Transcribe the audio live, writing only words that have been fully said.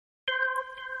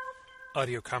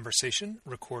Audio conversation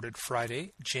recorded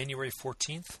Friday, January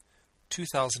 14th,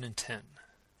 2010.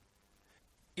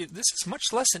 This is much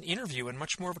less an interview and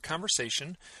much more of a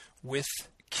conversation with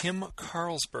Kim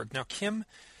Carlsberg. Now, Kim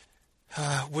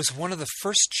was one of the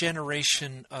first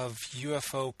generation of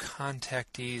UFO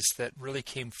contactees that really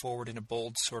came forward in a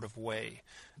bold sort of way.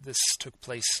 This took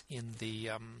place in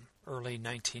the early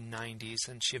 1990s,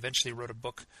 and she eventually wrote a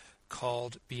book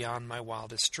called Beyond My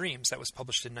Wildest Dreams. That was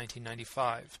published in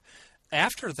 1995.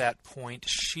 After that point,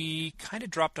 she kind of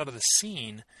dropped out of the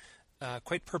scene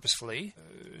quite purposefully.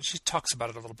 She talks about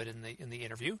it a little bit in the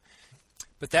interview.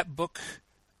 But that book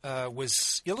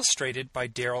was illustrated by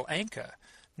Darryl Anka.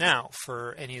 Now,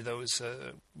 for any of those,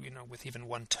 with even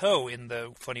one toe in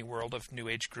the funny world of New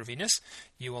Age grooviness,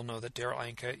 you will know that Darryl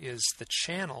Anka is the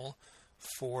channel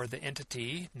for the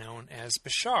entity known as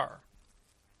Bashar.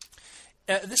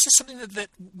 This is something that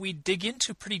we dig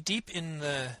into pretty deep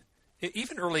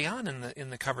even early on in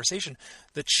the conversation.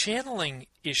 The channeling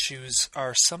issues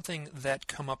are something that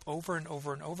come up over and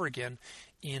over and over again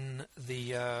in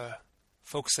the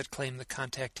folks that claim the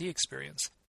contactee experience.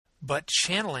 But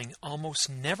channeling almost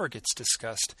never gets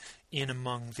discussed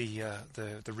among the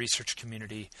research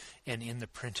community and in the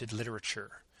printed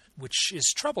literature, which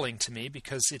is troubling to me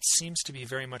because it seems to be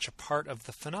very much a part of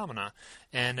the phenomena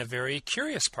and a very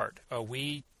curious part.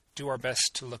 We do our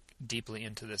best to look deeply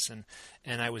into this,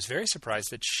 and I was very surprised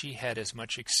that she had as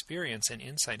much experience and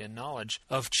insight and knowledge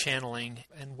of channeling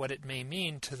and what it may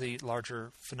mean to the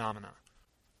larger phenomena.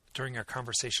 During our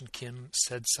conversation, Kim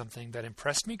said something that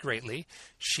impressed me greatly.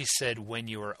 She said, when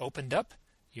you are opened up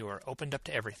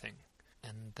to everything.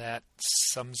 And that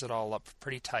sums it all up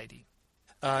pretty tidy.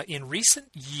 In recent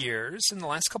years, in the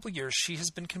last couple of years, she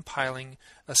has been compiling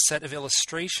a set of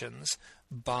illustrations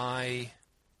by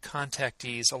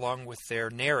contactees along with their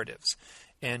narratives.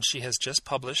 And she has just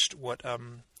published what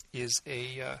is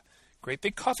a great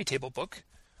big coffee table book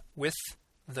with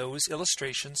those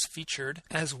illustrations featured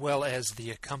as well as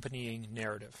the accompanying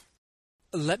narrative.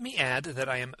 Let me add that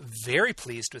I am very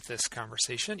pleased with this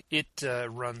conversation. It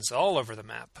runs all over the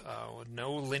map.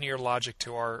 No linear logic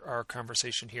to our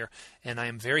conversation here, and I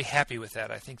am very happy with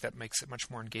that. I think that makes it much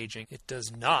more engaging. It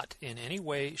does not in any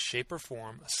way, shape, or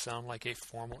form sound like a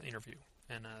formal interview,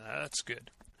 and that's good.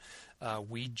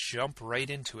 We jump right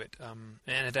into it,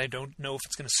 and I don't know if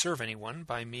it's going to serve anyone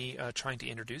by me trying to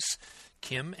introduce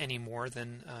Kim any more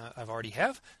than I've already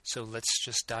have, so let's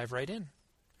just dive right in.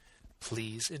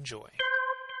 Please enjoy.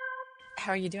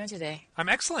 How are you doing today? I'm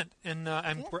excellent, and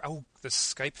the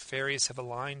Skype fairies have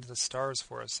aligned the stars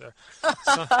for us there.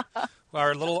 So,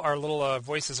 our little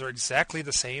voices are exactly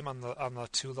the same on the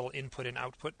two little input and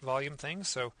output volume things.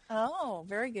 So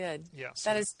very good. Yes,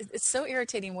 It's so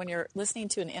irritating when you're listening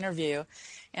to an interview,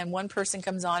 and one person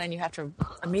comes on and you have to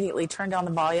immediately turn down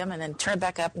the volume and then turn it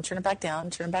back up and turn it back down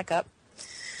and turn it back up.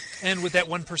 And would that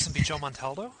one person be Joe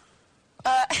Montaldo?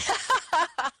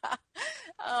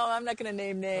 I'm not going to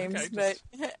name names, okay,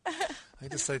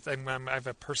 I have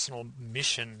a personal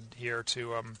mission here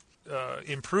to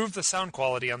improve the sound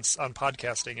quality on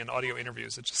podcasting and audio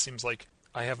interviews. It just seems like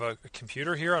I have a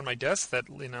computer here on my desk that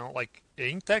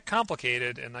ain't that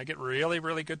complicated, and I get really,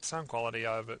 really good sound quality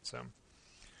out of it. So,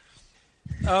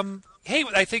 hey,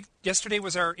 I think yesterday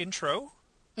was our intro.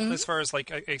 Mm-hmm. As far as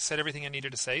I said everything I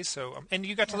needed to say. So, and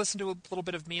you got to listen to a little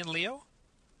bit of me and Leo.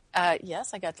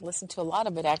 Yes, I got to listen to a lot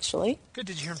of it, actually. Good.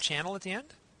 Did you hear him channel at the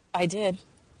end? I did.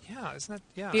 Yeah, isn't that,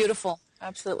 yeah. Beautiful.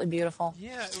 Absolutely beautiful.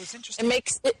 Yeah, it was interesting.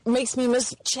 It makes me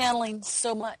miss channeling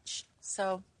so much.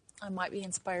 So I might be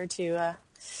inspired to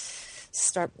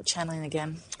start channeling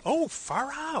again. Oh,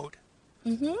 far out.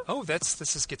 Mm-hmm. Oh,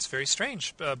 this gets very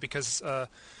strange because I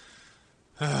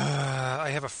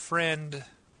have a friend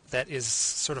that is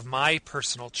sort of my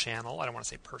personal channel. I don't want to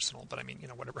say personal, but I mean,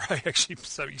 whatever.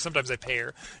 Sometimes I pay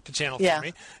her to channel for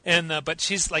me. And but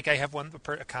she's I have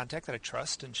a contact that I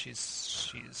trust, and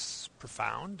she's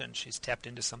profound, and she's tapped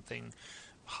into something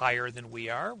higher than we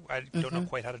are. I don't know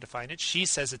quite how to define it. She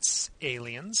says it's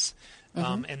aliens,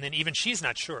 and then even she's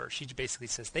not sure. She basically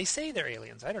says they say they're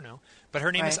aliens. I don't know, but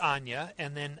her name is Anya,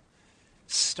 and then.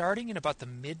 Starting in about the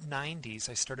mid-90s,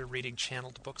 I started reading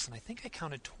channeled books, and I think I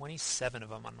counted 27 of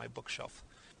them on my bookshelf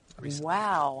recently.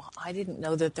 Wow. I didn't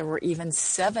know that there were even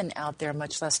 7 out there,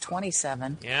 much less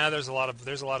 27. Yeah, there's a lot of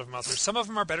them out there. Some of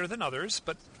them are better than others,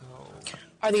 but...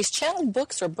 Are these channeled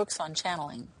books or books on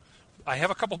channeling? I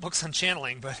have a couple books on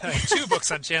channeling, but I have 2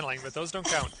 books on channeling, but those don't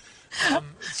count.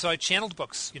 So I channeled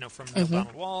books, from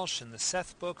Donald Walsh and the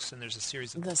Seth books, and there's a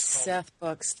series of books. The Seth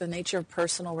books, The Nature of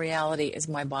Personal Reality is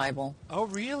my Bible. Oh,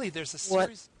 really? There's a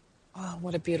series?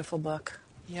 What a beautiful book.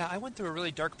 Yeah, I went through a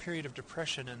really dark period of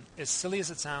depression, and as silly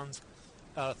as it sounds,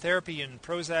 therapy and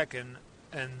Prozac, and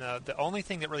the only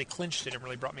thing that really clinched it and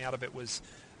really brought me out of it was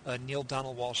Neil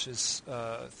Donald Walsh's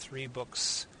 3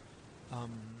 books.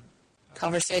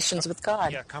 Conversations with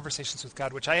God. Yeah, Conversations with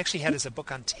God, which I actually had as a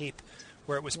book on tape,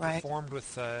 where it was performed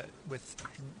with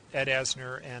Ed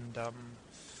Asner and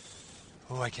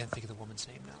I can't think of the woman's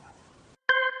name now.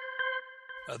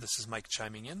 This is Mike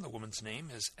chiming in. The woman's name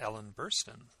is Ellen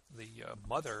Burstyn, the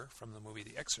mother from the movie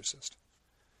The Exorcist.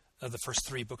 The first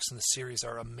 3 books in the series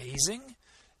are amazing,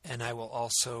 and I will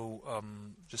also,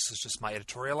 this is just my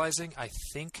editorializing, I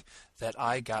think that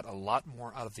I got a lot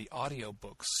more out of the audio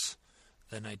books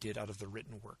than I did out of the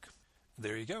written work.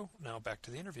 There you go. Now back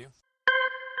to the interview.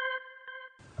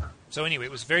 So anyway,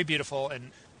 it was very beautiful,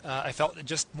 and I felt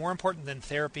just more important than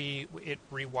therapy, it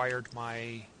rewired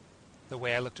the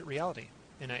way I looked at reality.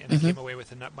 And I came away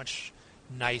with a much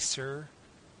nicer,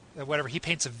 whatever. He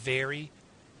paints a very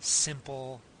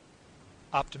simple,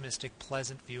 optimistic,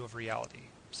 pleasant view of reality.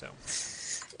 So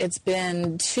it's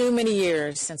been too many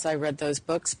years since I read those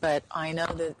books, but I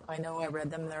know I read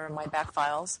them. They're in my back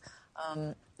files.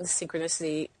 The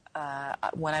Synchronicity.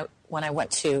 When I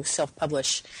went to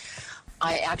self-publish,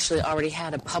 I actually already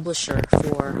had a publisher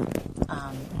for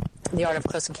The Art of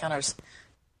Close Encounters.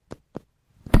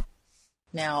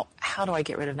 Now, how do I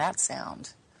get rid of that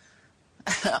sound?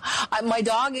 My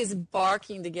dog is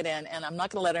barking to get in, and I'm not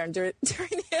going to let her in during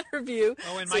the interview.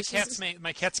 Oh, and my cats may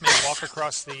walk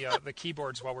across the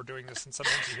keyboards while we're doing this, and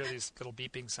sometimes you hear these little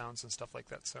beeping sounds and stuff like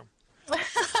that. So,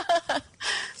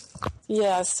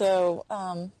 yeah. So,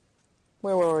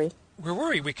 where were we? Where were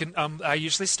we? We can. I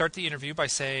usually start the interview by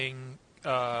saying,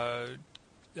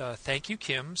 "Thank you,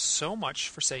 Kim, so much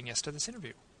for saying yes to this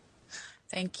interview."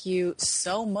 Thank you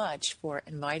so much for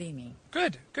inviting me.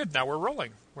 Good. Now we're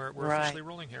rolling. We're officially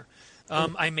rolling here.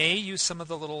 I may use some of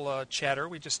the little chatter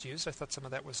we just used. I thought some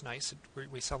of that was nice.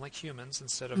 We sound like humans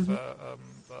instead of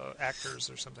actors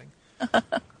or something.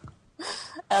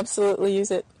 Absolutely,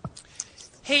 use it.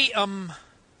 Hey,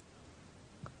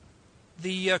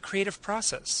 the creative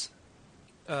process.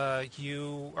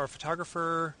 You are a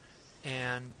photographer,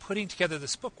 and putting together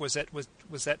this book, was that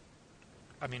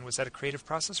a creative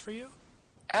process for you?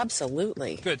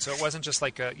 Absolutely. Good. So it wasn't just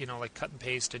like like cut and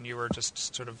paste, and you were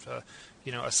just sort of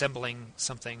assembling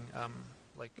something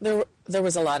like. There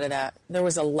was a lot of that. There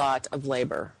was a lot of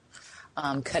labor,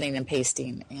 cutting and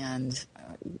pasting, and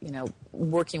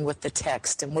working with the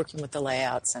text and working with the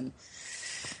layouts and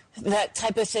that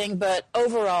type of thing. But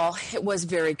overall, it was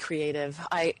very creative.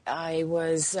 I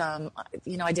was I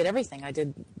did everything. I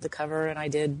did the cover, and I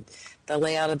did the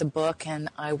layout of the book, and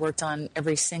I worked on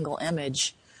every single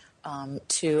image.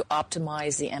 To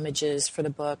optimize the images for the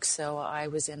book. So I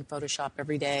was in Photoshop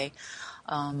every day.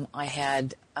 I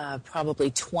had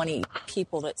probably 20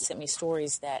 people that sent me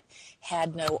stories that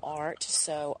had no art,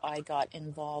 so I got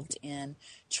involved in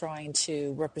trying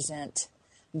to represent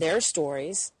their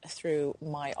stories through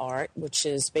my art, which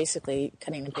is basically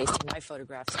cutting and pasting my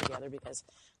photographs together because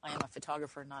I am a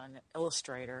photographer, not an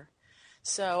illustrator.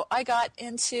 So I got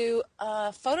into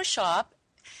Photoshop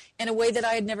in a way that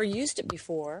I had never used it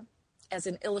before, as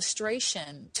an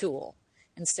illustration tool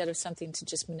instead of something to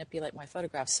just manipulate my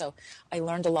photographs. So I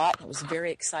learned a lot, and it was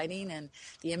very exciting, and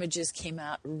the images came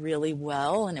out really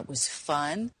well, and it was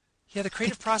fun. Yeah, the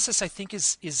creative process, I think,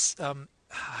 is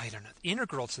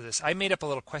integral to this. I made up a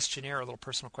little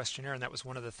personal questionnaire, and that was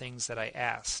one of the things that I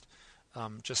asked,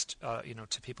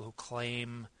 to people who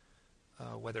claim,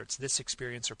 whether it's this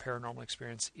experience or paranormal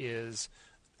experience,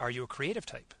 are you a creative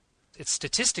type? It's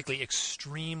statistically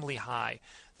extremely high,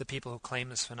 the people who claim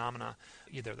this phenomena.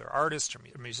 Either they're artists or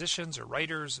musicians or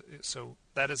writers. So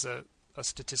that is a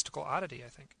statistical oddity, I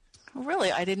think.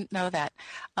 Really? I didn't know that.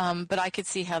 But I could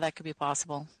see how that could be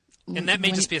possible. And that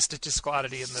may just be a statistical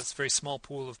oddity in this very small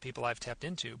pool of people I've tapped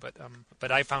into.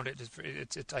 But I found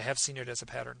I have seen it as a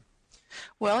pattern.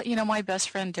 Well, my best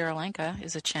friend Daryl Anka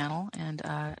is a channel and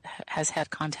has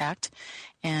had contact,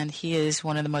 and he is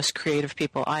one of the most creative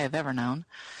people I have ever known.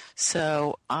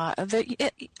 So I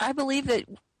believe that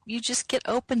you just get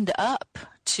opened up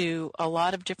to a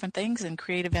lot of different things and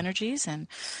creative energies and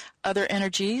other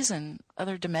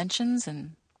dimensions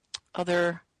and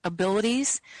other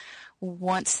abilities.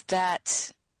 Once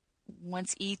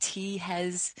ET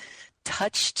has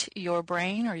touched your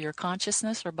brain or your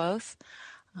consciousness or both,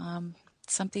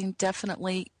 something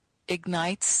definitely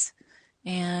ignites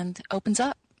and opens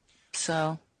up.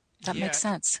 So that makes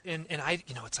sense. And I,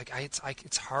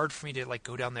 it's hard for me to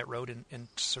go down that road and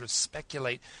sort of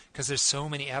speculate because there's so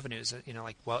many avenues.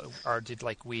 Did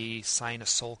we sign a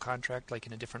soul contract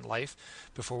in a different life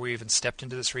before we even stepped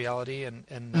into this reality?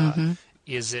 And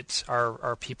Is it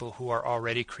are people who are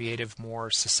already creative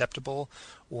more susceptible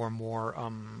or more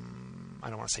I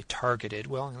don't want to say targeted.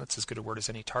 Well, that's as good a word as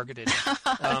any. Targeted.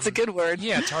 That's a good word.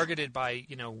 Yeah, targeted by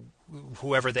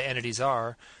whoever the entities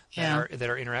are that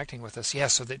are interacting with us. Yeah,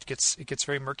 so that it gets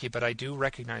very murky. But I do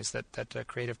recognize that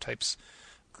creative types,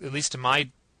 at least in my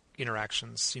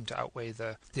interactions, seem to outweigh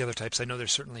the other types. I know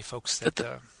there's certainly folks that.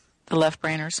 The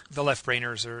left-brainers. The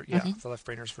left-brainers the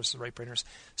left-brainers versus the right-brainers.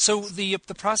 So the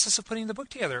process of putting the book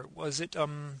together, was it...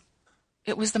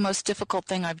 It was the most difficult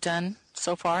thing I've done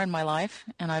so far in my life,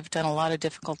 and I've done a lot of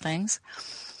difficult things.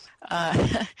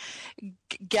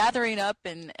 Gathering up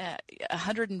in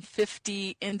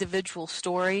 150 individual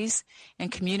stories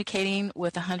and communicating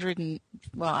with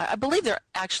I believe there are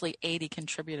actually 80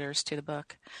 contributors to the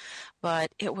book,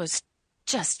 but it was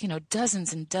just,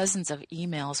 dozens and dozens of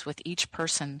emails with each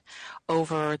person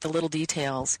over the little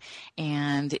details.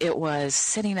 And it was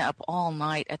sitting up all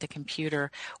night at the computer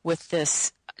with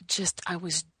this, I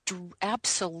was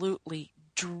absolutely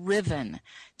driven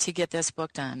to get this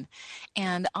book done.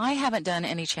 And I haven't done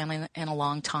any channeling in a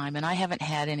long time, and I haven't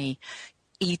had any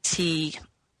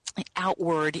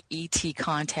outward ET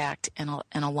contact in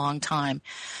a long time.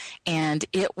 And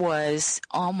it was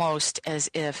almost as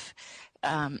if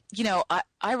I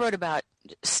wrote about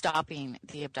stopping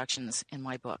the abductions in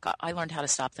my book. I learned how to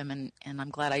stop them, and I'm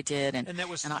glad I did. And that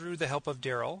was through the help of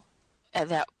Daryl?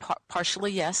 That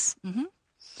partially, yes. Mm-hmm.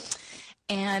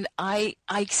 And I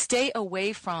stay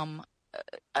away from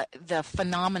the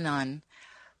phenomenon,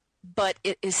 but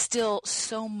it is still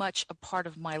so much a part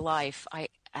of my life.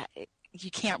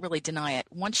 You can't really deny it.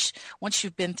 Once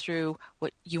you've been through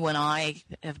what you and I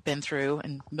have been through,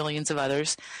 and millions of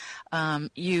others,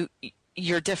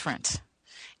 you're different.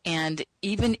 And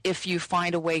even if you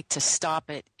find a way to stop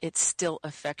it, it still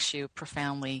affects you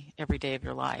profoundly every day of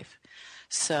your life.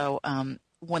 So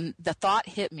when the thought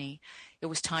hit me, it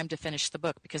was time to finish the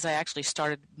book, because I actually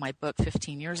started my book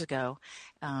 15 years ago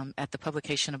at the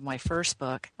publication of my first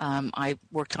book. I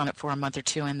worked on it for a month or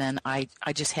two, and then I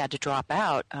just had to drop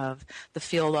out of the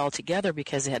field altogether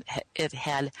because it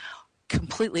had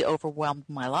completely overwhelmed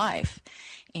my life.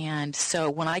 And so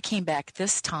when I came back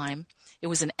this time, it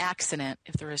was an accident,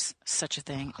 if there is such a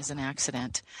thing as an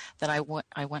accident, that I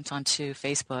went onto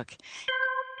Facebook.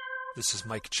 This is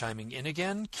Mike chiming in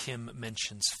again. Kim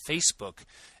mentions Facebook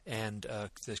and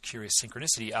the curious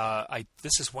synchronicity.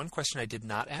 This is one question I did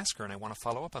not ask her, and I want to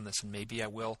follow up on this, and maybe I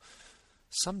will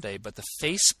someday. But the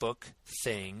Facebook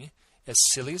thing, as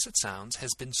silly as it sounds,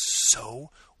 has been so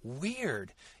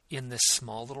weird in this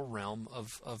small little realm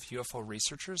of UFO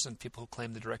researchers and people who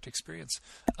claim the direct experience.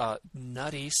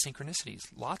 Nutty synchronicities,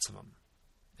 lots of them.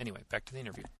 Anyway, back to the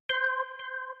interview.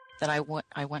 That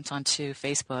I went onto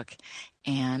Facebook,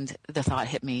 and the thought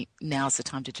hit me, now's the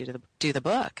time to do the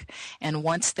book. And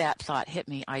once that thought hit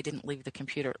me, I didn't leave the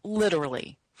computer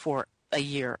literally for a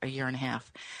year and a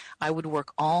half. I would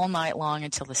work all night long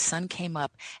until the sun came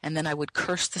up, and then I would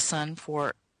curse the sun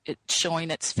for it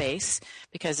showing its face,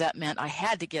 because that meant I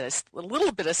had to get a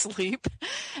little bit of sleep.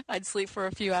 I'd sleep for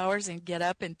a few hours and get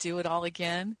up and do it all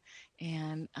again.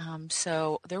 And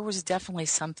so there was definitely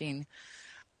something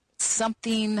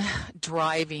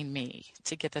driving me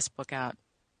to get this book out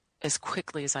as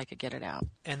quickly as I could get it out.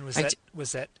 And was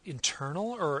that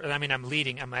internal, or, I mean,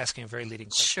 I'm asking a very leading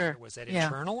question. Sure. Was that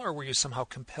internal, or were you somehow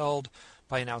compelled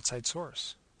by an outside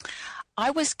source?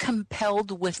 I was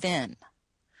compelled within.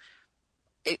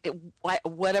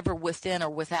 Whatever within or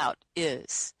without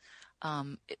is,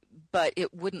 but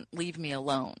it wouldn't leave me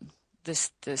alone.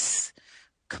 This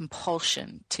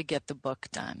compulsion to get the book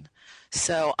done.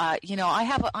 So,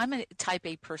 I'm a type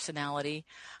A personality.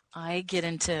 I get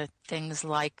into things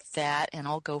like that, and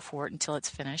I'll go for it until it's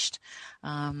finished.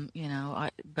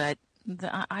 But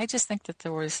I just think that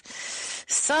there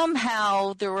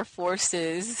were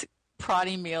forces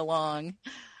prodding me along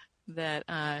that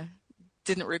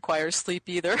didn't require sleep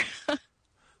either.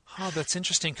 Oh, that's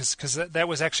interesting, because that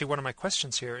was actually one of my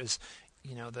questions here is,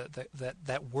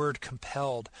 that word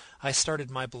compelled. I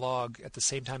started my blog at the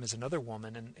same time as another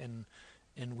woman,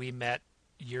 and we met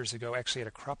years ago, actually at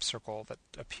a crop circle that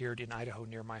appeared in Idaho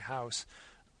near my house.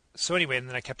 So anyway, and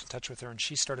then I kept in touch with her, and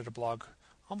she started a blog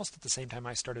almost at the same time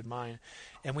I started mine.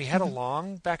 And we had a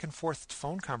long back and forth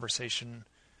phone conversation,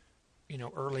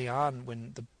 early on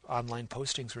when the online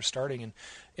postings were starting,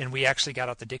 and we actually got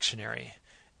out the dictionary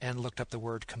and looked up the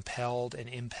word compelled and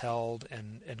impelled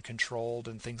and controlled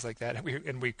and things like that.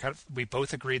 And we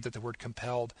both agreed that the word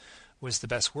compelled was the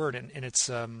best word. And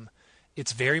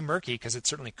it's very murky, because it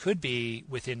certainly could be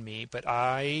within me, but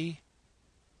I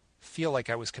feel like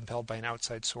I was compelled by an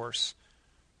outside source,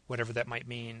 whatever that might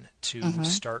mean, to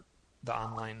start the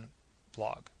online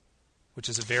blog, which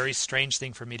is a very strange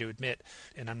thing for me to admit,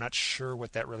 and I'm not sure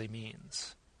what that really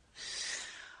means.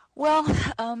 Well,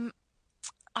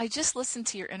 I just listened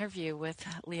to your interview with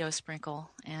Leo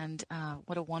Sprinkle, and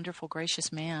what a wonderful,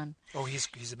 gracious man. Oh, he's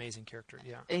an amazing character,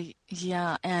 yeah.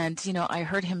 Yeah, and I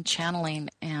heard him channeling,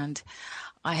 and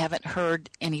I haven't heard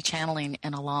any channeling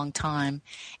in a long time.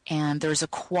 And there's a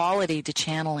quality to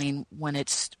channeling when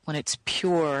it's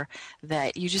pure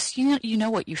that you just you know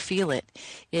what, you feel it.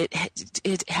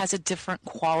 It has a different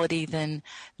quality than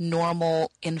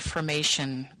normal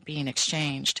information being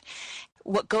exchanged.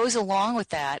 What goes along with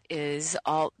that is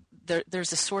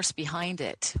there's a source behind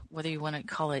it, whether you want to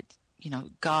call it,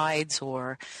 guides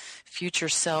or future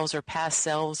selves or past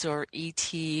selves or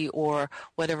ET or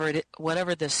whatever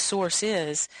the source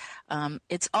is.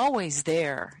 It's always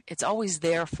there. It's always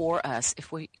there for us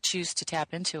if we choose to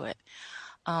tap into it.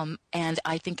 And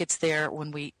I think it's there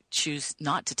when we choose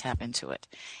not to tap into it.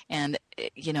 And,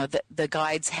 the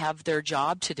guides have their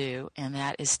job to do, and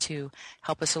that is to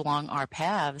help us along our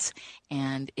paths.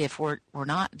 And if we're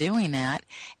not doing that,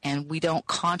 and we don't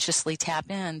consciously tap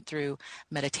in through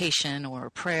meditation or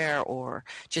prayer or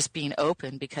just being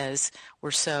open because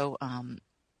we're so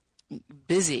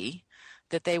busy,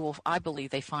 that I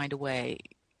believe they find a way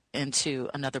into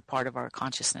another part of our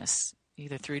consciousness,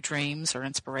 either through dreams or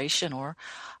inspiration or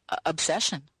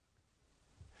obsession.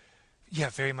 Yeah,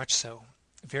 very much so.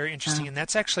 Very interesting. And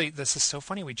that's actually, this is so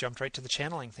funny. We jumped right to the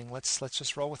channeling thing. Let's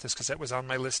just roll with this because that was on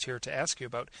my list here to ask you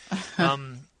about.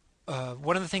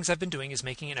 One of the things I've been doing is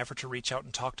making an effort to reach out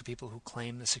and talk to people who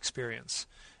claim this experience.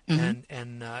 Mm-hmm.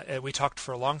 And we talked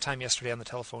for a long time yesterday on the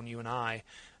telephone, you and I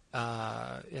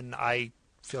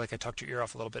feel like I talked your ear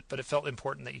off a little bit, but it felt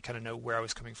important that you kind of know where I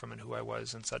was coming from and who I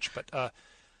was and such. But it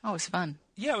was fun.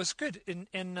 Yeah, it was good.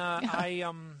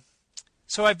 Yeah.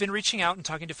 So I've been reaching out and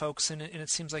talking to folks, and it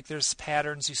seems like there's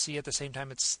patterns you see. At the same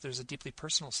time, there's a deeply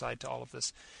personal side to all of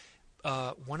this.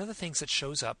 One of the things that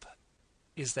shows up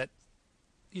is that,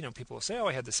 people will say, oh,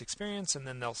 I had this experience, and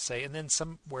then they'll say, and then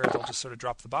somewhere they'll just sort of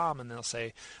drop the bomb, and they'll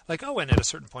say, like, oh, and at a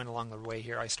certain point along the way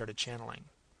here, I started channeling.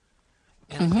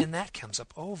 And, and that comes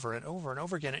up over and over and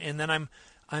over again. And then I'm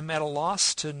at a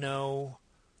loss to know,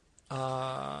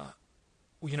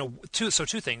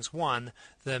 two things. One,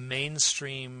 the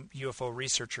mainstream UFO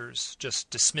researchers just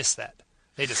dismiss that.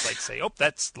 They just say, oh,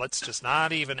 let's just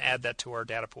not even add that to our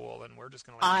data pool, and we're just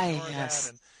going to ignore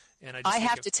that. And I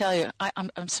have to tell you,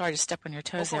 I'm sorry to step on your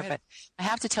toes there, but I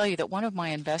have to tell you that one of my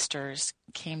investors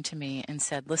came to me and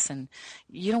said, listen,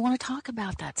 you don't want to talk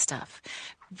about that stuff.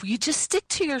 You just stick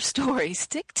to your story,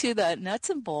 stick to the nuts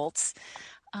and bolts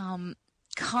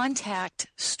contact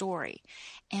story.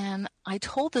 And I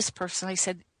told this person, I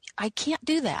said, I can't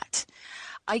do that.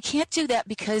 I can't do that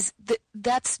because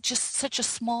that's just such a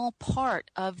small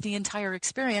part of the entire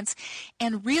experience.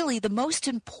 And really, the most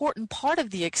important part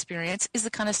of the experience is the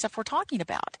kind of stuff we're talking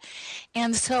about.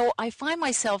 And so I find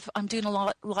myself, I'm doing a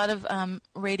lot of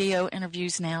radio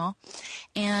interviews now,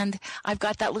 and I've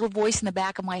got that little voice in the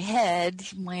back of my head,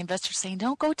 my investor saying,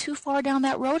 don't go too far down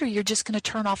that road or you're just going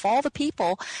to turn off all the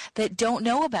people that don't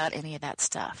know about any of that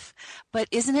stuff. But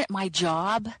isn't it my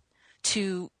job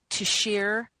to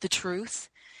share the truth?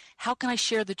 How can I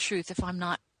share the truth if I'm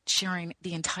not sharing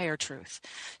the entire truth?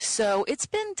 So it's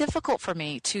been difficult for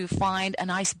me to find a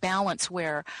nice balance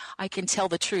where I can tell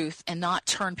the truth and not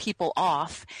turn people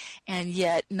off, and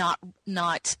yet not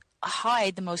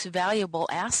hide the most valuable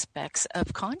aspects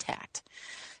of contact.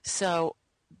 So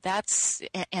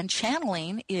and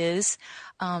channeling is,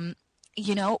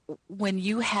 when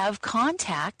you have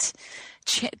contact,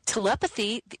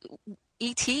 telepathy,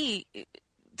 ET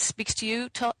speaks to you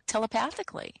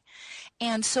telepathically.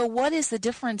 And so what is the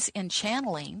difference in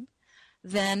channeling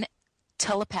than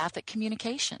telepathic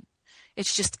communication?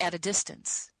 It's just at a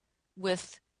distance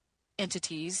with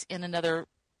entities in another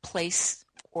place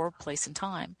or place and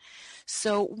time.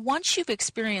 So once you've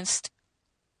experienced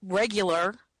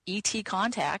regular ET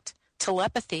contact,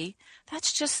 telepathy,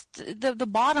 that's just the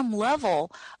bottom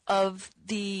level of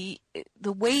the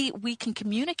way we can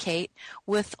communicate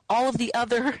with all of the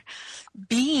other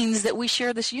beings that we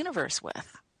share this universe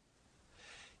with.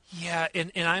 Yeah,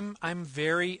 and I'm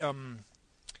very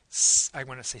I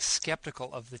want to say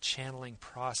skeptical of the channeling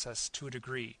process to a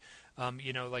degree.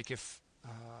 Like if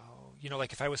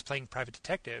like if I was playing private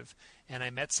detective and I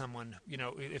met someone,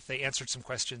 if they answered some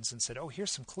questions and said, "Oh,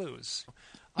 here's some clues,"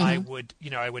 I would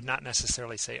not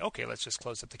necessarily say, "Okay, let's just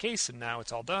close up the case and now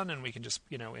it's all done and we can just,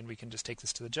 take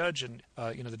this to the judge and,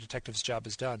 the detective's job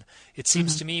is done." It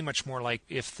seems to me much more like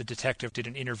if the detective did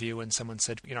an interview and someone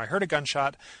said, "I heard a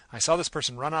gunshot, I saw this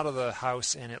person run out of the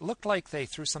house and it looked like they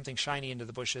threw something shiny into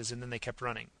the bushes and then they kept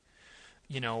running."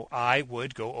 I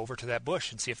would go over to that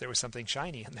bush and see if there was something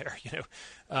shiny in there,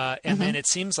 and then it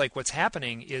seems like what's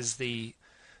happening is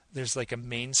there's like a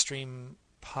mainstream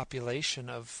population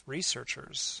of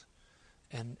researchers,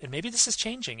 and maybe this is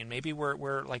changing, and maybe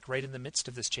we're like right in the midst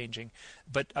of this changing,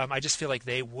 but I just feel like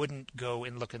they wouldn't go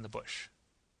and look in the bush.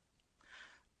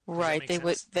 Right,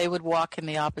 they would walk in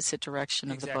the opposite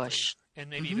direction of the bush. And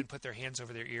maybe even put their hands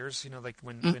over their ears, like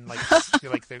when like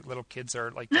like the little kids are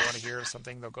like they want to hear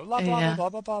something, they'll go blah blah blah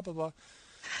blah blah blah blah.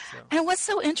 So. And what's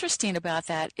so interesting about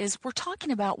that is we're talking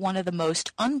about one of the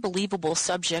most unbelievable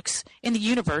subjects in the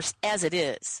universe as it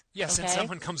is. Yes, okay? And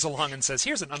someone comes along and says,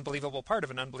 "Here's an unbelievable part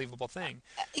of an unbelievable thing."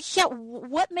 Yeah,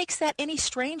 what makes that any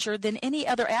stranger than any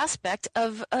other aspect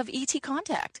of ET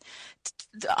contact?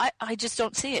 I just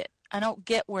don't see it. I don't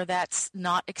get where that's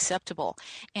not acceptable.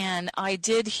 And I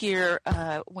did hear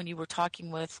when you were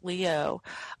talking with Leo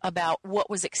about what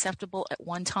was acceptable at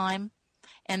one time.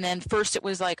 And then first it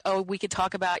was like, oh, we could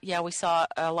talk about, we saw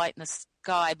a light in the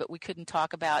sky, but we couldn't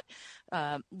talk about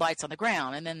lights on the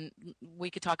ground. And then we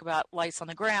could talk about lights on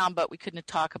the ground, but we couldn't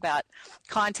talk about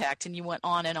contact. And you went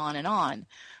on and on and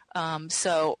on.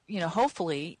 So,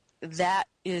 hopefully that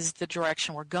is the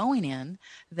direction we're going in,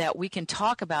 that we can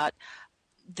talk about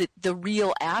the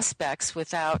real aspects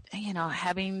without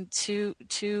having to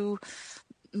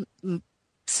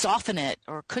soften it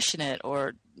or cushion it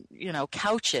or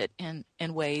couch it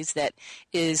in ways that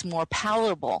is more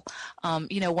palatable.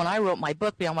 When I wrote my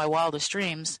book Beyond My Wildest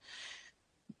Dreams,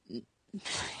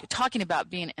 talking about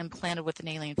being implanted with an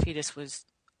alien fetus was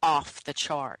off the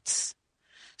charts.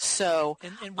 So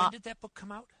and when did that book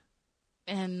come out?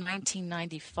 In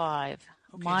 1995.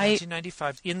 Okay,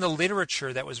 1995. In the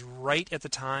literature, that was right at the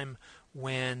time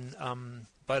when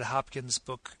Bud Hopkins'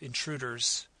 book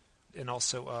Intruders, and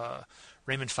also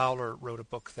Raymond Fowler wrote a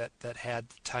book that had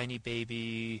tiny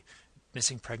baby,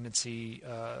 missing pregnancy,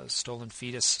 stolen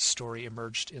fetus story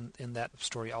emerged in that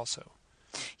story also.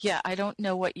 Yeah, I don't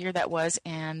know what year that was,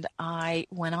 and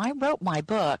when I wrote my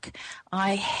book,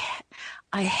 I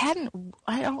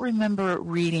don't remember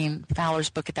reading Fowler's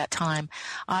book at that time.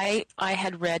 I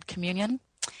had read Communion,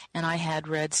 and I had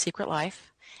read Secret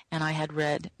Life, and I had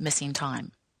read Missing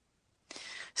Time.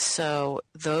 So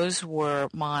those were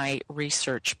my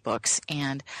research books,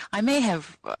 and I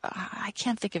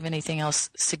can't think of anything else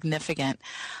significant,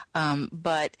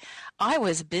 but I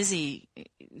was busy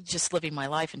just living my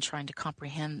life and trying to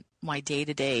comprehend my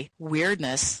day-to-day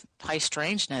weirdness, high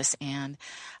strangeness, and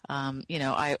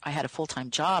I had a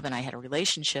full-time job and I had a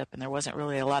relationship, and there wasn't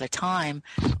really a lot of time.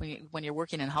 When you're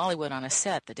working in Hollywood on a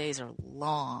set, the days are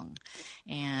long,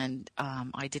 and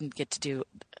I didn't get to do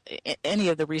any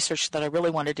of the research that I really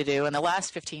wanted to do. In the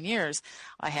last 15 years,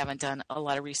 I haven't done a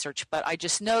lot of research, but I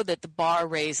just know that the bar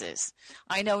raises.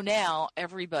 I know now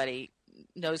everybody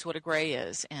knows what a gray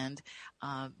is, and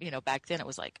back then it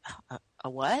was like a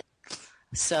what?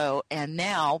 So, and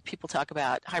now people talk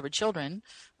about hybrid children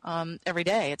every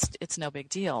day. It's no big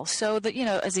deal. So that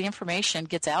as the information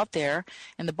gets out there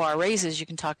and the bar raises, you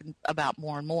can talk about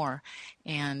more and more.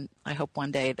 And I hope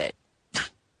one day that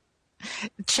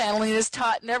channeling is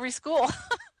taught in every school,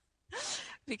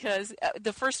 because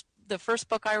the first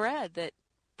book I read that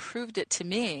proved it to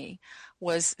me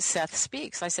was Seth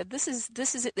Speaks. I said, this is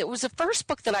it. It was the first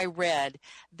book that I read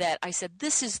that I said,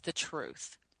 this is the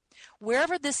truth.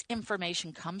 Wherever this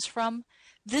information comes from,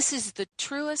 this is the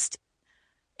truest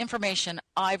information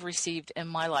I've received in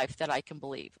my life that I can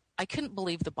believe. I couldn't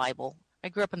believe the Bible. I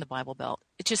grew up in the Bible Belt.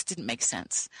 It just didn't make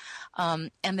sense.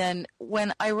 And then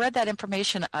when I read that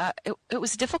information, it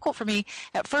was difficult for me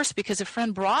at first because a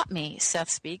friend brought me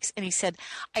Seth Speaks, and he said,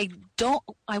 I don't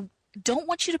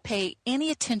want you to pay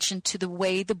any attention to the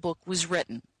way the book was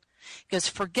written. He goes,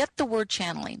 forget the word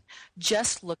channeling.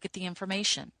 Just look at the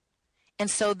information. And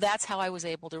so that's how I was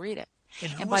able to read it.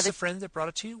 And who was the friend that brought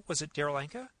it to you? Was it Daryl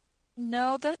Anka?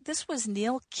 No, this was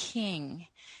Neil King.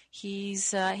 He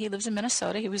lives in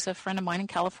Minnesota. He was a friend of mine in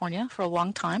California for a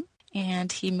long time.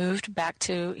 And he moved back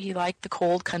he liked the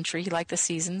cold country. He liked the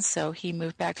seasons. So he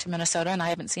moved back to Minnesota, and I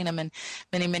haven't seen him in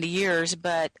many, many years.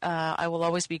 But I will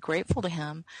always be grateful to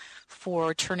him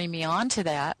for turning me on to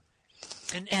that.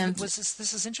 And was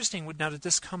this is interesting. Now, did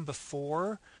this come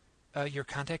before your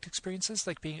contact experiences,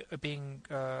 like being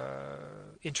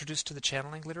introduced to the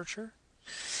channeling literature?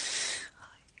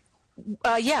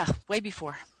 Yeah, way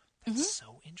before. That's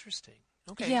so interesting.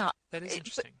 Okay, Yeah, that is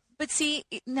interesting. but see,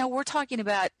 now we're talking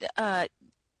about. I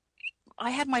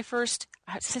had my first,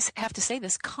 I have to say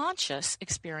this, conscious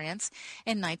experience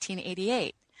in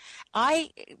 1988.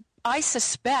 I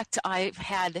suspect I've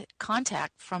had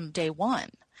contact from day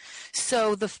one.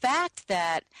 So the fact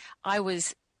that I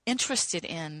was interested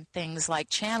in things like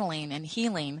channeling and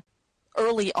healing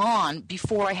early on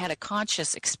before I had a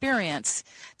conscious experience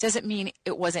doesn't mean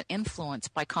it wasn't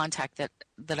influenced by contact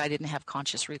that I didn't have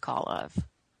conscious recall of.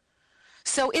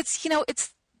 So it's,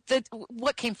 it's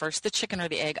what came first, the chicken or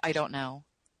the egg, I don't know.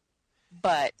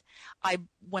 But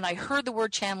when I heard the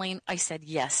word channeling, I said,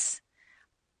 yes,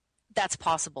 that's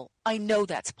possible. I know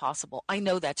that's possible. I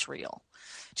know that's real.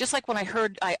 Just like when I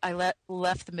heard, I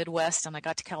left the Midwest and I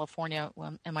got to California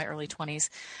in my early 20s,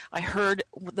 I heard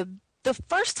the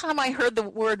first time I heard the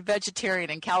word vegetarian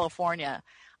in California,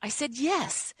 I said,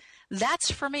 yes,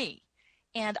 that's for me.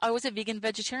 And I was a vegan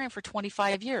vegetarian for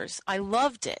 25 years. I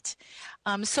loved it.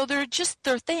 So there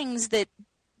are things that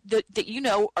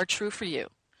are true for you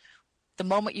the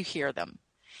moment you hear them.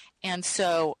 And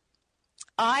so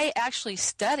I actually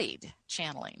studied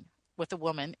channeling with a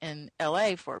woman in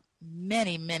LA for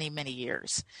many, many, many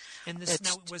years. And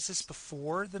was this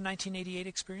before the 1988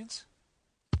 experience?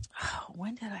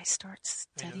 When did I start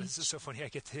studying? I know, this is so funny. I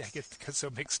get so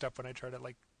mixed up when I try to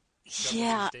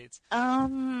dates.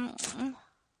 I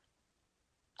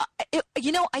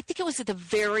think it was at the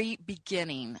very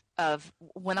beginning of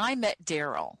when I met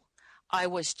Daryl. I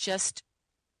was just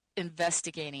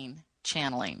investigating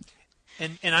channeling.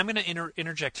 And I'm going to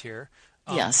interject here.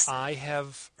 Yes. I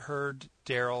have heard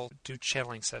Daryl do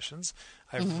channeling sessions.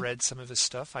 I've read some of his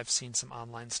stuff. I've seen some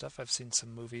online stuff. I've seen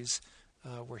some movies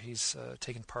where he's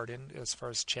taken part in as far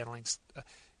as channeling.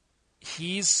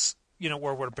 He's,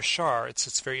 where Bashar,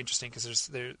 it's very interesting because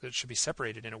it should be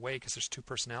separated in a way because there's two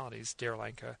personalities, Daryl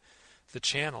Anka, the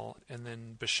channel, and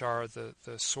then Bashar,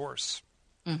 the source.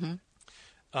 Mm-hmm.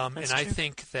 And true. I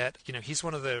think that, he's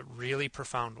one of the really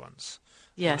profound ones.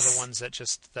 Yes. One of the ones that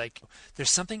just there's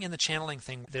something in the channeling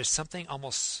thing. There's something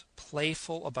almost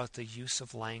playful about the use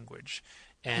of language,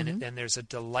 and there's a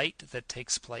delight that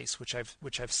takes place, which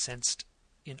I've sensed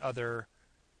in other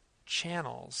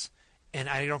channels, and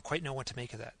I don't quite know what to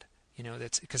make of that.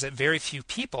 That's because very few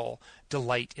people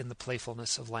delight in the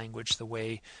playfulness of language the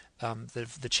way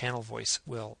the channel voice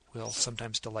will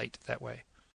sometimes delight that way.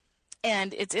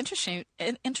 And it's interesting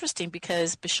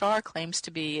because Bashar claims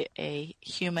to be a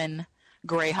human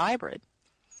gray hybrid,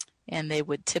 and they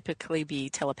would typically be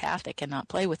telepathic and not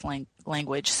play with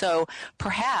language. So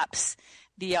perhaps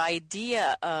the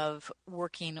idea of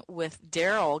working with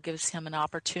Daryl gives him an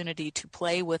opportunity to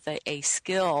play with a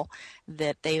skill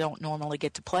that they don't normally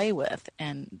get to play with,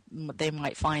 and they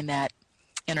might find that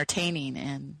entertaining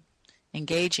and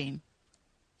engaging.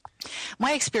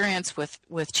 My experience with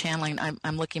channeling,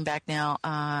 I'm looking back now,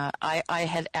 I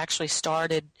had actually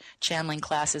started channeling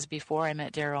classes before I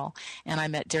met Daryl, and I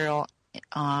met Daryl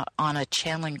on a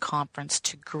channeling conference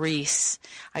to Greece.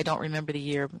 I don't remember the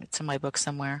year. It's in my book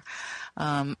somewhere.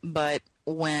 But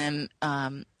when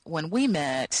we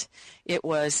met, it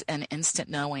was an instant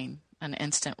knowing, an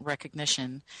instant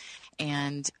recognition.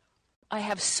 And I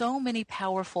have so many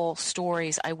powerful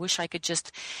stories I wish I could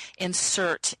just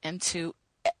insert into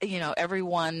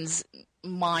everyone's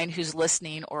mind who's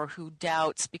listening or who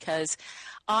doubts, because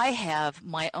I have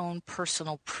my own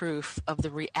personal proof of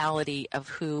the reality of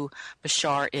who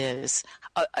Bashar is,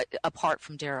 apart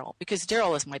from Daryl, because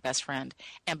Daryl is my best friend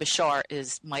and Bashar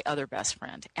is my other best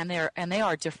friend, and they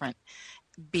are different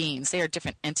beings. They are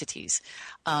different entities,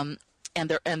 and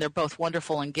they're both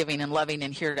wonderful and giving and loving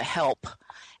and here to help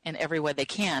in every way they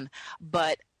can.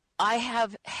 But I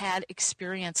have had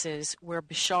experiences where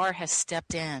Bashar has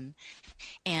stepped in,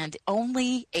 and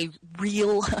only a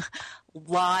real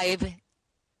live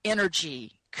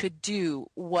energy could do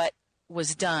what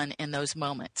was done in those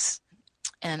moments.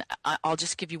 And I'll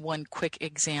just give you one quick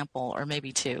example, or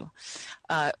maybe two.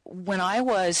 When I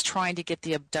was trying to get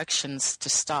the abductions to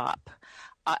stop,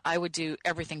 I would do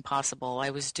everything possible.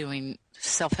 I was doing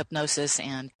self-hypnosis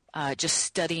and just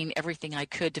studying everything I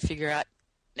could to figure out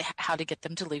how to get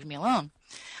them to leave me alone.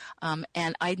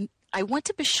 And I went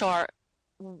to Bashar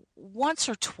once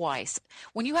or twice.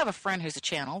 When you have a friend who's a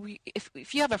channel,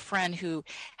 if you have a friend who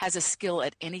has a skill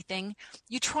at anything,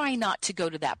 you try not to go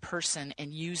to that person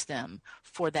and use them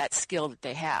for that skill that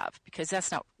they have, because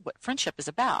that's not what friendship is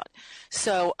about.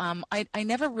 So I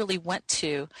never really went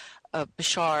to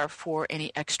Bashar for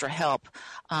any extra help,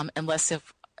 unless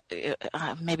if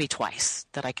maybe twice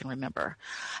that I can remember.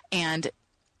 And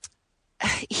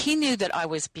he knew that I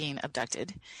was being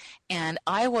abducted. And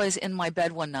I was in my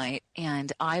bed one night,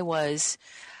 and I was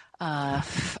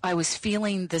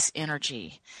feeling this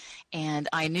energy. And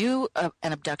I knew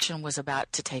an abduction was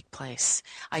about to take place.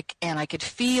 I could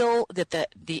feel that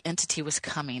the entity was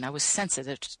coming. I was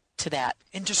sensitive to that.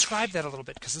 And describe that a little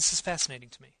bit, because this is fascinating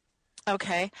to me.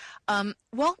 Okay.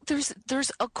 Well,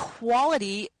 there's a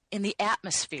quality in the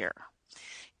atmosphere.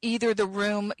 Either the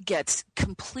room gets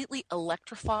completely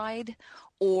electrified,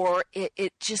 or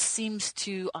it just seems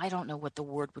to, I don't know what the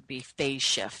word would be, phase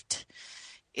shift.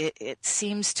 It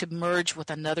seems to merge with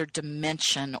another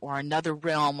dimension or another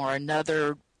realm or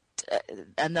another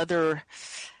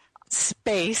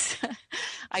space.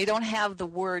 I don't have the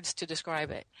words to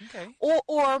describe it. Okay.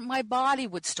 Or my body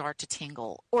would start to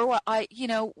tingle, or I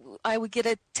would get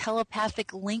a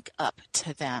telepathic link up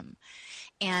to them,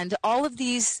 and all of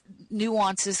these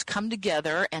nuances come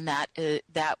together, and that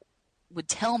would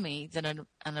tell me that an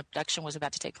abduction was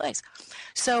about to take place.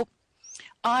 So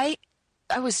I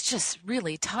was just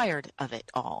really tired of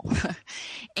it all.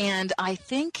 And I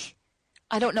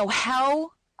don't know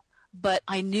how, but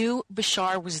I knew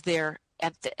Bashar was there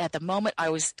at the moment. I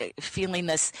was feeling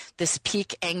this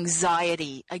peak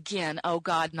anxiety again. Oh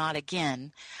God, not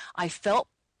again. I felt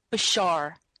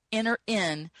Bashar enter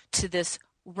into this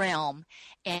realm,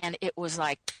 and it was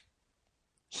like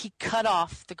he cut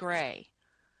off the gray,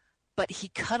 but he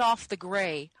cut off the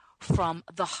gray from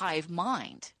the hive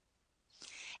mind.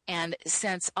 And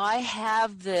since I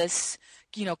have this,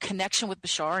 connection with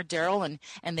Bashar, Daryl,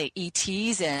 and the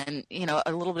ETs, and,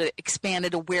 a little bit of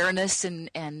expanded awareness, and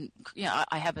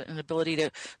I have an ability to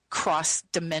cross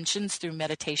dimensions through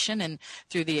meditation and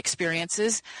through the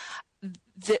experiences,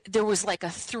 there was like a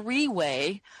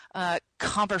three-way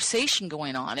conversation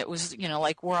going on. It was,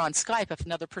 like we're on Skype. If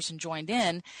another person joined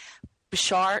in,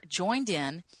 Bashar joined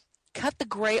in, cut the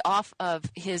gray off of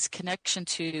his connection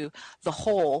to the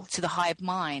whole, to the hive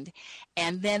mind,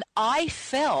 and then I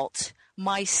felt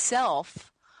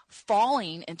myself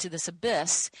falling into this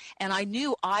abyss, and I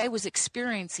knew I was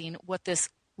experiencing what this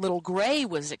little gray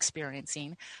was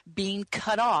experiencing, being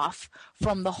cut off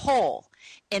from the whole,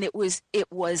 and it was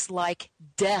like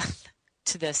death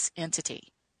to this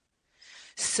entity.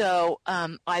 So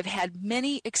I've had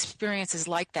many experiences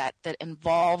like that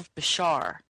involve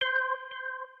Bashar.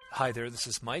 Hi there, this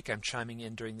is Mike. I'm chiming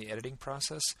in during the editing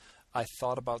process. I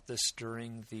thought about this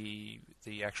during the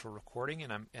actual recording,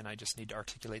 and I just need to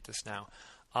articulate this now.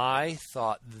 I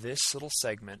thought this little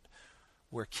segment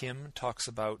where Kim talks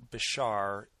about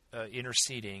Bashar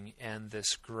interceding and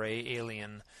this gray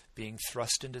alien being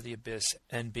thrust into the abyss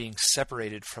and being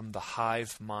separated from the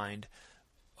hive mind,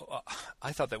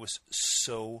 I thought that was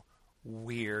so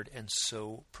weird and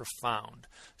so profound.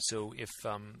 So if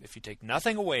you take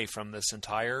nothing away from this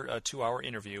entire 2-hour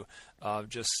interview,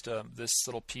 just this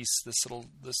little piece, this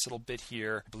little bit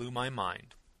here blew my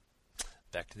mind.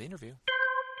 Back to the interview.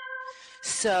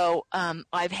 So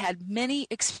I've had many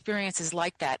experiences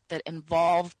like that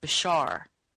involve Bashar,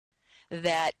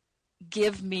 that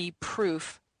give me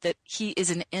proof that he is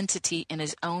an entity in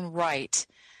his own right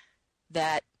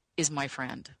that is my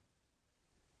friend.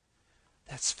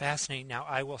 That's fascinating. Now,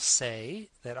 I will say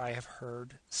that I have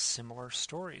heard similar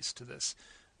stories to this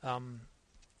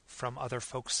from other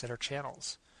folks that are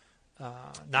channels.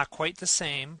 Not quite the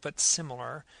same, but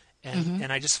similar.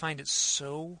 And I just find it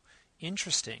so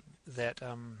interesting that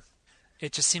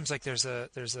it just seems like there's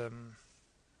an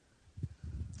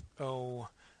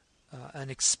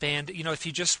expand. If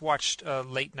you just watched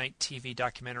late night TV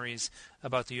documentaries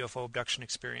about the UFO abduction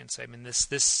experience, I mean,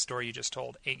 this story you just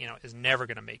told, is never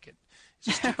going to make it.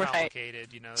 It's just too complicated.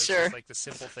 It's just like the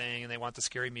simple thing, and they want the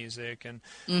scary music, and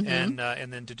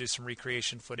then to do some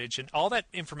recreation footage, and all that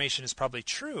information is probably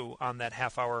true on that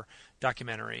half-hour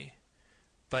documentary,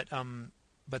 but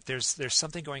there's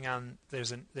something going on.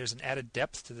 There's an added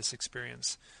depth to this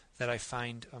experience that I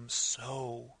find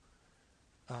so.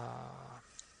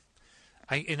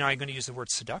 I'm going to use the word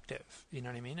seductive. You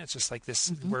know what I mean? It's just like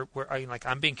this.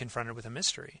 I'm being confronted with a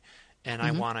mystery, and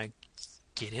I want to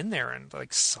get in there and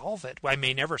solve it. Well, I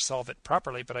may never solve it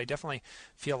properly, but I definitely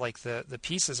feel like the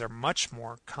pieces are much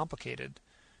more complicated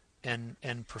and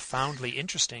profoundly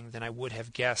interesting than I would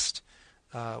have guessed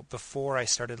before I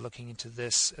started looking into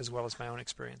this as well as my own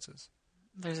experiences.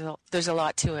 There's a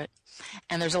lot to it,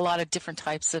 and there's a lot of different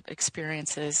types of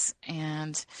experiences.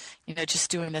 And just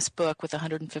doing this book with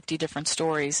 150 different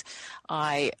stories,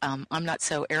 I'm not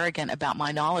so arrogant about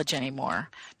my knowledge anymore,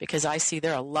 because I see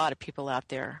there are a lot of people out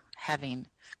there having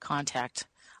contact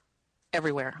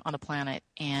everywhere on the planet,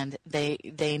 and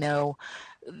they know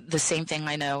the same thing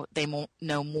I know. They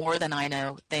know more than I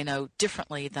know. They know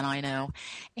differently than I know.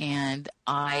 And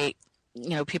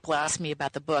people ask me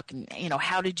about the book and,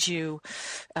 how did you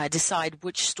decide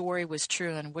which story was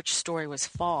true and which story was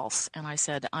false? And I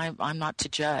said, I'm not to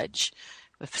judge.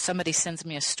 If somebody sends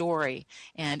me a story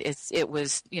and it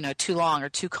was, too long or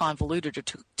too convoluted or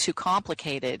too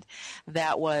complicated,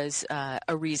 that was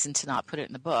a reason to not put it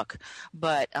in the book.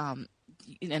 But in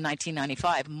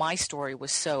 1995, my story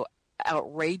was so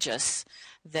outrageous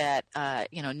that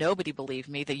nobody believed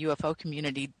me. The UFO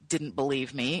community didn't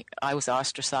believe me. I was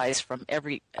ostracized from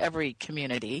every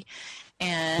community,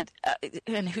 and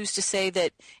who's to say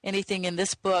that anything in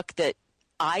this book that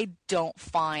I don't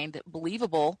find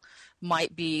believable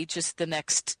might be just the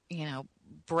next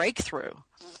breakthrough.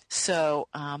 So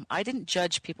I didn't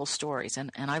judge people's stories,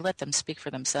 and I let them speak for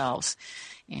themselves.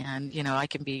 And I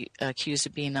can be accused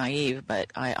of being naive, but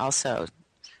I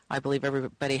believe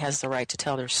everybody has the right to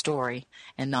tell their story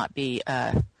and not be,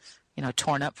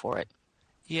 torn up for it.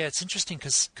 Yeah, it's interesting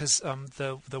because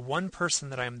the one person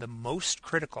that I am the most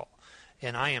critical,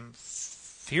 and I am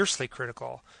fiercely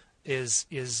critical, is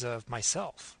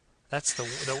myself. That's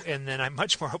and then I'm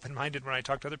much more open-minded when I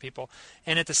talk to other people.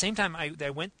 And at the same time,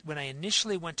 when I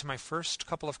initially went to my first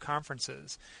couple of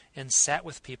conferences and sat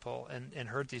with people and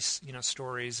heard these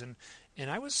stories, and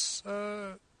I was.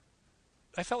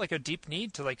 I felt like a deep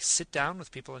need to sit down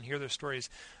with people and hear their stories.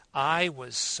 I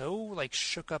was so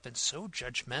shook up and so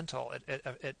judgmental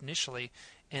at initially,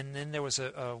 and then there was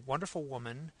a wonderful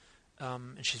woman,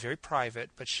 and she's very private,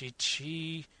 but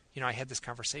she I had this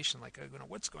conversation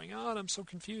what's going on? I'm so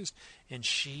confused, and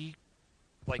she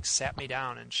sat me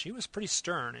down, and she was pretty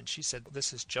stern, and she said,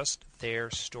 "This is just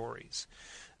their stories,"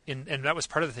 and that was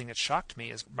part of the thing that shocked me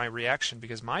is my reaction,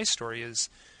 because my story is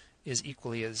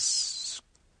equally as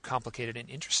complicated and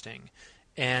interesting,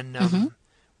 and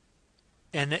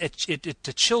and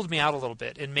it chilled me out a little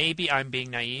bit. And maybe I'm being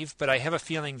naive, but I have a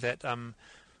feeling that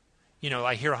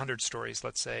I hear 100 stories,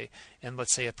 let's say, and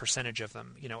let's say a percentage of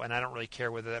them, and I don't really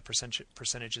care whether that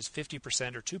percentage is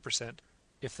 50% or 2%,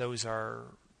 if those are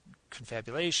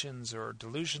confabulations or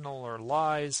delusional or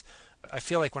lies. I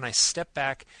feel like when I step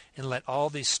back and let all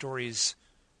these stories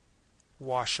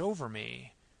wash over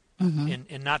me,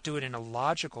 and not do it in a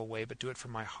logical way, but do it from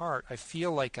my heart, I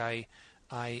feel like I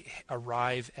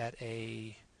arrive at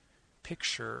a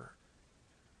picture,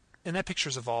 and that picture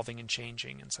is evolving and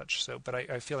changing and such. So, but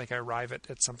I feel like I arrive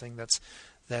at something that's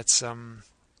like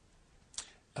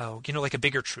a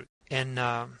bigger truth. And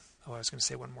I was going to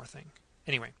say one more thing.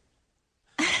 Anyway.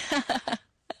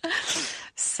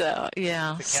 So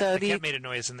yeah. The cat made a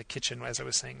noise in the kitchen as I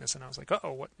was saying this, and I was like,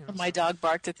 "Uh-oh, what?" My dog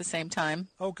barked at the same time.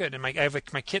 Oh, good. And I have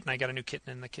my kitten. I got a new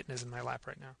kitten, and the kitten is in my lap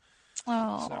right now.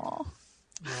 Oh.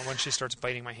 So, once she starts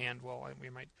biting my hand, we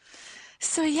might.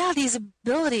 So yeah, these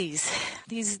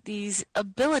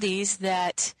abilities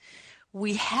that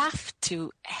we have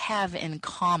to have in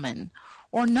common,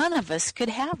 or none of us could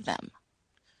have them.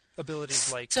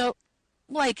 Abilities like. So.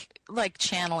 Like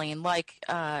channeling,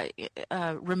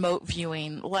 remote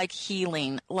viewing, like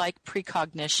healing, like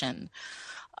precognition.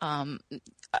 I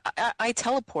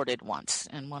teleported once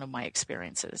in one of my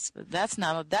experiences. That's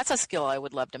a skill I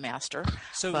would love to master.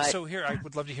 So here, I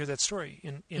would love to hear that story.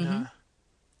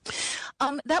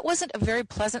 That wasn't a very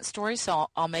pleasant story, so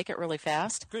I'll make it really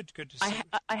fast. Good.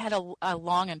 I had a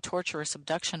long and torturous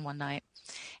abduction one night,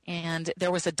 and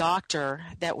there was a doctor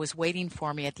that was waiting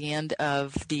for me at the end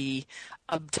of the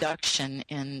abduction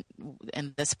in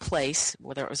this place,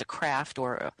 whether it was a craft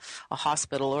or a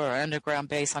hospital or an underground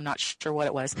base. I'm not sure what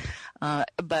it was,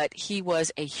 but he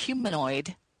was a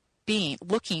humanoid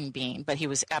looking being, but he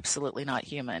was absolutely not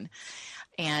human.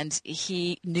 And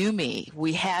he knew me.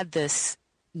 We had this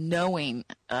knowing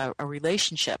a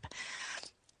relationship.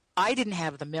 I didn't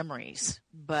have the memories,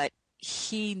 but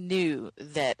he knew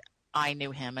that I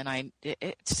knew him, and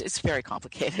it's very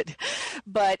complicated.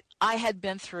 But I had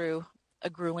been through a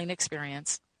grueling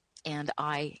experience, and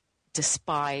I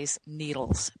despise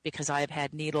needles because I have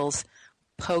had needles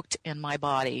poked in my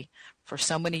body for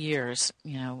so many years,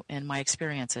 in my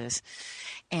experiences.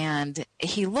 And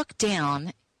he looked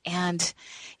down, and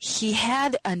he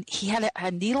had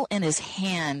a needle in his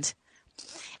hand,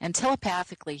 and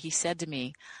telepathically he said to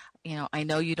me, I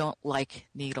know you don't like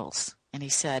needles. And he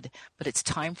said, but it's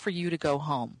time for you to go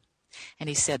home. And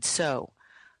he said, so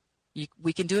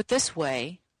we can do it this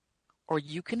way, or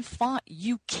you can find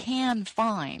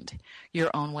your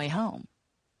own way home.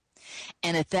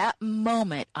 And at that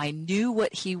moment, I knew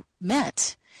what he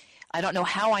meant. I don't know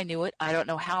how I knew it. I don't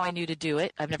know how I knew to do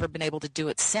it. I've never been able to do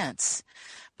it since.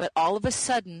 But all of a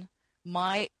sudden,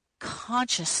 my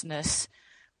consciousness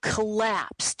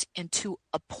collapsed into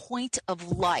a point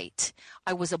of light.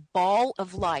 I was a ball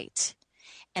of light.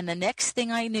 And the next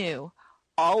thing I knew,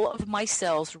 all of my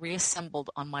cells reassembled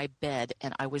on my bed,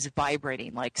 and I was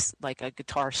vibrating like a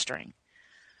guitar string.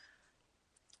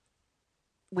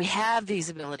 We have these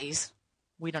abilities.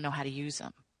 We don't know how to use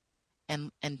them.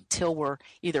 And until we're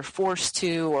either forced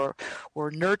to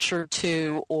or nurtured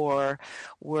to or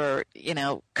we're,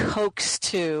 coaxed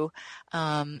to.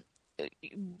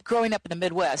 Growing up in the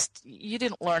Midwest, you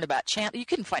didn't learn about you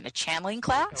couldn't find a channeling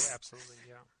class. Oh, absolutely,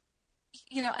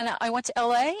 yeah. And I went to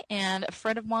LA, and a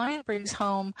friend of mine brings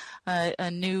home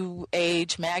a New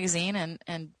Age magazine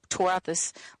and tore out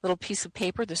this little piece of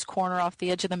paper, this corner off the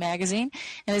edge of the magazine,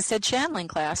 and it said channeling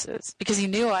classes because he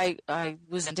knew I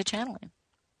was into channeling.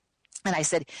 And I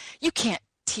said, "You can't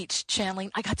teach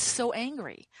channeling." I got so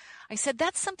angry. I said,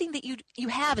 "That's something that you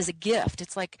have as a gift.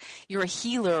 It's like you're a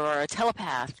healer or a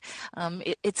telepath.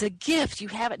 It's a gift. You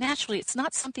have it naturally. It's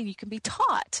not something you can be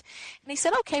taught." And he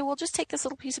said, "Okay, well, just take this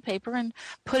little piece of paper and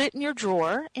put it in your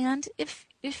drawer. And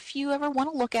if you ever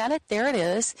want to look at it, there it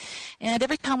is." And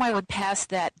every time I would pass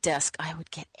that desk, I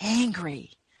would get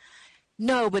angry.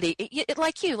 Nobody, it's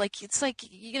like,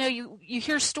 you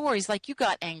hear stories like you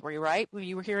got angry, right? When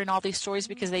you were hearing all these stories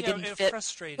because they didn't fit.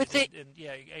 Frustrated and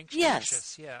anxious.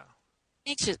 Yes. Yeah.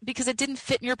 Anxious because it didn't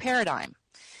fit in your paradigm.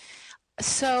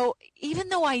 So even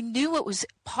though I knew it was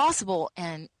possible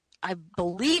and I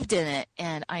believed in it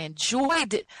and I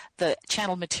enjoyed the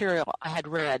channeled material I had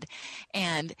read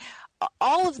and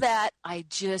all of that, I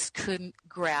just couldn't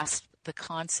grasp the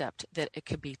concept that it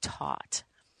could be taught.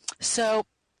 So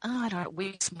I don't know,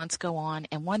 weeks, months go on,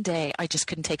 and one day I just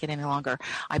couldn't take it any longer.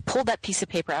 I pulled that piece of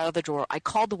paper out of the drawer. I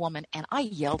called the woman, and I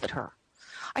yelled at her.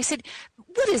 I said,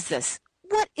 "What is this?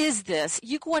 What is this?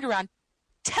 You going around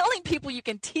telling people you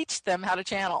can teach them how to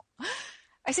channel."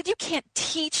 I said, "You can't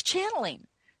teach channeling."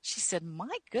 She said,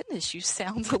 "My goodness, you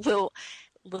sound a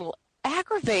little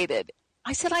aggravated."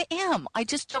 I said, "I am. I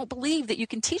just don't believe that you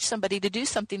can teach somebody to do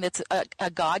something that's a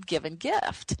God-given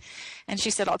gift." And she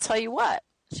said, "I'll tell you what."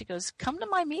 She goes, "Come to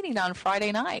my meeting on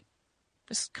Friday night.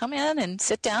 Just come in and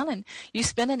sit down, and you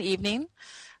spend an evening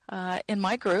in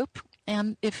my group.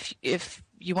 And if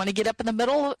you want to get up in the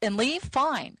middle and leave,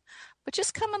 fine. But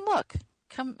just come and look.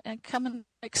 Come and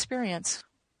experience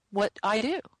what I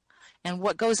do and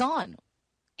what goes on."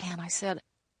 And I said,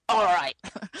 "All right."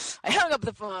 I hung up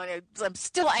the phone. I'm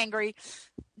still angry.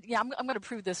 Yeah, I'm going to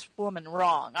prove this woman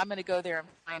wrong. I'm going to go there and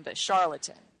find a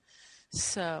charlatan.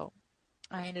 So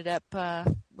I ended up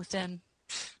within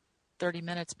 30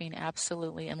 minutes being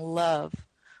absolutely in love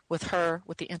with her,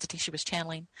 with the entity she was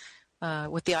channeling,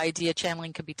 with the idea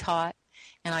channeling could be taught.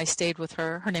 And I stayed with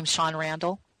her. Her name's Shawn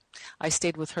Randall. I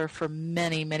stayed with her for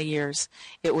many, many years.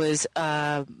 It was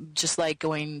just like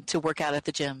going to work out at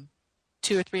the gym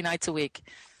 2 or 3 nights a week.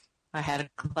 I had a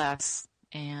class,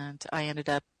 and I ended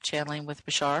up channeling with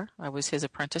Bashar. I was his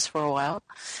apprentice for a while,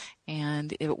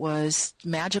 and it was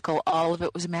magical. All of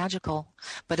it was magical.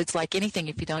 But it's like anything.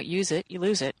 If you don't use it, you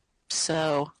lose it.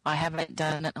 So I haven't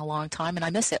done it in a long time, and I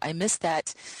miss it. I miss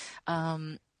that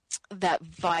that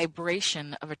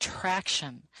vibration of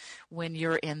attraction when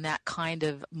you're in that kind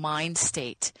of mind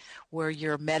state where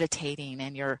you're meditating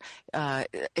and you're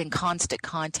in constant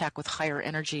contact with higher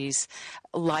energies.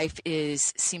 Life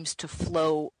seems to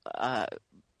flow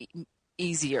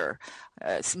easier,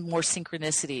 more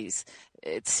synchronicities.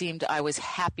 It seemed I was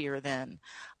happier then,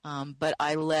 but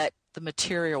I let the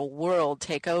material world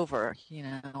take over.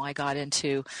 I got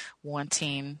into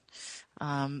wanting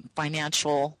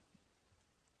financial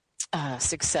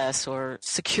success or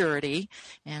security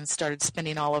and started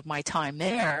spending all of my time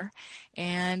there,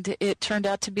 and it turned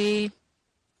out to be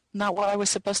not what I was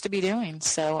supposed to be doing.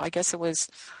 So I guess it was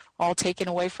all taken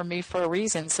away from me for a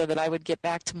reason, so that I would get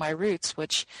back to my roots,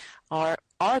 which are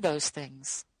those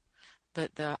things,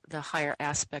 the higher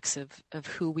aspects of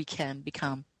who we can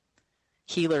become,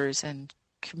 healers and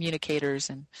communicators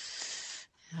and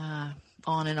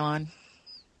on and on.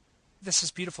 This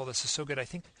is beautiful. This is so good. I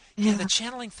think the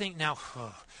channeling thing now.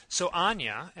 So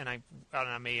Anya, and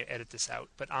I may edit this out,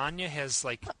 but Anya has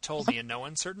told me in no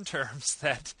uncertain terms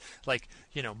that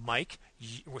Mike.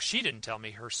 Well, she didn't tell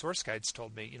me. Her source guides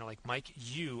told me. Mike,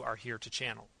 you are here to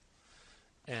channel,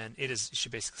 and it is. She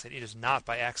basically said it is not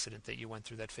by accident that you went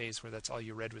through that phase where that's all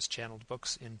you read was channeled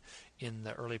books in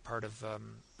the early part of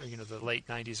the late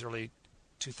 90s, early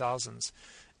 2000s,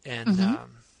 and.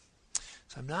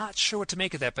 So I'm not sure what to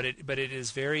make of that, but it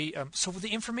is very. So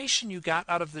the information you got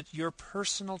out of your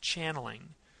personal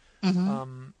channeling. Now,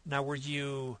 did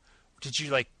you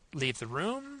leave the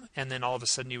room and then all of a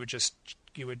sudden you would just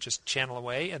would just channel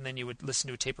away, and then you would listen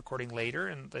to a tape recording later,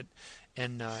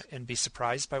 and be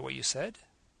surprised by what you said?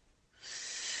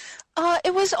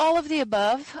 It was all of the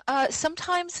above.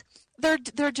 Sometimes there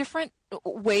are different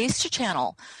ways to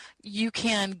channel. You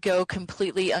can go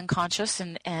completely unconscious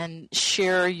and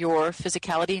share your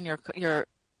physicality and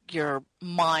your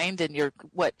mind and your,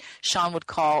 what Sean would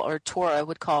call, or Tora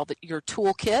would call, your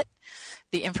toolkit,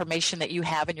 the information that you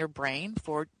have in your brain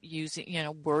for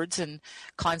using, words and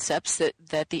concepts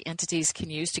that the entities can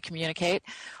use to communicate.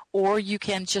 Or you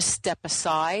can just step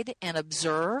aside and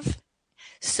observe.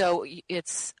 So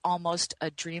it's almost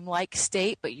a dreamlike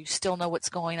state, but you still know what's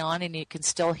going on, and you can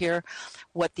still hear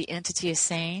what the entity is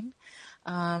saying.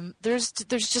 There's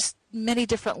just many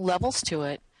different levels to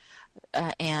it,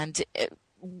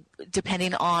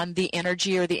 depending on the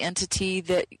energy or the entity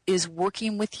that is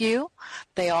working with you.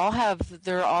 They're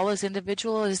all as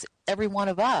individual as every one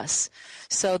of us.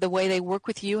 So the way they work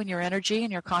with you and your energy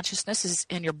and your consciousness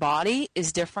in your body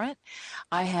is different.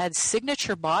 I had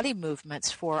signature body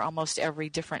movements for almost every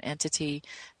different entity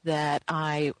that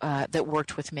that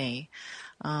worked with me.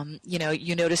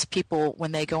 You notice people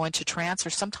when they go into trance, or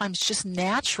sometimes just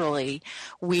naturally,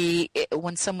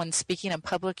 when someone's speaking in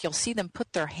public, you'll see them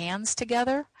put their hands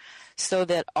together so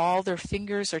that all their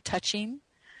fingers are touching.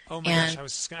 Oh my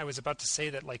gosh! I was about to say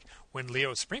that, like, when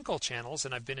Leo Sprinkle channels,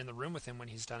 and I've been in the room with him when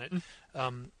he's done it.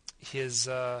 He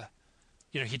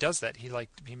does that.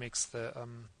 He makes the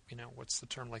what's the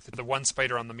term, like the one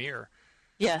spider on the mirror.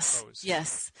 Yes, pose.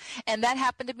 Yes, and that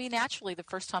happened to me naturally the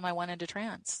first time I went into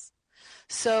trance.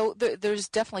 So there's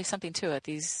definitely something to it.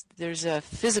 There's a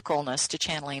physicalness to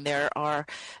channeling. There are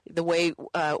the way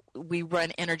we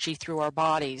run energy through our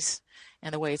bodies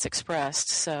and the way it's expressed.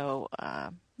 So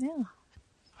yeah.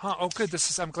 Huh. Oh, good.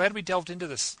 I'm glad we delved into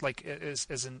this, like,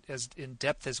 as in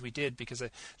depth as we did, because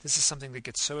this is something that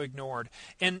gets so ignored.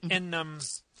 And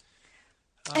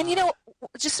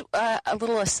just a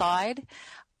little aside.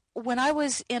 When I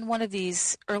was in one of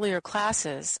these earlier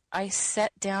classes, I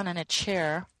sat down in a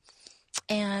chair,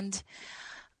 and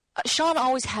Sean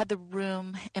always had the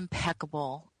room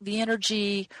impeccable. The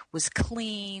energy was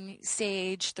clean,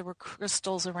 sage. There were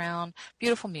crystals around,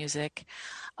 beautiful music.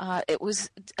 It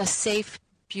was a safe,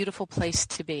 beautiful place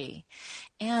to be.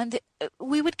 And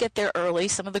we would get there early,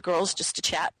 some of the girls, just to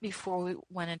chat before we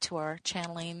went into our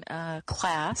channeling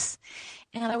class.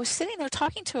 And I was sitting there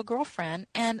talking to a girlfriend,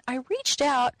 and I reached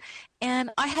out,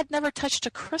 and I had never touched a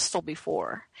crystal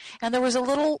before. And there was a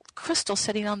little crystal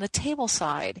sitting on the table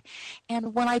side.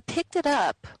 And when I picked it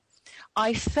up,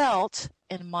 I felt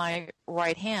in my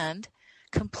right hand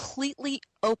completely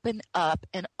open up,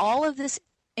 and all of this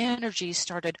energy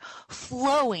started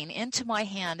flowing into my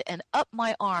hand and up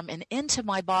my arm and into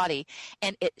my body,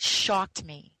 and it shocked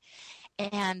me.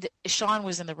 And Sean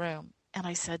was in the room, and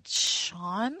I said,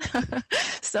 "Sean,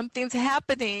 something's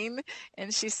happening."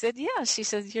 And she said, "Yeah." She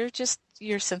said,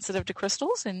 "You're sensitive to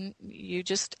crystals, and you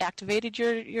just activated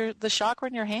the chakra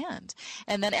in your hand."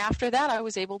 And then after that, I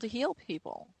was able to heal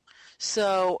people.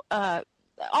 So all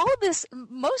of this,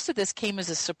 most of this came as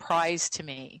a surprise to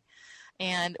me.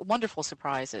 And wonderful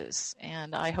surprises.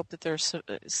 And I hope that there's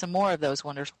some more of those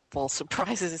wonderful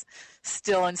surprises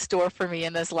still in store for me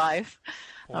in this life.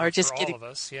 Or just for all of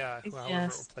us, yeah, however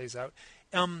it plays out.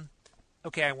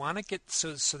 Okay, I want to get,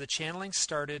 so the channeling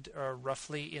started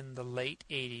roughly in the late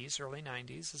 80s, early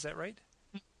 90s, is that right?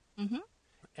 Mm-hmm.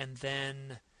 And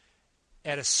then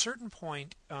at a certain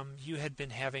point, you had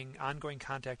been having ongoing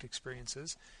contact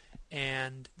experiences,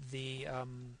 and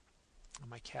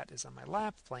my cat is on my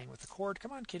lap playing with the cord.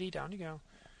 Come on, kitty, down you go.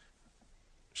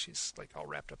 She's like all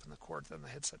wrapped up in the cord, then the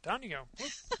headset. Down you go.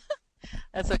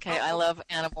 That's okay. I love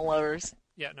animal lovers.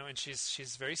 Yeah, no, and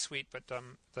she's very sweet, but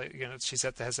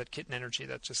has that kitten energy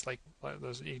that's just like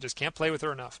those, you just can't play with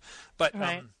her enough. But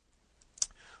right.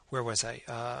 Where was I?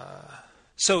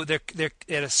 So there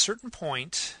at a certain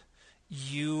point,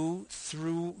 you,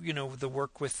 through the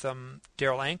work with Daryl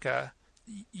Anka,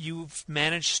 you've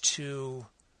managed to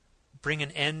bring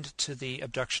an end to the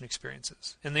abduction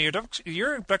experiences. And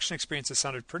your abduction experiences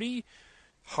sounded pretty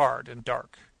hard and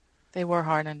dark. They were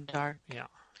hard and dark. Yeah.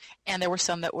 And there were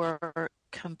some that were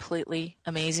completely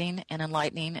amazing and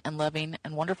enlightening and loving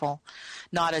and wonderful.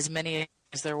 Not as many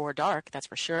as there were dark, that's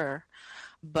for sure.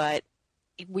 But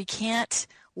we can't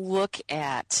look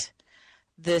at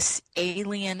this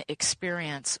alien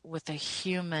experience with a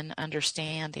human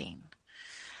understanding.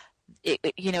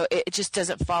 It just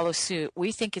doesn't follow suit.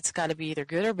 We think it's got to be either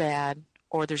good or bad,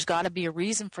 or there's got to be a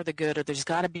reason for the good, or there's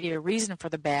got to be a reason for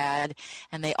the bad,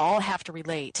 and they all have to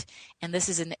relate. And this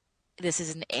is an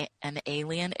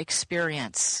alien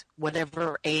experience,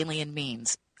 whatever alien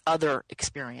means. other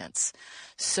experience.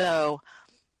 So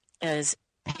as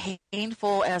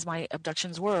painful as my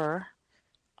abductions were,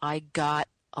 I got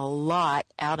a lot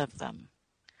out of them.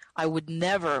 I would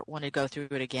never want to go through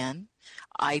it again.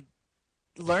 I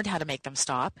learned how to make them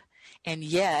stop, and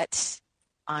yet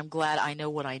I'm glad I know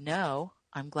what I know.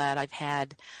 I'm glad I've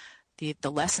had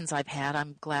the lessons I've had.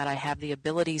 I'm glad I have the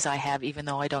abilities I have, even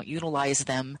though I don't utilize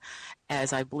them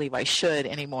as I believe I should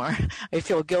anymore. I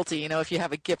feel guilty. If you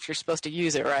have a gift, you're supposed to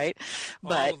use it, right?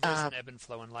 But there's an ebb and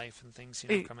flow in life, and things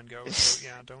come and go. So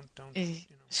yeah, don't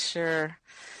Sure.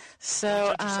 So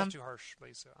don't judge yourself too harshly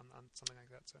on something like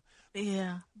that. So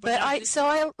yeah, but I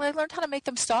learned how to make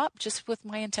them stop just with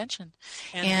my intention.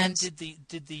 And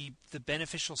did the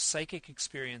beneficial psychic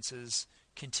experiences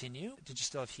continue? Did you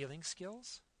still have healing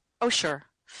skills? Oh, sure.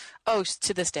 Oh,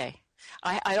 to this day.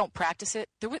 I don't practice it.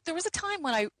 There was a time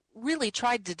when I really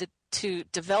tried to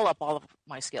develop all of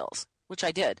my skills, which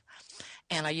I did,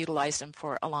 and I utilized them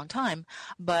for a long time.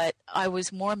 But I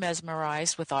was more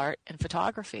mesmerized with art and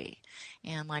photography.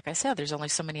 And like I said, there's only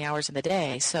so many hours in the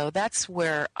day. So that's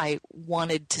where I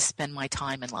wanted to spend my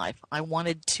time in life. I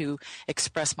wanted to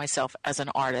express myself as an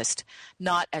artist,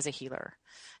 not as a healer,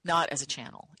 not as a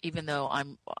channel, even though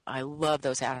I love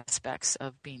those aspects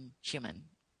of being human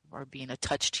or being a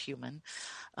touched human.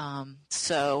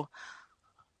 So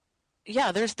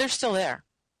yeah, they're still there.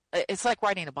 It's like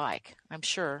riding a bike. I'm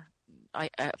sure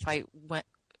if I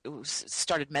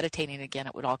started meditating again,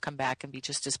 it would all come back and be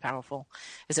just as powerful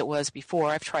as it was before.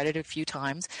 I've tried it a few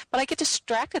times, but I get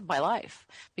distracted by life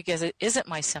because it isn't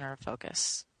my center of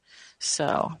focus.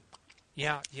 So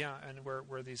yeah, and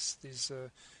where these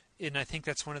and I think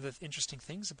that's one of the interesting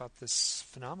things about this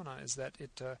phenomena is that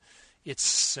it's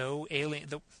so alien.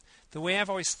 The way I've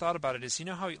always thought about it is,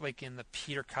 how like in the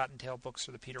Peter Cottontail books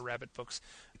or the Peter Rabbit books,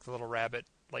 like the little rabbit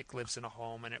like lives in a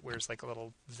home and it wears like a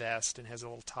little vest and has a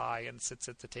little tie and sits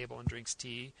at the table and drinks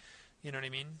tea. You know what I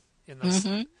mean? In those,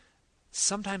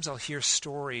 sometimes I'll hear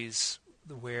stories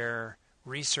where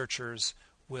researchers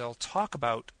will talk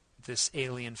about this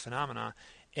alien phenomena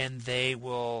and they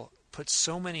will put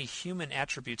so many human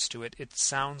attributes to it. It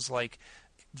sounds like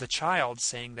the child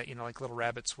saying that, like little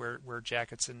rabbits wear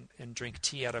jackets and drink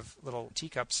tea out of little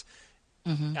teacups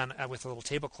and with a little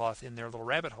tablecloth in their little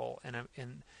rabbit hole.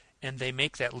 And they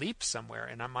make that leap somewhere.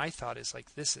 And my thought is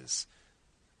like, this is,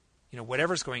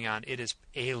 whatever's going on, it is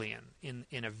alien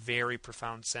in a very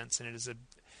profound sense. And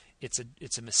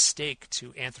it's a mistake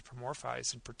to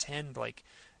anthropomorphize and pretend like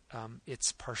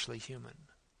it's partially human.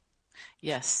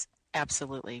 Yes,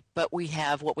 absolutely. But we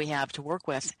have what we have to work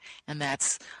with, and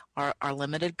that's our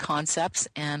limited concepts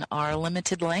and our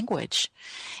limited language.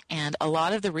 And a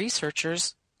lot of the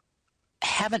researchers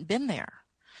haven't been there.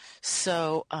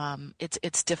 So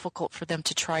it's difficult for them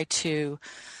to try to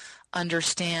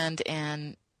understand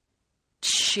and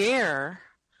share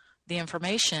the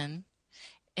information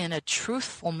in a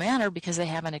truthful manner because they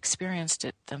haven't experienced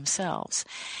it themselves.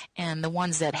 And the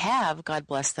ones that have, God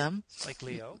bless them. Like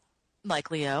Leo.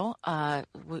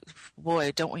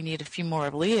 Boy, don't we need a few more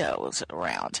of Leos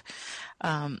around.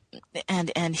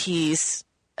 And he's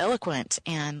eloquent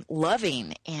and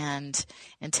loving and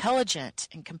intelligent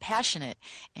and compassionate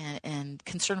and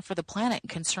concerned for the planet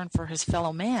and concerned for his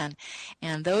fellow man.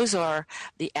 And those are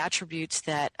the attributes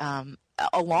that,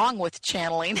 along with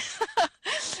channeling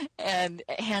and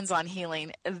hands-on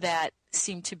healing, that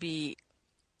seem to be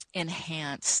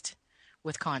enhanced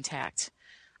with contact.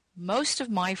 Most of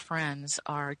my friends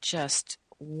are just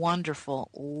wonderful,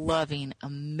 loving,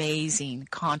 amazing,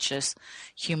 conscious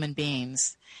human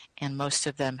beings, and most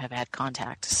of them have had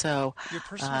contact. So your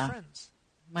personal friends?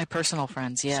 My personal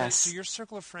friends, yes. So your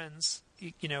circle of friends,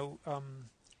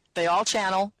 they all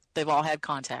channel. They've all had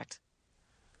contact.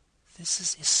 This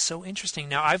is so interesting.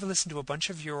 Now, I've listened to a bunch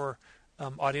of your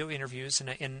audio interviews,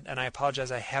 and I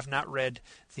apologize, I have not read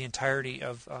the entirety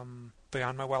of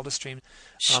Beyond My Wildest Dreams.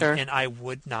 Sure. And I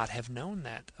would not have known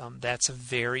that. That's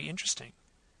very interesting.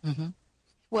 Mm-hmm.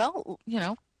 Well,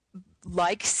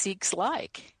 like seeks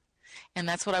like. And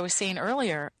that's what I was saying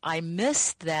earlier. I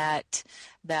missed that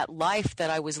life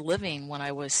that I was living when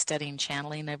I was studying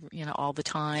channeling, all the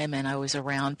time, and I was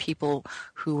around people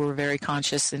who were very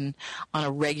conscious and on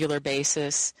a regular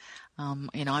basis.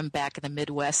 I'm back in the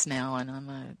Midwest now, and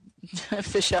I'm a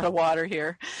fish out of water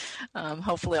here.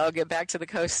 Hopefully, I'll get back to the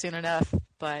coast soon enough.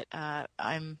 But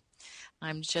I'm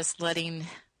just letting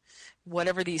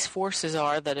whatever these forces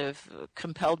are that have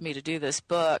compelled me to do this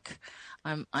book.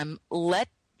 I'm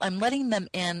letting them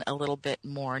in a little bit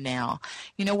more now.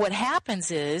 What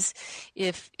happens is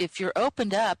if you're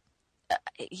opened up,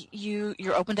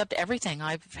 you're opened up to everything.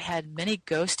 I've had many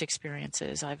ghost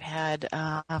experiences. I've had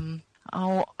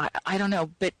Oh, I don't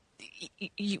know, but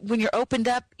when you're opened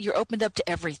up to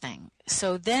everything.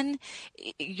 So then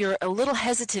you're a little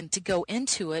hesitant to go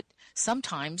into it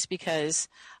sometimes because,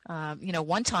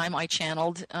 one time I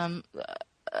channeled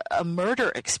a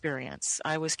murder experience.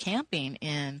 I was camping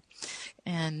in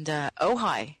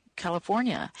Ojai,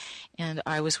 California, and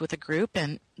I was with a group,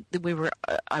 and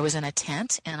I was in a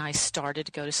tent, and I started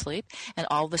to go to sleep, and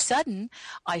all of a sudden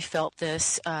I felt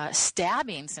this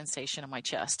stabbing sensation in my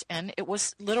chest, and it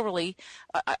was literally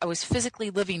I was physically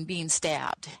being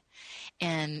stabbed.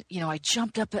 And, I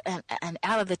jumped up and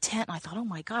out of the tent, and I thought, oh,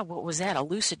 my God, what was that? A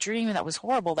lucid dream? That was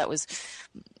horrible. That was,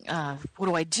 what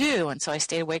do I do? And so I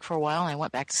stayed awake for a while, and I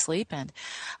went back to sleep. And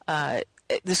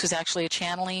this was actually a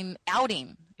channeling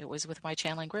outing. It was with my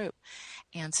channeling group.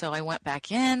 And so I went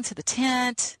back into the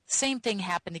tent. Same thing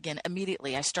happened again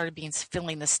immediately. I started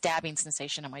feeling the stabbing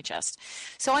sensation in my chest.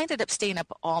 So I ended up staying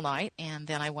up all night, and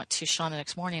then I went to Sean the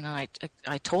next morning, and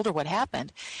I told her what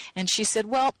happened. And she said,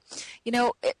 well,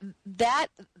 that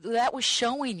was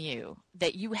showing you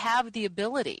that you have the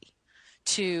ability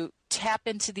to tap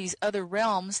into these other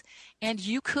realms, and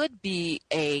you could be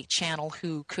a channel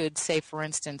who could, say, for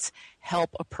instance, help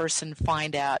a person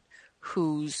find out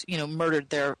who's murdered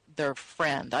their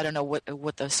friend. I don't know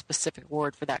what the specific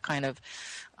word for that kind of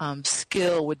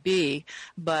skill would be,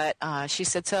 but she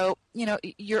said, so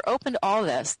you're open to all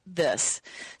this.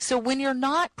 So when you're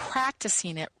not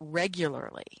practicing it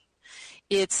regularly,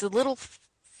 it's a little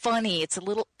funny, it's a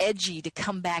little edgy to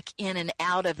come back in and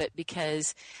out of it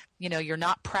because you're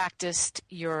not practiced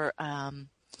your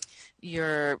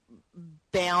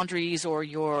boundaries or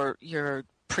your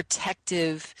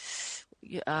protective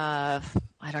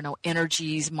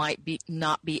energies might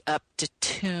not be up to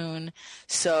tune.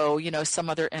 So, some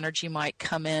other energy might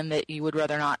come in that you would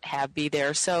rather not have be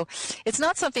there. So it's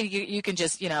not something you can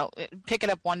just, pick it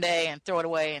up one day and throw it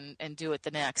away and do it the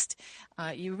next.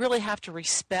 You really have to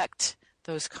respect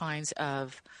those kinds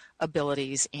of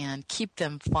abilities and keep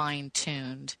them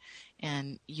fine-tuned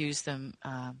and use them,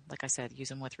 like I said, use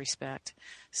them with respect.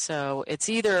 So it's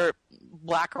either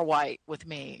black or white with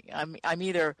me. I'm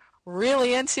either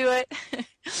really into it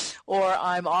or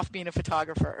I'm off being a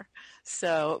photographer.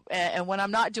 So, and when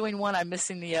I'm not doing one, I'm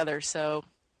missing the other. So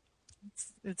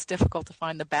it's difficult to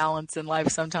find the balance in life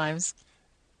sometimes.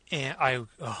 And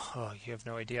you have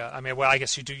no idea. Well, I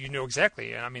guess you do. You know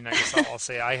exactly. I guess I'll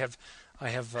say I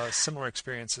have similar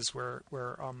experiences where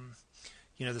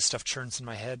this stuff churns in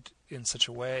my head in such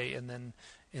a way, and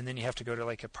then you have to go to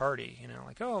like a party,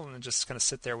 and just kind of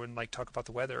sit there and like talk about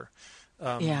the weather.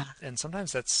 Yeah. And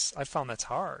sometimes I found that's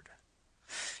hard.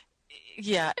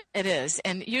 Yeah, it is.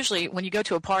 And usually when you go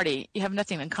to a party, you have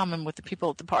nothing in common with the people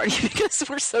at the party because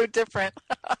we're so different.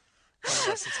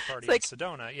 Unless it's a party in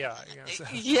Sedona, yeah.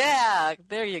 Yeah,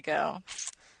 there you go.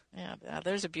 Yeah,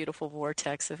 there's a beautiful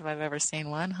vortex if I've ever seen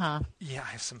one, huh? Yeah,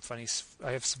 I have some funny,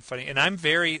 and I'm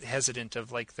very hesitant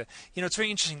of like it's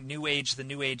very interesting, the New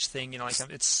Age thing,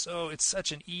 it's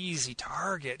such an easy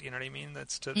target, you know what I mean?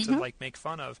 That's to like make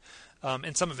fun of,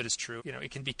 and some of it is true,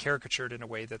 it can be caricatured in a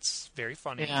way that's very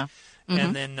funny. Yeah.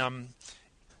 And then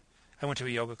I went to a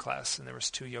yoga class, and there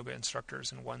was 2 yoga instructors,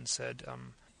 and one said,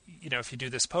 if you do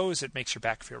this pose, it makes your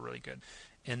back feel really good.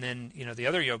 And then, the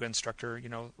other yoga instructor,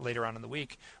 later on in the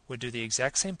week would do the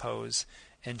exact same pose,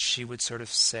 and she would sort of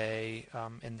say,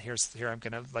 and here I'm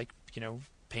going to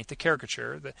paint the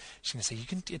caricature. That she's going to say, you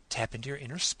can tap into your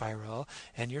inner spiral,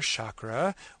 and your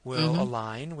chakra will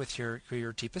align with your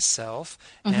deepest self,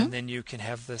 and then you can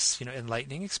have this,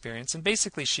 enlightening experience. And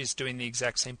basically, she's doing the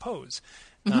exact same pose.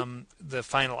 The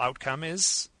final outcome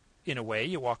is, in a way,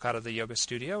 you walk out of the yoga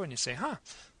studio and you say, I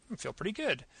feel pretty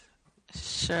good.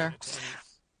 Sure.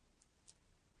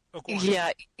 Oh,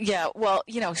 yeah. Well,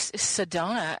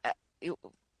 Sedona,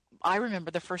 I remember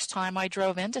the first time I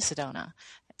drove into Sedona.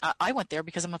 I went there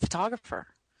because I'm a photographer.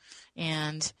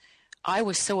 And I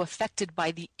was so affected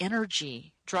by the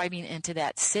energy driving into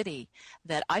that city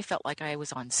that I felt like I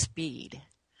was on speed.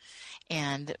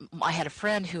 And I had a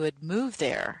friend who had moved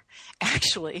there.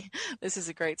 Actually, this is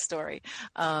a great story.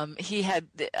 He had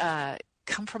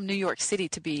come from New York City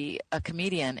to be a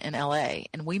comedian in LA,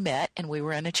 and we met and we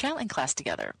were in a channeling class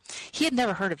together. He had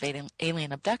never heard of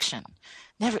alien abduction,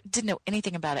 didn't know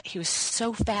anything about it. He was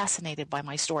so fascinated by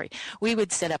my story. We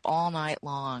would sit up all night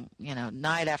long,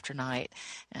 night after night,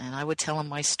 and I would tell him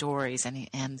my stories.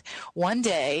 And one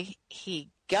day he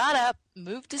got up,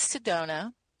 moved to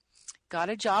Sedona, got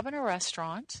a job in a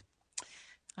restaurant.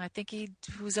 I think he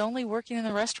was only working in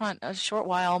the restaurant a short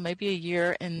while, maybe a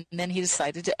year, and then he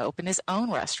decided to open his own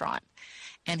restaurant.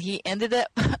 and he ended up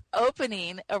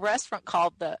opening a restaurant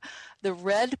called the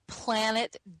Red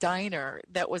Planet Diner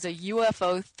that was a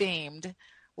UFO themed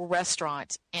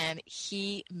restaurant, and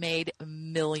he made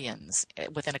millions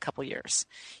within a couple years.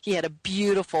 He had a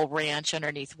beautiful ranch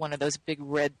underneath one of those big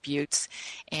red buttes,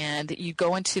 and you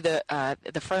go into the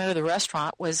front of the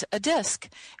restaurant was a disc.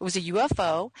 It was a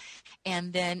UFO,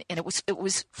 and it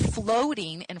was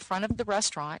floating in front of the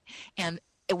restaurant, and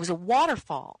it was a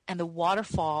waterfall, and the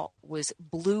waterfall was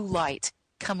blue light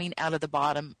coming out of the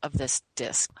bottom of this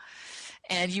disc.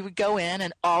 And you would go in,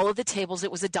 and all of the tables,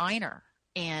 it was a diner,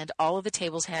 and all of the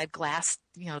tables had glass,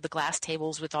 the glass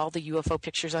tables with all the UFO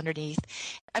pictures underneath.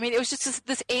 I mean, it was just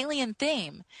this alien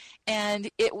theme, and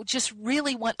it just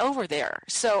really went over there.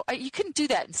 So you couldn't do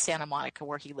that in Santa Monica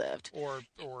where he lived. Or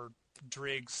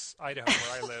Driggs, Idaho,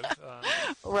 where I live.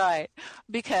 Right,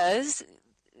 because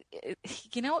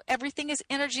everything is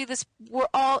energy. We're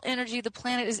all energy. The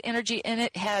planet is energy, and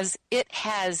it has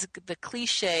the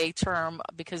cliche term,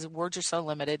 because words are so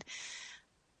limited,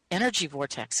 energy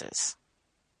vortexes.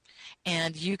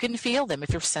 And you can feel them. If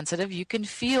you're sensitive, you can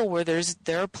feel where there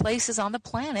are places on the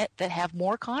planet that have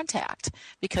more contact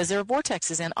because there are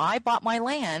vortexes. And I bought my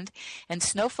land in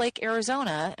Snowflake,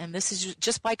 Arizona, and this is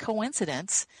just by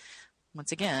coincidence.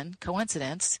 Once again,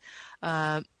 coincidence.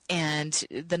 And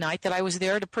the night that I was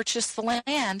there to purchase the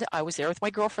land, I was there with my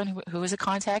girlfriend who was a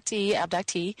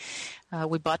abductee.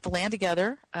 We bought the land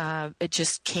together. It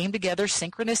just came together,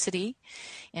 synchronicity.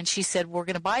 And she said, we're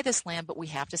going to buy this land, but we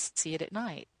have to see it at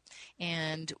night.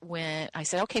 And when I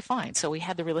said, okay, fine. So we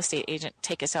had the real estate agent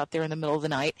take us out there in the middle of the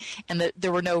night. And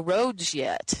there were no roads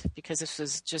yet because this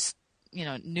was just,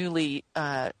 newly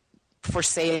for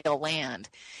sale land.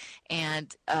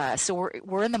 And so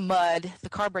we're in the mud. The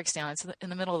car breaks down. It's in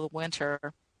the middle of the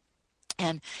winter.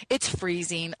 And it's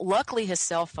freezing. Luckily, his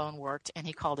cell phone worked, and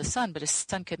he called his son, but his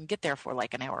son couldn't get there for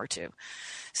like an hour or two.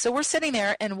 So we're sitting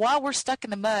there, and while we're stuck in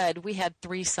the mud, we had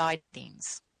 3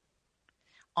 sightings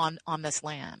on this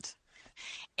land.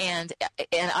 And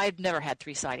I've never had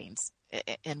 3 sightings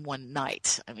in one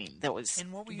night. I mean, that was...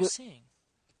 And what were you seeing?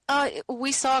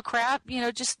 We saw a crab,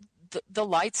 just the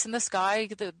lights in the sky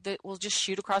that will just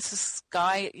shoot across the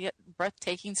sky at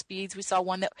breathtaking speeds. We saw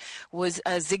one that was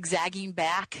zigzagging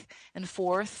back and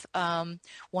forth,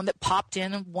 one that popped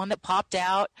in and one that popped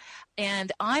out.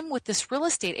 And I'm with this real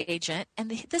estate agent,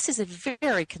 and this is a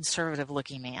very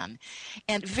conservative-looking man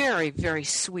and very, very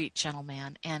sweet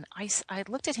gentleman. And I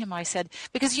looked at him and I said,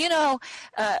 because,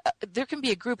 there can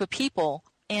be a group of people,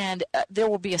 and there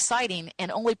will be a sighting,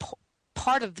 and only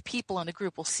part of the people in the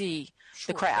group will see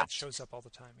the craft. That shows up all the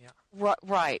time, yeah.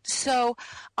 Right. So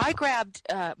I grabbed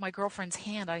my girlfriend's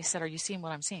hand. I said, are you seeing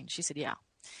what I'm seeing? She said, yeah.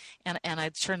 And I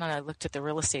turned and I looked at the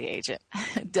real estate agent,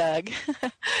 Doug.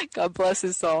 God bless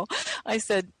his soul. I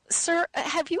said, sir,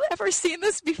 have you ever seen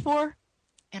this before?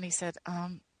 And he said,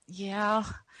 yeah.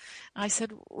 I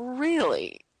said,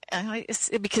 really? And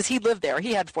because he lived there.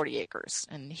 He had 40 acres,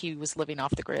 and he was living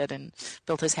off the grid and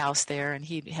built his house there, and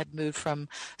he had moved from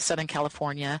Southern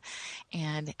California.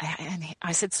 And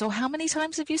I said, so how many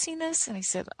times have you seen this? And he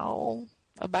said,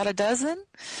 about a dozen.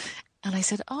 And I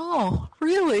said, oh,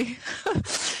 really?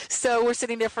 So we're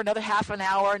sitting there for another half an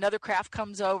hour. Another craft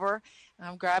comes over, and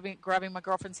I'm grabbing my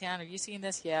girlfriend's hand. Are you seeing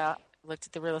this? Yeah. I looked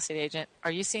at the real estate agent.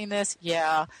 Are you seeing this?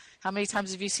 Yeah. How many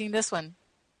times have you seen this one?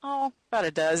 Oh, about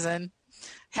a dozen.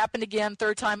 Happened again,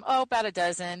 third time, about a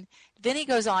dozen. Then he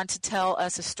goes on to tell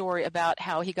us a story about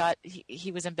how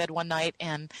he was in bed one night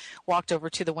and walked over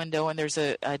to the window, and there's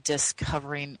a disc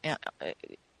hovering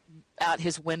out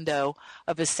his window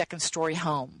of his second-story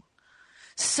home.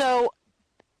 So,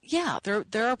 yeah,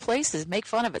 there are places. Make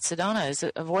fun of it. Sedona is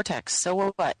a vortex.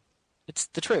 So what? It's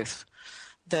the truth.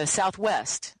 The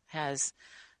Southwest has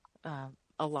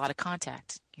a lot of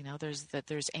contact.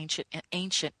 There's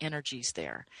ancient energies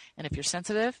there, and if you're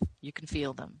sensitive, you can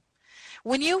feel them.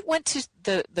 When you went to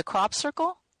the crop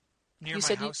circle near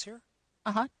my house here,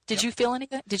 did you feel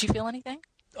anything? Did you feel anything?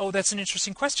 Oh, that's an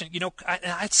interesting question.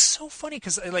 It's so funny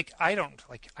because I don't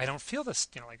feel this.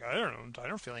 I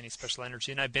don't feel any special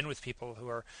energy, and I've been with people who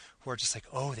are just like,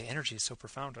 oh, the energy is so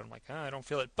profound. And I'm like, I don't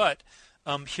feel it. But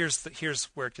here's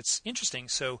where it gets interesting.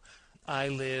 So I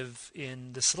live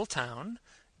in this little town,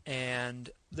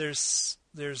 and there's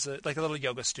a little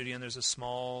yoga studio, and there's a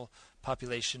small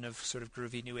population of sort of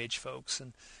groovy new age folks,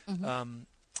 and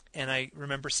and I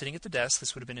remember sitting at the desk.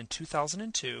 This would have been in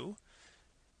 2002,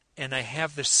 and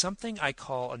there's something I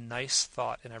call a nice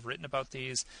thought, and I've written about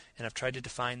these, and I've tried to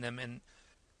define them, and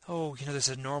there's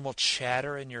a normal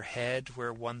chatter in your head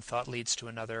where one thought leads to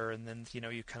another, and then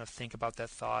you kind of think about that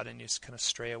thought, and you just kind of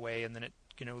stray away, and then it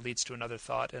leads to another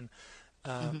thought, and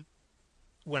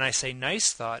when I say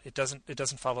nice thought, it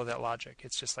doesn't follow that logic.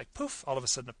 It's just like poof, all of a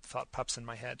sudden a thought pops in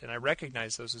my head, and I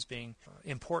recognize those as being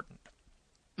important.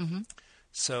 Mm-hmm.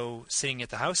 So sitting at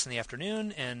the house in the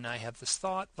afternoon, and I have this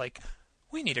thought like,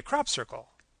 we need a crop circle.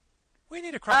 We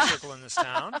need a crop circle in this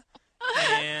town.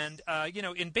 And,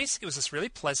 and basically it was this really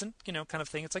pleasant, kind of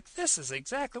thing. It's like, this is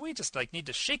exactly, we just like need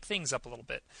to shake things up a little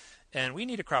bit, and we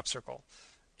need a crop circle.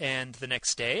 And the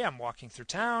next day I'm walking through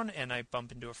town, and I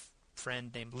bump into a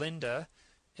friend named Linda,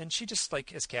 and she just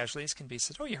like as casually as can be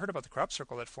says, "Oh, you heard about the crop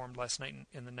circle that formed last night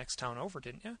in the next town over,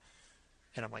 didn't you?"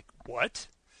 And I'm like, "What?"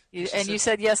 You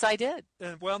said, "Yes, I did."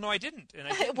 Well, no, I didn't. And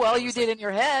I didn't. Well, you did in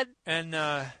your head. And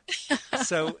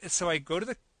so I go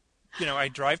to I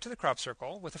drive to the crop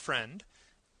circle with a friend.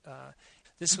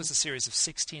 This was a series of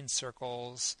 16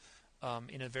 circles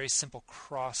in a very simple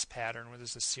cross pattern where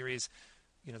there's a series,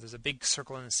 there's a big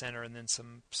circle in the center and then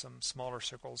some smaller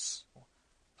circles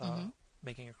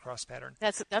making a cross pattern.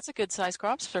 That's a good sized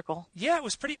crop circle. Yeah, it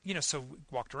was pretty, so we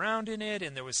walked around in it,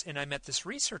 and I met this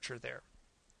researcher there.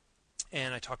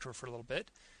 And I talked to her for a little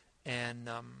bit. And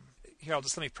here,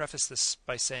 let me preface this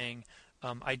by saying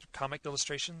I do comic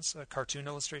illustrations, cartoon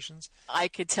illustrations. I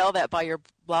could tell that by your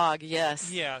blog,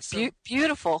 yes. Yeah. So,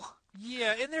 beautiful.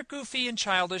 Yeah, and they're goofy and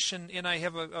childish, and I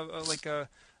have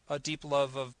a deep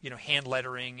love of, hand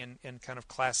lettering and kind of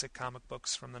classic comic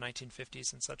books from the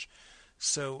 1950s and such.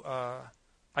 So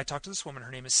I talked to this woman.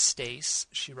 Her name is Stace.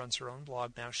 She runs her own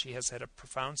blog now. She has had a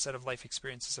profound set of life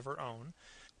experiences of her own.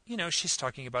 She's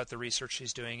talking about the research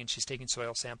she's doing, and she's taking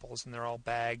soil samples, and they're all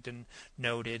bagged and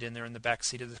noted, and they're in the back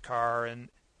seat of the car, and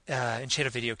she had a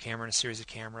video camera and a series of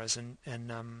cameras, and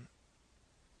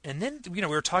then we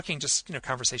were talking, just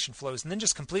conversation flows, and then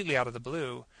just completely out of the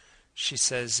blue, she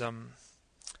says,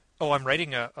 "Oh, I'm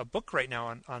writing a book right now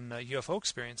on UFO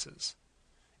experiences."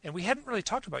 And we hadn't really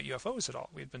talked about UFOs at all.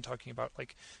 We had been talking about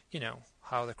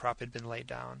how the crop had been laid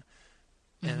down.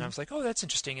 And I was like, "Oh, that's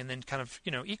interesting." And then kind of,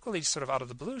 equally sort of out of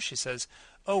the blue, she says,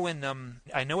 "Oh, and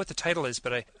I know what the title is,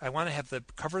 but I want to have the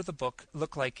cover of the book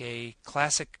look like a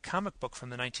classic comic book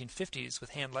from the 1950s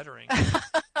with hand lettering.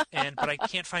 But I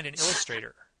can't find an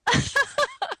illustrator."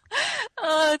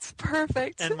 Oh, it's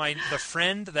perfect. And the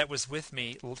friend that was with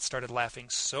me started laughing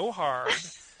so hard,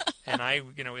 and I,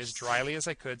 as dryly as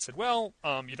I could, said, "Well,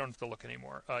 you don't have to look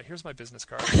anymore. Here's my business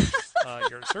card.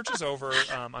 Your search is over.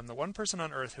 I'm the one person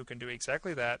on Earth who can do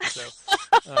exactly that." So,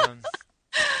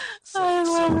 I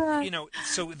love that.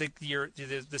 So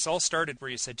this all started where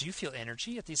you said, "Do you feel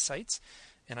energy at these sites?"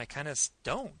 And I kind of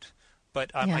don't, but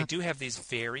I do have these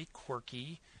very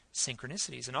quirky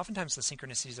synchronicities, and oftentimes the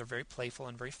synchronicities are very playful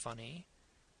and very funny.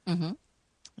 Mm-hmm.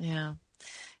 Yeah,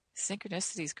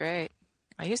 synchronicity is great.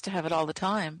 I used to have it all the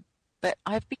time, but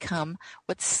I've become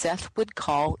what Seth would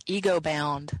call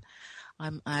ego-bound.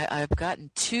 I've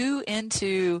gotten too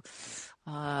into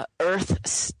Earth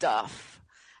stuff.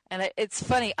 And it's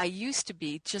funny, I used to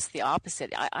be just the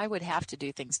opposite. I would have to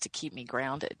do things to keep me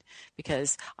grounded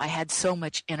because I had so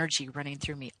much energy running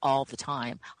through me all the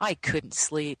time. I couldn't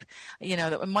sleep.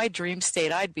 In my dream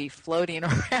state, I'd be floating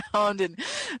around and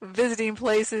visiting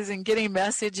places and getting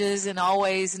messages and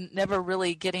always never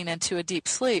really getting into a deep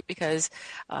sleep because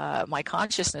my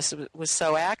consciousness was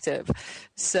so active.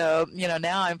 So,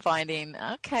 now I'm finding,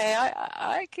 okay,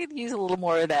 I could use a little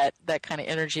more of that kind of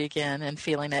energy again and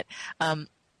feeling it.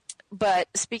 But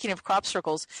speaking of crop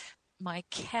circles, my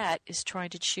cat is trying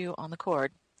to chew on the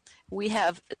cord. We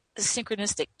have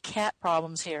synchronistic cat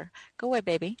problems here. Go away,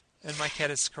 baby. And my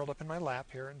cat is curled up in my lap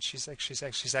here, and she's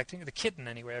acting the kitten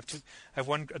anyway. I have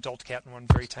one adult cat and one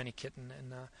very tiny kitten,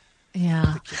 and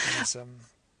the kitten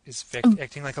is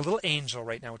acting like a little angel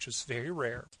right now, which is very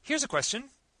rare. Here's a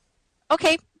question.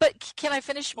 Okay, but can I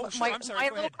finish sure. my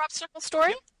little crop circle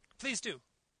story? Yep, please do.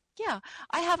 Yeah,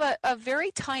 I have a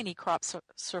very tiny crop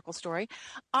circle story.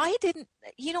 I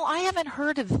haven't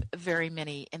heard of very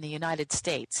many in the United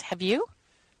States. Have you?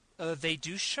 They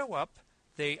do show up.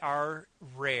 They are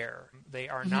rare. They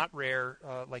are not rare.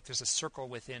 Like there's a circle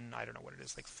within, I don't know what it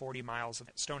is, like 40 miles of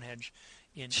Stonehenge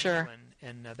in England,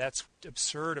 and that's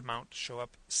absurd amount to show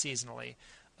up seasonally.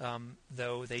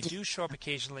 Though they do show up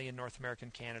occasionally in North America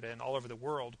and Canada and all over the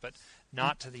world, but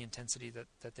not to the intensity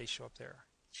that they show up there.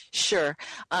 Sure.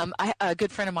 A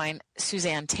good friend of mine,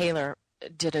 Suzanne Taylor,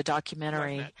 did a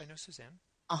documentary. I know Suzanne.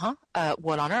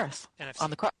 What on Earth? And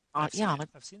I've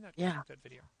seen that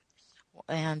video.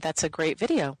 And that's a great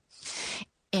video.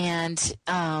 And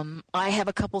I have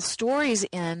a couple stories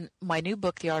in my new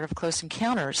book, The Art of Close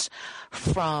Encounters,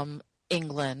 from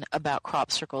England about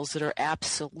crop circles that are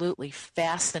absolutely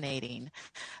fascinating.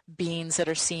 Beans that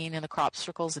are seen in the crop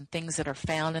circles and things that are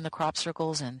found in the crop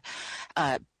circles, and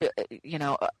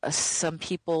some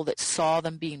people that saw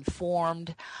them being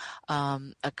formed. A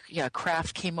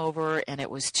craft came over and it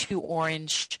was two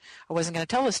orange. I wasn't going to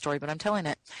tell this story, but I'm telling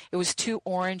it. It was two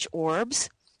orange orbs.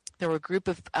 There were a group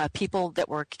of people that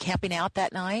were camping out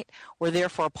that night, were there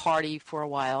for a party for a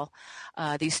while.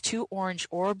 These two orange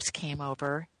orbs came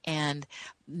over, and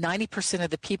 90%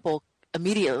 of the people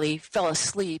immediately fell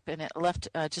asleep, and it left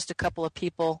just a couple of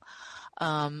people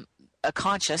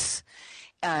conscious.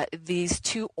 These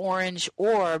two orange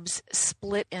orbs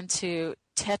split into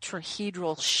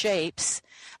tetrahedral shapes.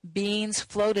 Beans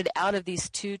floated out of these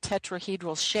two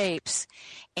tetrahedral shapes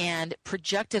and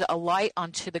projected a light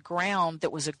onto the ground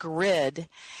that was a grid.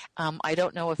 I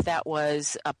don't know if that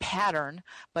was a pattern,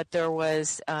 but there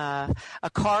was a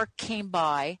car came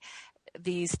by.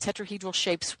 These tetrahedral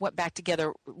shapes went back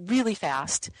together really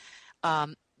fast,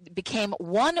 became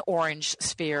one orange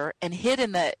sphere and hid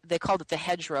in they called it the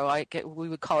hedgerow. We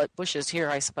would call it bushes here,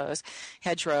 I suppose,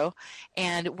 hedgerow.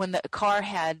 And when the car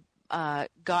had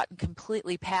gotten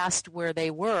completely past where they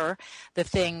were, the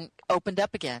thing opened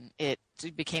up again. It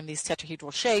became these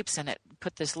tetrahedral shapes, and it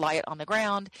put this light on the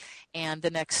ground. And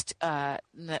the next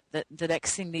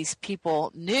thing these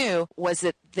people knew was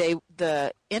that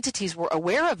the entities were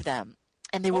aware of them,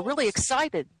 and they were really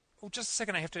excited. Oh, just a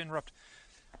second. I have to interrupt.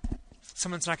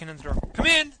 Someone's knocking on the door. Come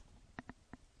in.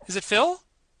 Is it Phil?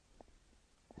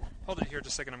 Hold it here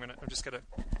just a second. I'm just gonna.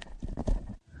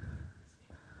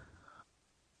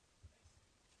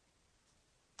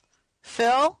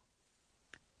 Phil?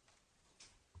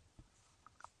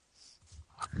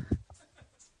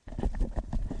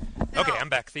 Okay, I'm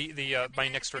back. My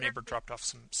next door neighbor dropped off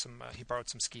some he borrowed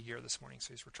some ski gear this morning,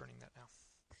 so he's returning that now.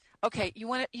 Okay, you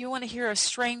want to hear a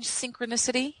strange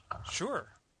synchronicity? Sure.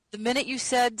 The minute you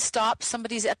said stop,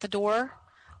 somebody's at the door,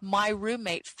 my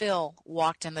roommate Phil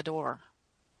walked in the door.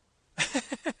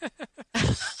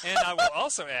 And I will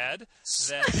also add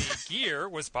that the gear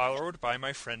was borrowed by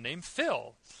my friend named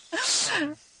Phil.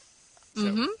 So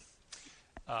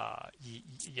I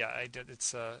did. It's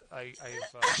so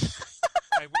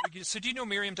do you know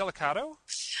Miriam Delicato?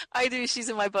 I do. She's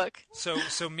in my book.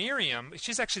 So Miriam,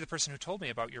 she's actually the person who told me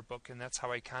about your book, and that's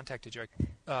how I contacted you.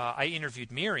 I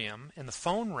interviewed Miriam, and the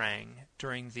phone rang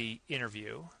during the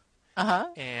interview.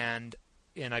 And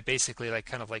I basically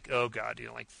oh God,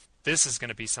 this is going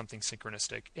to be something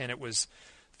synchronistic, and it was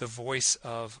the voice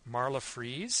of Marla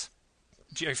Fries.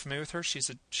 Are you familiar with her? She's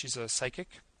a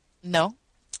psychic. No.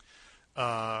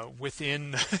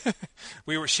 Within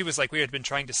we had been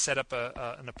trying to set up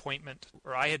an appointment,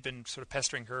 or I had been sort of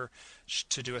pestering her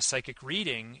to do a psychic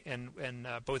reading, and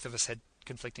both of us had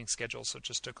conflicting schedules, so it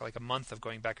just took like a month of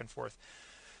going back and forth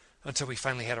until we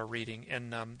finally had our reading.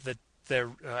 And I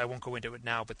won't go into it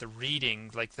now, but the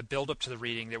reading, like the build up to the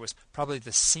reading, there was probably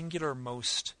the singular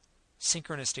most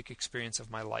synchronistic experience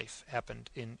of my life happened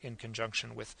in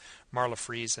conjunction with Marla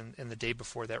Fries and the day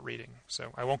before that reading.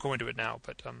 So I won't go into it now,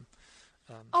 but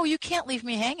oh, you can't leave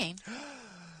me hanging.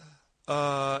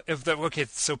 Okay,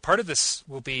 so part of this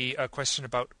will be a question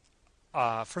about.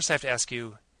 First, I have to ask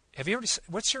you: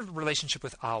 what's your relationship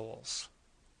with owls?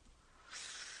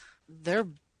 They're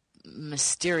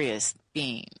mysterious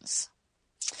beings.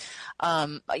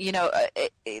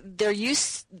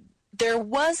 There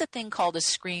was a thing called a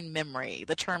screen memory.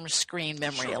 The term screen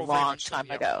memory a long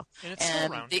time ago, and it's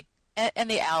still around. And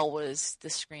the owl was the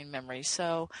screen memory.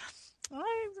 So.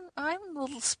 I'm a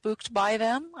little spooked by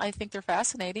them. I think they're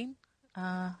fascinating.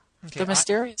 They're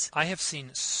mysterious. I have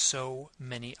seen so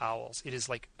many owls. It is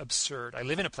like absurd. I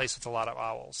live in a place with a lot of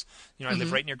owls. I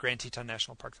live right near Grand Teton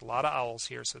National Park. A lot of owls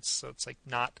here, so it's like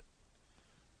not.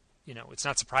 It's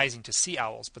not surprising to see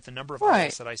owls, but the number of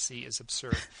owls that I see is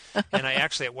absurd. And I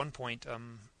actually, at one point,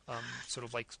 sort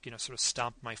of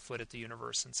stomped my foot at the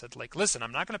universe and said, listen,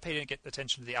 I'm not going to pay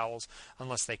attention to the owls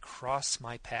unless they cross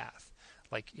my path.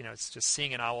 It's just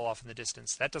seeing an owl off in the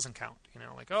distance. That doesn't count.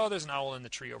 There's an owl in the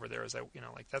tree over there.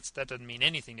 That doesn't mean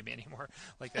anything to me anymore.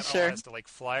 That owl has to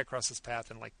fly across this path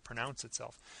and pronounce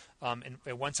itself. And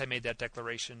once I made that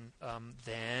declaration,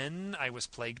 then I was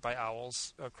plagued by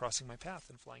owls crossing my path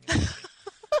and flying into me.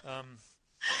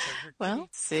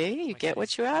 See, you get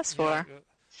what you asked for.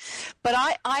 But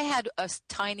I had a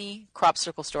tiny crop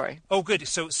circle story. Oh, good.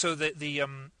 So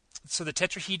the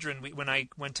tetrahedron, when I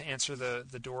went to answer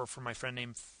the door for my friend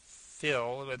named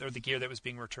Phil, or the gear that was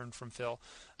being returned from Phil.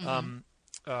 The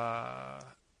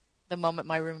moment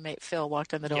my roommate Phil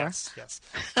walked in the door. Yes.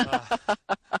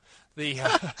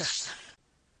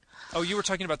 Oh, you were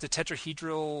talking about the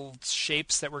tetrahedral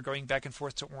shapes that were going back and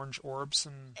forth to orange orbs,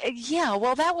 and Yeah,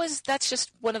 well, that's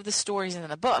just one of the stories in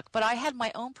the book. But I had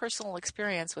my own personal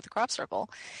experience with the crop circle.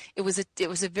 It was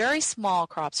a very small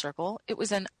crop circle. It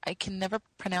was I can never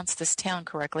pronounce this town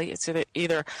correctly. It's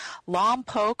either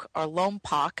Lompoc or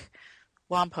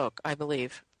Lompoc, I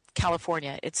believe,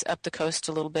 California. It's up the coast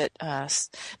a little bit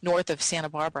north of Santa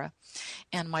Barbara.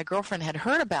 And my girlfriend had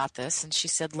heard about this, and she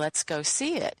said, let's go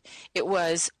see it. It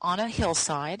was on a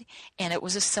hillside, and it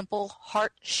was a simple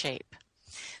heart shape.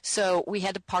 So we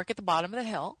had to park at the bottom of the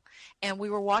hill, and we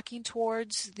were walking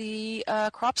towards the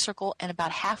crop circle, and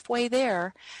about halfway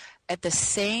there, at the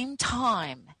same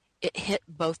time, it hit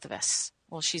both of us.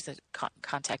 Well, she's a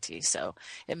contactee, so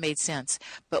it made sense.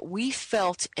 But we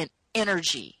felt an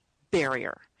energy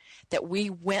barrier that we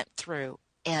went through,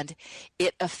 and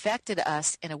it affected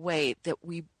us in a way that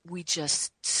we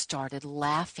just started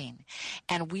laughing.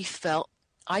 And I felt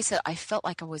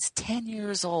like I was 10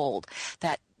 years old,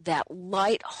 that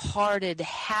light-hearted,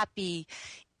 happy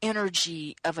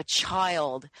energy of a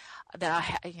child that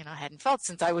I hadn't felt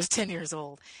since I was 10 years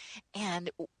old. And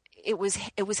it was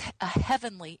a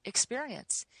heavenly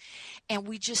experience, and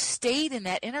we just stayed in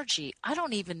that energy. I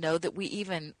don't even know that we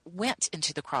even went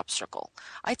into the crop circle.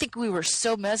 I think we were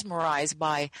so mesmerized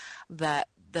by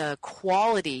the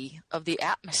quality of the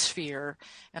atmosphere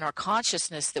and our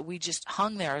consciousness that we just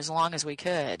hung there as long as we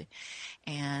could.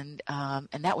 And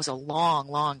that was a long,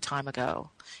 long time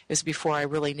ago. It was before I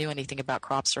really knew anything about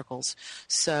crop circles.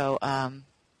 So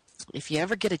if you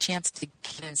ever get a chance to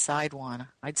get inside one,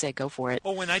 I'd say go for it.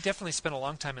 Oh, and I definitely spent a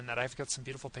long time in that. I've got some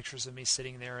beautiful pictures of me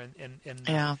sitting there, and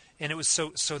it was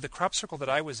so the crop circle that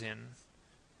I was in,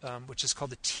 which is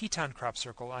called the Teton Crop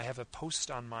Circle. I have a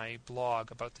post on my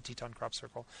blog about the Teton Crop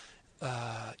Circle.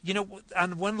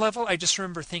 On one level, I just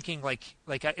remember thinking like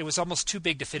it was almost too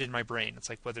big to fit in my brain. It's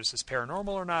like whether this is paranormal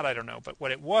or not, I don't know. But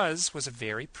what it was a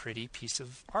very pretty piece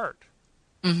of art.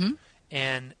 Mm-hmm.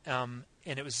 And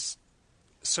it was.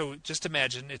 So just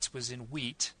imagine it was in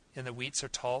wheat, and the wheats are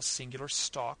tall, singular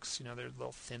stalks. They're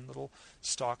little thin little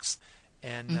stalks,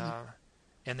 and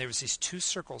there was these two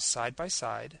circles side by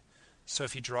side. So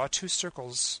if you draw two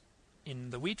circles in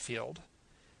the wheat field,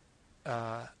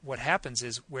 what happens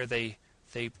is where they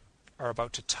are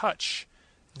about to touch,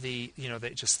 the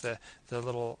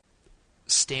little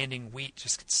standing wheat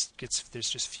just gets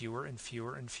there's just fewer and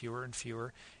fewer and fewer and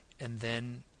fewer. And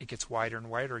then it gets wider and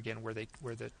wider again where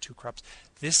the two crops.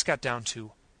 This got down to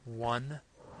one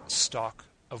stalk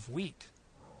of wheat.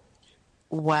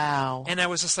 Wow. And I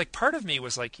was just like, part of me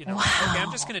was like, wow. Okay,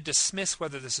 I'm just going to dismiss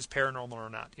whether this is paranormal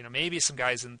or not. Maybe some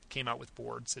guys came out with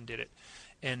boards and did it.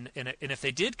 And if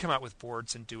they did come out with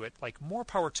boards and do it, like, more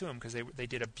power to them, because they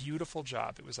did a beautiful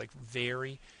job. It was like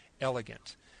very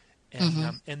elegant.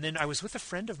 And and then I was with a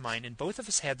friend of mine, and both of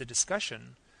us had the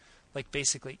discussion. Like,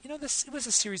 basically, it was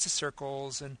a series of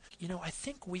circles, and, I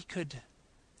think we could,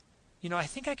 I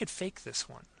think I could fake this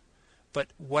one. But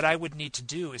what I would need to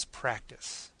do is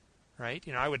practice, right?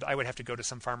 I would have to go to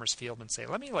some farmer's field and say,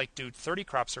 let me, do 30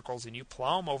 crop circles, and you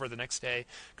plow them over the next day,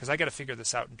 because I got to figure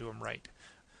this out and do them right.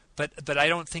 But I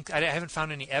haven't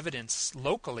found any evidence,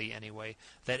 locally anyway,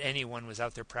 that anyone was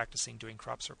out there practicing doing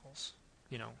crop circles,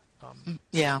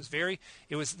 yeah.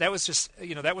 That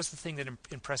was the thing that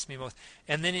impressed me most.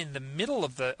 And then in the middle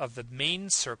of the main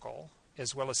circle,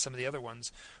 as well as some of the other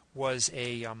ones, was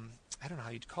a I don't know how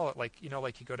you'd call it, like you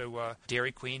go to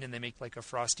Dairy Queen and they make like a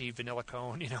frosty vanilla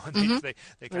cone, and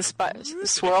they kind of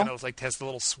swirl, kind of like has the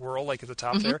little swirl like at the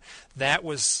top there. That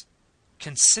was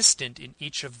consistent in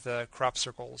each of the crop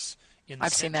circles in the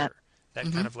I've center. seen that.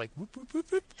 That kind of like whoop whoop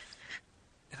whoop whoop.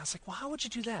 And I was like, well, how would you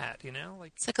do that?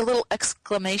 It's like a little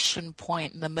exclamation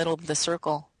point in the middle of the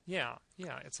circle. Yeah,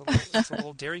 it's a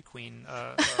little Dairy Queen,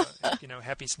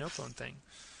 happy snow cone thing.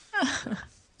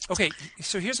 Okay,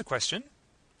 so here's a question.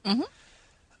 Mm-hmm.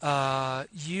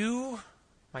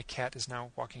 My cat is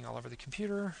now walking all over the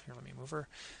computer. Here, let me move her.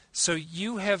 So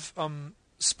you have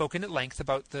spoken at length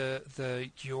about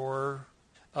your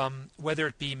whether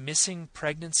it be missing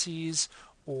pregnancies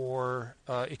or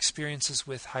experiences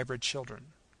with hybrid children.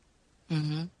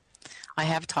 Mm-hmm. I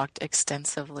have talked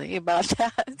extensively about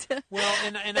that. Well,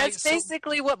 and that's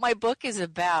basically what my book is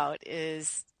about,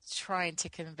 is trying to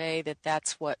convey that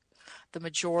that's what the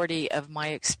majority of my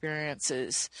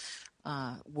experiences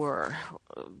were,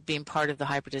 being part of the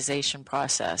hybridization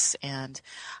process. And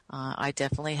I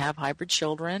definitely have hybrid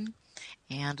children,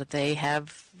 and they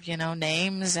have,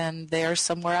 names, and they're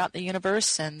somewhere out in the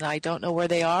universe, and I don't know where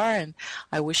they are, and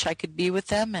I wish I could be with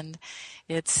them. And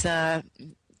it's as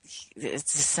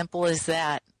simple as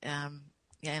that. I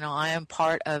am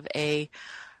part of a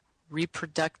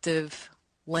reproductive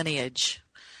lineage.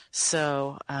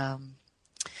 So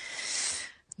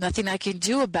nothing I can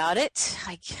do about it.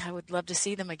 I would love to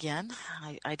see them again.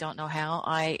 I don't know how.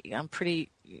 I'm pretty,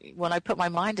 when I put my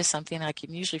mind to something, I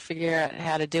can usually figure out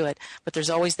how to do it. But there's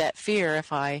always that fear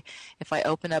if I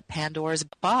open up Pandora's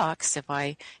box, if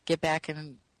I get back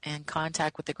in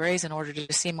contact with the Greys in order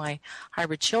to see my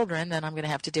hybrid children, then I'm going to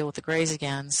have to deal with the Greys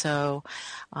again. So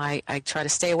I try to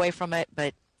stay away from it.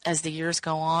 But as the years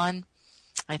go on,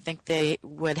 I think they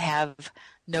would have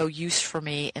no use for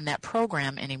me in that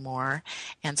program anymore.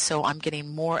 And so I'm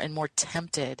getting more and more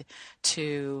tempted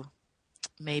to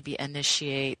maybe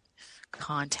initiate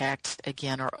contact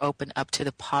again or open up to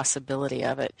the possibility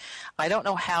of it. I don't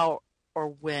know how or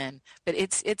when, but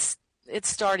it's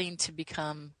starting to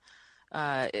become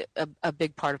a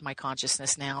big part of my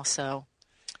consciousness now. So,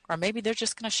 or maybe they're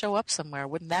just going to show up somewhere.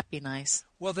 Wouldn't that be nice?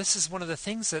 Well, this is one of the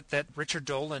things that Richard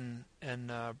Dolan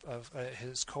and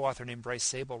his co-author named Bryce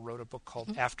Sable wrote a book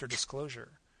called After Disclosure.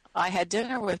 I had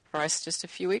dinner with Bryce just a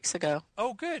few weeks ago.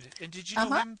 Oh, good. And did you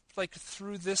know him like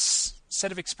through this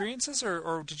set of experiences,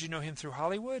 or did you know him through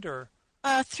Hollywood, or?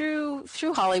 Through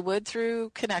Hollywood,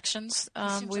 through connections. He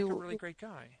seems like a really great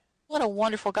guy. What a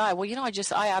wonderful guy. Well,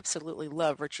 I absolutely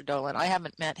love Richard Dolan. I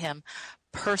haven't met him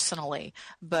personally,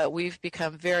 but we've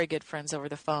become very good friends over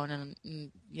the phone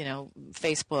and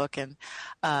Facebook.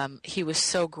 And he was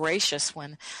so gracious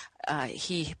when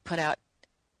he put out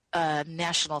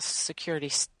National Security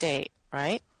State,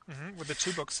 right? Mm-hmm. With the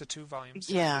two books, the 2 volumes.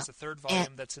 Yeah. There's a 3rd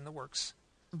volume that's in the works.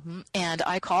 Mm-hmm. And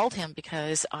I called him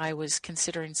because I was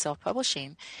considering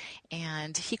self-publishing,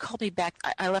 and he called me back.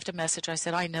 I left a message. I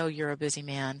said, I know you're a busy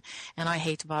man, and I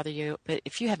hate to bother you, but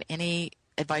if you have any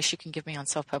advice you can give me on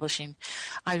self-publishing,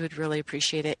 I would really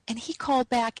appreciate it. And he called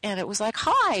back, and it was like,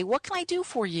 hi, what can I do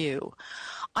for you?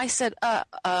 I said,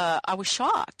 I was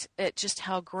shocked at just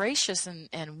how gracious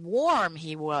and warm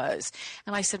he was.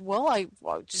 And I said, well, I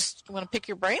just want to pick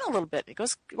your brain a little bit. He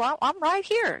goes, well, I'm right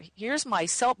here. Here's my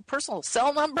personal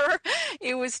cell number.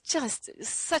 It was just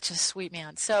such a sweet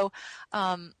man. So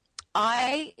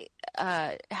I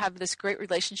have this great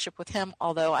relationship with him,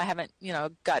 although I haven't,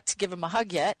 got to give him a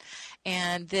hug yet.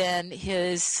 And then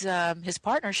his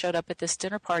partner showed up at this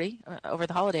dinner party over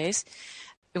the holidays.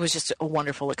 It was just a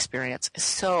wonderful experience.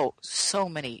 So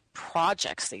many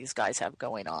projects these guys have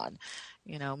going on,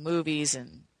 movies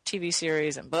and TV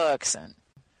series and books. And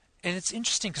it's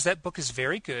interesting because that book is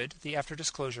very good, the After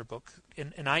Disclosure book.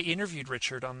 And I interviewed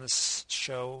Richard on this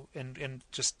show and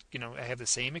just, I have the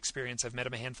same experience. I've met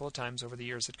him a handful of times over the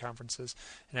years at conferences,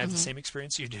 and I have the same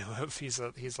experience you do.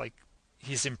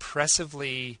 He's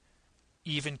impressively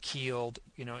even-keeled,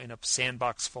 in a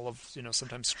sandbox full of,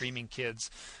 sometimes screaming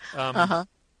kids.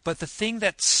 But the thing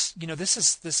that's, this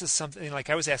is something,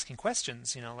 like I was asking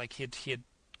questions, like he had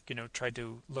tried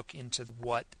to look into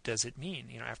what does it mean,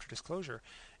 after disclosure.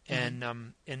 And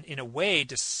in a way,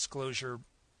 disclosure,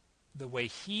 the way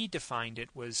he defined it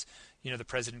was, the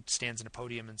president stands in a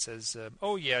podium and says,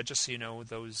 oh yeah, just so you know,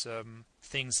 those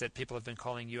things that people have been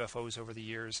calling UFOs over the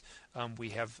years, we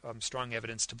have strong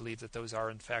evidence to believe that those are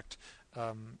in fact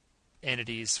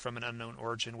entities from an unknown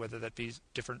origin, whether that be a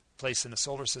different place in the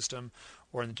solar system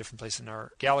or in a different place in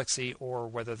our galaxy, or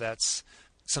whether that's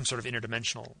some sort of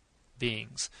interdimensional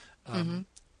beings. And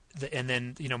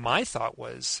then, my thought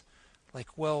was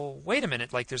like, well, wait a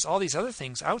minute, like there's all these other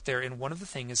things out there, and one of the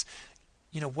things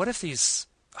is, what if these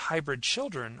hybrid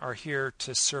children are here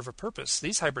to serve a purpose?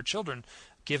 These hybrid children,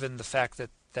 given the fact that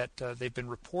they've been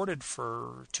reported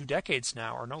for 2 decades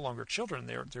now, are no longer children.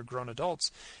 They're grown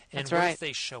adults. And That's what right. if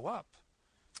they show up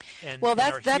and, well,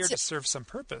 are here to serve some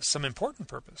purpose, some important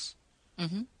purpose?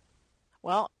 Mm-hmm.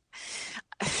 Well,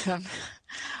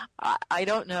 I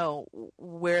don't know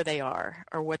where they are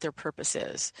or what their purpose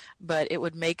is, but it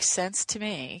would make sense to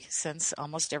me, since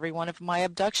almost every one of my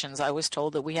abductions I was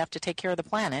told that we have to take care of the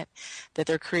planet, that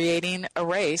they're creating a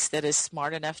race that is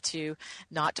smart enough to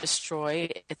not destroy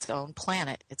its own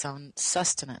planet, its own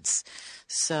sustenance.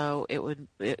 So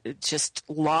just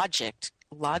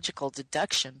logical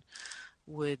deduction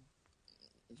would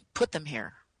put them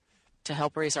here to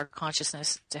help raise our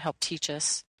consciousness, to help teach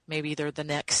us. Maybe they're the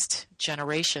next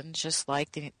generation, just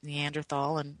like the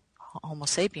Neanderthal and Homo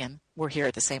sapien were here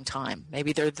at the same time.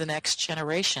 Maybe they're the next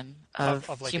generation of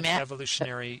like an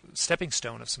evolutionary stepping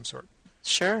stone of some sort.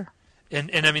 Sure. And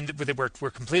I mean,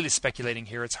 we're completely speculating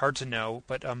here. It's hard to know,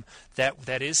 but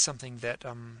that is something that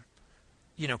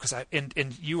because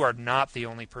and you are not the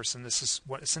only person. This is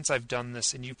since I've done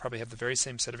this, and you probably have the very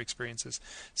same set of experiences.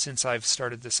 Since I've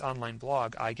started this online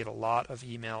blog, I get a lot of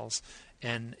emails,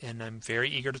 and I'm very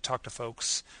eager to talk to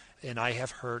folks. And I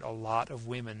have heard a lot of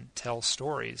women tell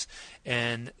stories,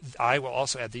 and I will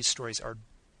also add these stories are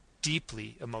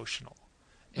deeply emotional,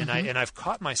 and I've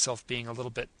caught myself being a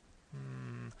little bit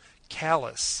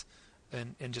callous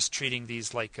and just treating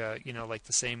these like like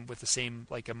the same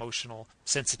like emotional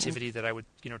sensitivity that I would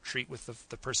treat with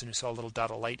the person who saw a little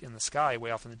dot of light in the sky way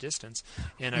off in the distance,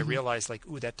 and I realized like,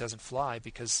 ooh, that doesn't fly,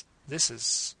 because this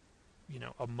is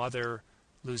a mother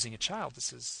losing a child.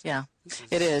 This is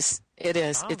it is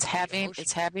it's emotional.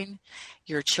 having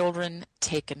your children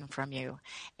taken from you,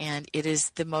 and it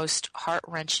is the most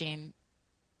heart-wrenching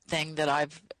thing that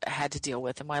I've had to deal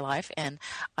with in my life. And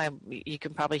you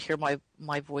can probably hear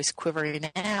my voice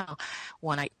quivering now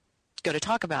when I go to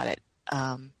talk about it.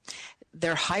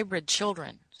 They're hybrid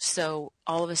children, so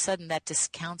all of a sudden that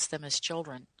discounts them as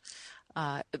children,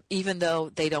 even though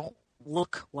they don't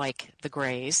look like the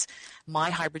Grays. My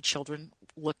hybrid children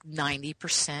look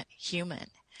 90% human.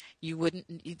 You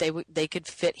wouldn't. They could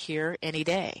fit here any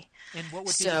day. And what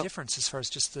would be the difference as far as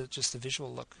just the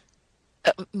visual look?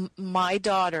 My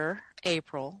daughter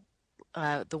April,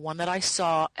 the one that I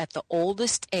saw at the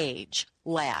oldest age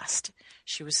last,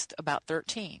 she was about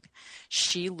 13.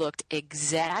 She looked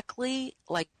exactly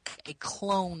like a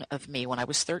clone of me when I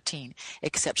was 13,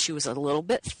 except she was a little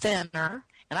bit thinner,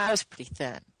 and I was pretty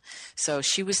thin. So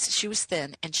she was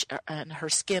thin, and her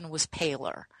skin was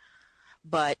paler.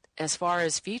 But as far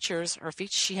as features,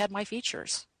 she had my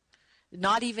features.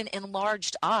 Not even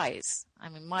enlarged eyes. I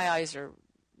mean, my eyes are,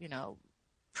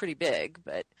 pretty big,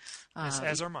 but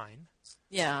as are mine.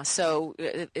 Yeah, so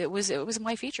it was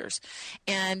my features.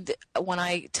 And when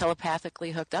I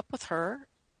telepathically hooked up with her,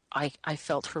 I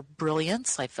felt her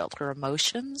brilliance, I felt her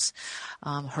emotions,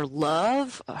 her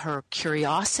love, her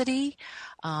curiosity,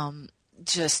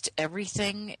 just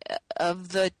everything of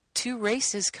the two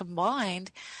races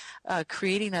combined,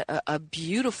 creating a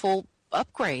beautiful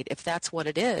upgrade. If that's what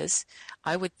it is,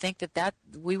 I would think that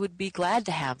we would be glad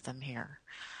to have them here.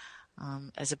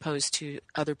 As opposed to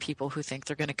other people who think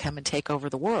they're going to come and take over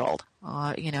the world.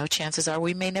 Chances are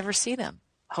we may never see them.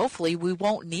 Hopefully we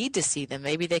won't need to see them.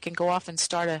 Maybe they can go off and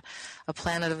start a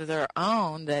planet of their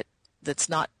own that's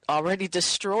not already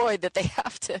destroyed, that they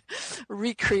have to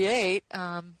recreate.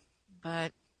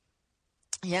 But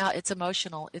yeah, it's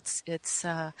emotional. It's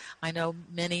I know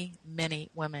many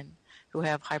women who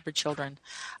have hybrid children.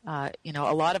 A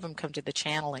lot of them come to the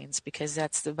channelings because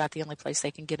that's about the only place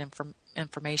they can get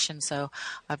information. So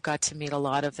I've got to meet a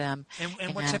lot of them.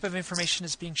 And what type of information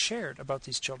is being shared about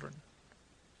these children?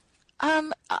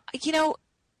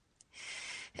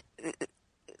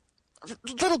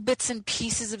 Little bits and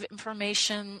pieces of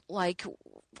information, like,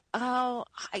 I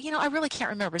really can't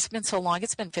remember. It's been so long.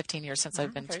 It's been 15 years since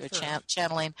I've been to a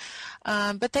channeling.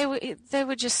 But they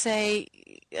would just say,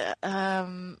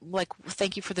 like,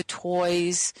 thank you for the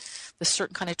toys, the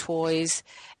certain kind of toys,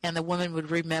 and the woman would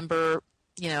remember,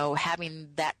 having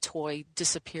that toy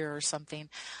disappear or something.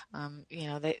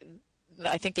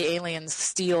 I think the aliens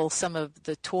steal some of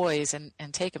the toys and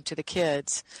take them to the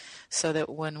kids so that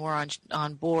when we're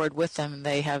on board with them,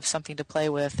 they have something to play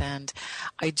with. And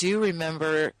I do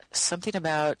remember something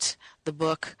about the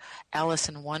book Alice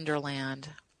in Wonderland,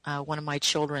 one of my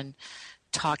children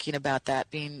talking about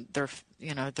that being their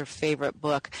favorite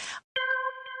book.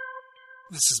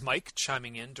 This is Mike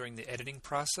chiming in during the editing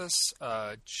process.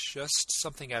 Just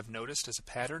something I've noticed as a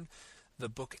pattern. The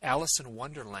book Alice in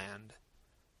Wonderland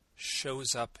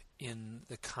shows up in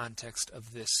the context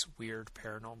of this weird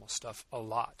paranormal stuff a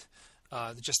lot.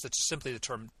 Simply the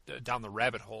term down the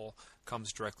rabbit hole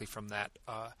comes directly from that.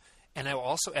 And I will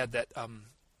also add that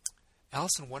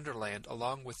Alice in Wonderland,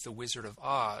 along with The Wizard of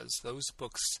Oz, those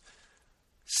books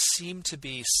seem to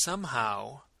be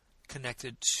somehow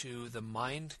connected to the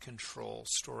mind control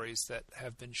stories that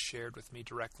have been shared with me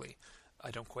directly. I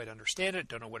don't quite understand it,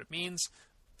 don't know what it means,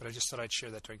 but I just thought I'd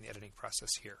share that during the editing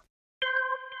process here.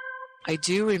 I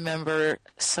do remember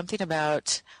something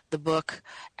about the book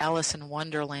Alice in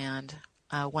Wonderland,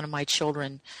 one of my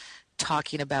children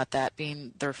talking about that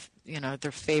being their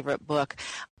favorite book.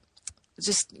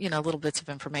 Just, little bits of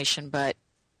information, but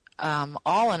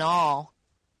all in all,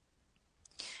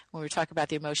 when we talk about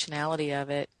the emotionality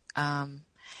of it,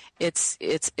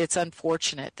 it's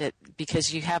unfortunate that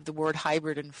because you have the word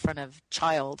hybrid in front of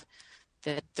child,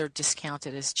 that they're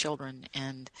discounted as children,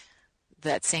 and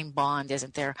that same bond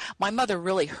isn't there. My mother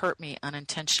really hurt me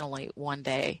unintentionally one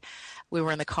day. We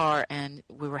were in the car and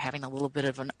we were having a little bit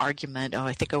of an argument,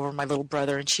 I think over my little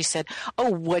brother, and she said, "Oh,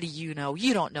 what do you know?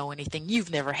 You don't know anything. You've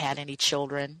never had any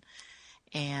children."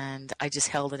 And I just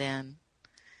held it in,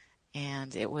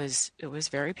 and it was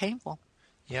very painful.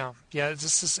 Yeah.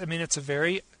 It's a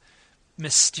very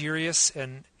mysterious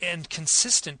and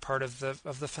consistent part of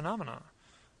the phenomena.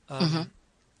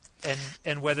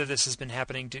 And whether this has been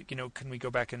happening, can we go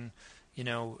back and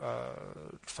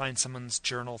find someone's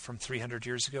journal from 300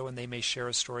 years ago and they may share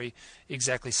a story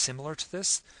exactly similar to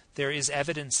this? There is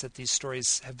evidence that these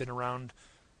stories have been around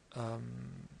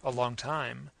a long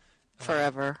time.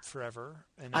 Forever.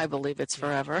 And I believe it's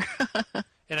forever.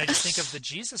 And I just think of the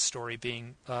Jesus story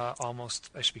being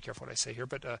almost, I should be careful what I say here,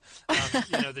 but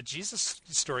the Jesus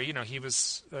story, he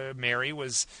was, Mary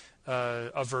was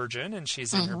a virgin, and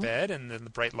she's in her bed, and then the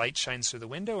bright light shines through the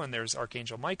window, and there's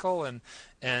Archangel Michael,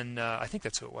 and I think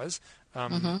that's who it was.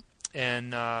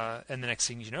 And the next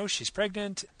thing you know, she's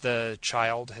pregnant. The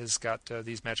child has got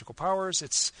these magical powers.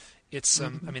 It's I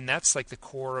mean, that's like the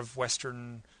core of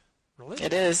Western religion.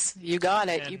 It is. You got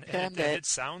it. And, you pinned and it. It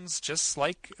sounds just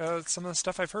like some of the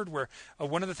stuff I've heard. Where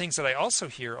one of the things that I also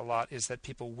hear a lot is that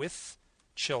people with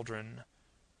children.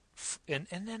 And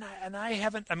I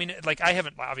haven't. I mean, like I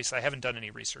haven't. Obviously, I haven't done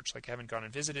any research. Like I haven't gone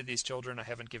and visited these children. I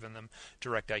haven't given them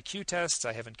direct IQ tests.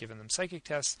 I haven't given them psychic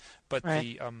tests. But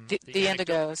right. the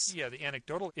indigos. Yeah, the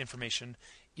anecdotal information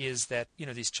is that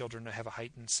these children have a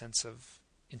heightened sense of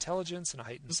intelligence and a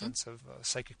heightened sense of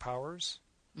psychic powers.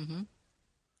 Mm-hmm.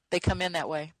 They come in that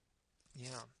way. Yeah.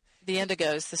 The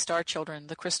indigos, the star children,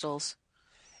 the crystals.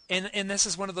 And this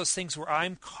is one of those things where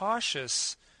I'm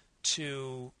cautious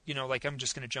to, like I'm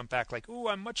just going to jump back like, ooh,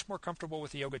 I'm much more comfortable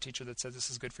with a yoga teacher that says this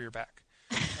is good for your back.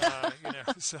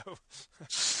 So.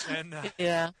 And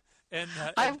yeah. And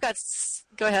I've got.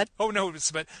 Go ahead. Oh no,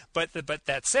 but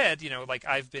that said, like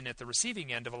I've been at the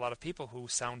receiving end of a lot of people who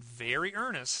sound very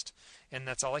earnest, and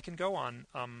that's all I can go on.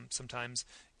 Sometimes,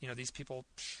 these people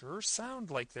sure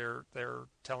sound like they're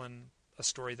telling a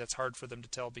story that's hard for them to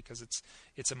tell because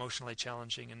it's emotionally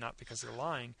challenging and not because they're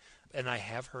lying. And I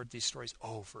have heard these stories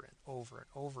over and over and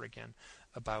over again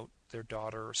about their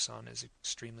daughter or son is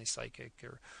extremely psychic,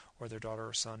 or their daughter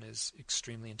or son is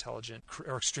extremely intelligent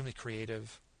or extremely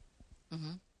creative.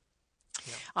 Mm-hmm.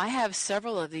 Yeah. I have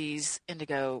several of these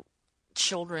indigo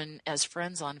children as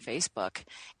friends on Facebook,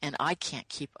 and I can't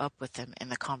keep up with them in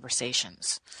the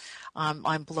conversations.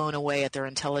 I'm blown away at their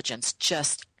intelligence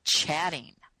just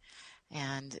chatting.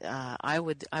 And I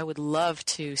would love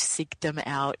to seek them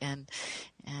out and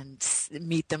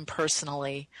meet them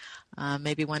personally.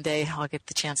 Maybe one day I'll get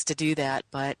the chance to do that.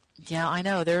 But yeah, I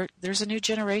know there's a new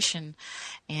generation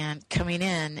and coming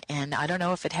in, and I don't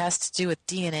know if it has to do with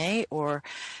DNA or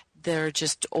they're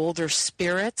just older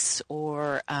spirits,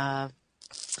 or I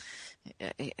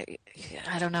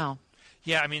don't know.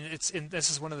 Yeah, I mean, this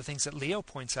is one of the things that Leo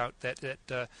points out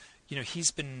that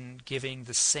he's been giving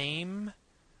the same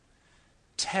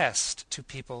test to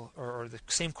people, or the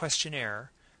same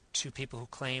questionnaire to people who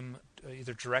claim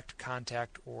either direct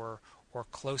contact or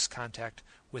close contact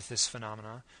with this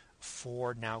phenomena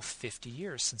for now 50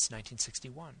 years, since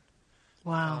 1961.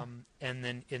 Wow.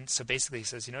 So basically he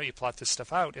says, you plot this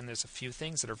stuff out, and there's a few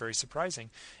things that are very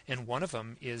surprising, and one of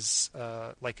them is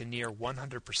like a near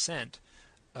 100%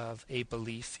 of a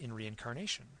belief in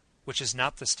reincarnation, which is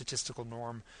not the statistical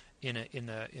norm in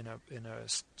a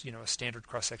standard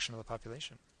cross section of the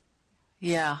population.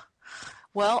 Yeah.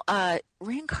 Well,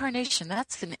 reincarnation,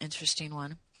 that's an interesting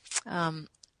one.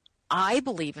 I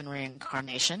believe in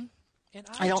reincarnation. And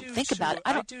I don't think about it.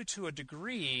 I do to a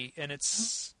degree, and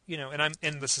it's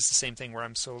and this is the same thing where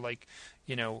I'm so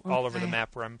all over the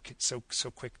map, where I'm so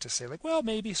quick to say like, well,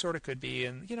 maybe, sort of, could be,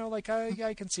 and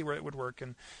I can see where it would work,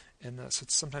 and so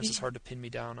sometimes it's hard to pin me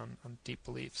down on deep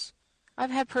beliefs. I've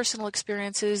had personal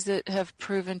experiences that have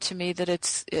proven to me that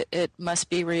it must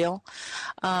be real,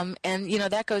 and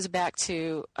that goes back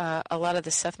to a lot of the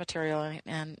Seth material.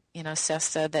 And Seth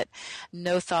said that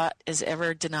no thought is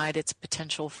ever denied its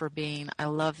potential for being. I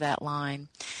love that line,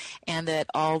 and that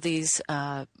all these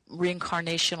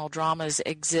reincarnational dramas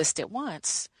exist at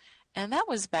once. And that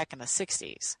was back in the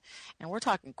 60s, and we're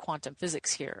talking quantum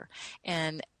physics here.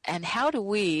 And how do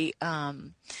we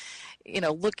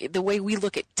the way we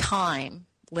look at time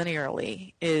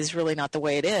linearly is really not the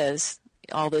way it is.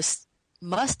 All this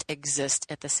must exist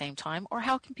at the same time, or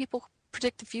how can people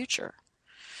predict the future?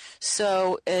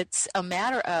 So it's a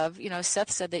matter of, Seth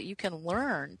said that you can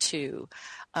learn to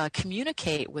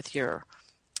communicate with your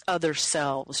other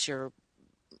selves.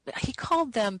 He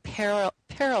called them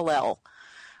parallel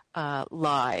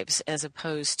lives as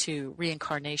opposed to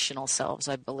reincarnational selves,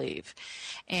 I believe.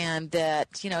 And that,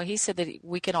 he said that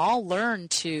we can all learn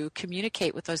to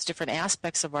communicate with those different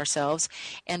aspects of ourselves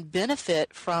and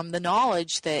benefit from the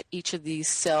knowledge that each of these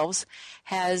selves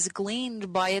has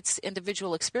gleaned by its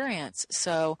individual experience.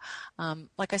 So,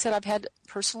 like I said, I've had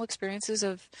personal experiences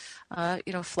of,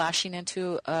 flashing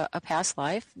into a past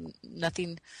life.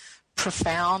 Nothing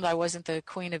profound. I wasn't the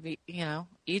queen of,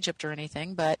 Egypt or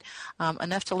anything, but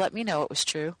enough to let me know it was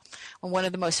true. And one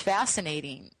of the most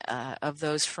fascinating of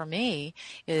those for me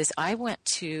is I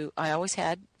always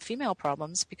had female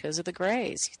problems because of the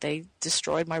grays. They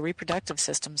destroyed my reproductive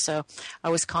system, so I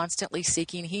was constantly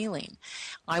seeking healing.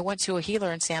 I went to a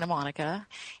healer in Santa Monica,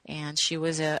 and she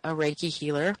was a Reiki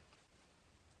healer.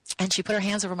 And she put her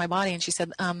hands over my body and she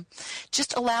said,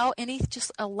 just allow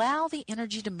the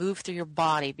energy to move through your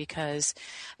body, because,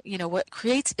 what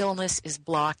creates illness is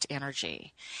blocked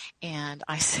energy. And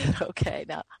I said, okay,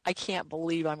 now I can't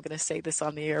believe I'm going to say this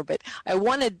on the air, but I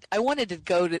wanted to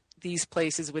go to these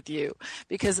places with you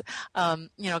because,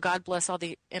 God bless all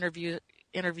the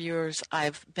interviewers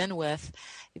I've been with.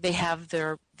 They have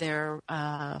their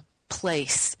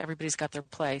place. Everybody's got their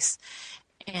place.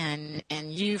 And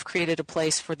you've created a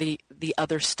place for the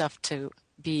other stuff to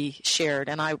be shared,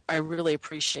 and I really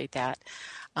appreciate that.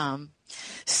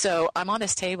 So I'm on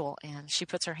this table, and she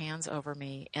puts her hands over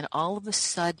me, and all of a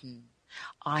sudden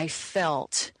I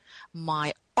felt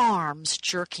my arms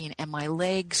jerking and my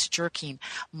legs jerking.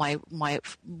 My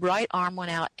right arm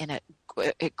went out, and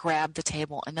it grabbed the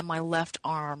table, and then my left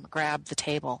arm grabbed the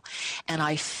table, and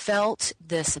I felt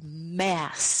this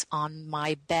mass on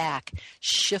my back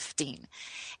shifting,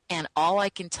 and all I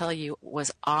can tell you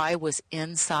was I was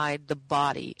inside the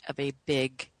body of a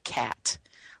big cat,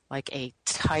 like a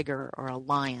tiger or a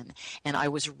lion, and I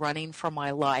was running for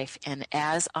my life, and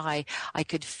as I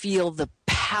could feel the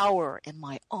power in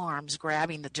my arms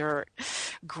grabbing the dirt,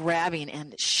 grabbing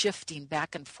and shifting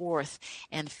back and forth,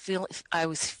 and I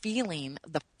was feeling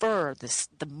the fur,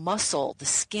 the muscle, the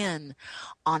skin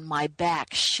on my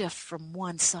back shift from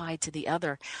one side to the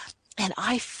other, and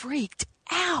I freaked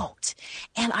out,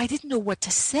 and I didn't know what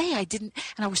to say. And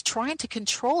I was trying to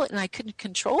control it, and I couldn't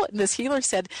control it. And this healer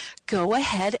said, go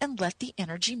ahead and let the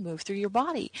energy move through your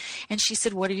body. And she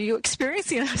said, what are you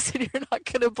experiencing? And I said, you're not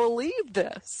going to believe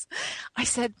this. I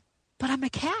said, but I'm a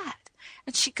cat.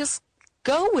 And she goes,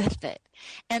 go with it.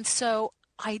 And so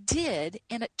I did,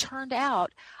 and it turned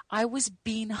out I was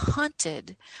being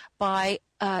hunted by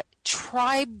a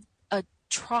tribe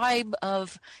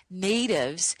of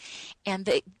natives, and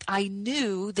I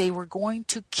knew they were going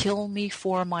to kill me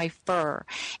for my fur,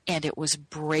 and it was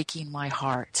breaking my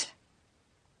heart.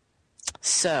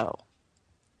 So,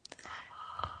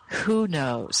 who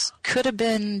knows? Could have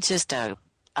been just a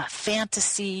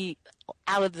fantasy,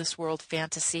 out of this world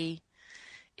fantasy.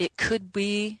 It could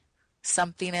be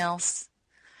something else.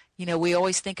 We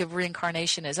always think of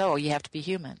reincarnation as, you have to be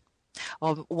human.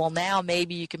 Well, now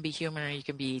maybe you can be human or you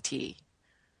can be ET.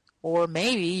 Or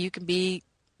maybe you can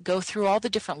go through all the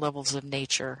different levels of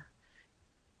nature.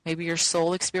 Maybe your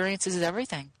soul experiences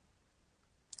everything.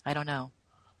 I don't know.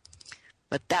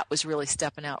 But that was really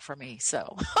stepping out for me,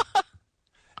 so.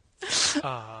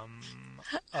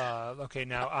 Okay,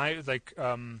 now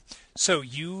so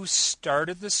you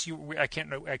started this, I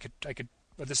could,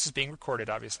 but this is being recorded,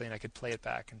 obviously, and I could play it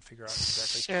back and figure out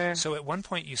exactly. Sure. So at one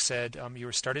point you said you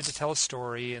were starting to tell a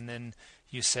story, and then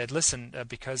you said, listen,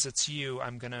 because it's you,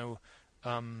 I'm going to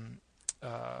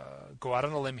go out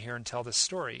on a limb here and tell this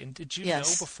story. And did you know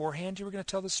beforehand you were going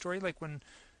to tell this story? Like when?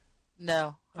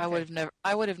 No, okay.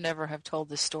 I would have never have told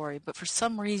this story. But for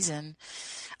some reason,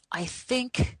 I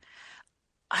think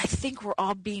we're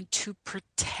all being too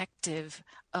protective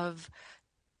of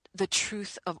the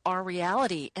truth of our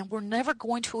reality, and we're never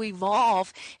going to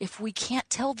evolve if we can't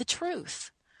tell the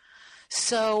truth.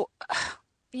 So,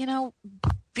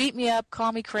 beat me up,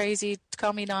 call me crazy,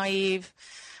 call me naive,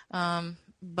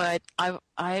 but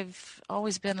I've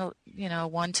always been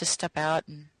one to step out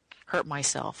and hurt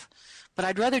myself. But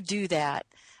I'd rather do that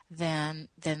than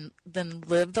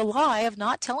live the lie of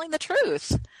not telling the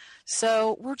truth.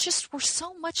 So we're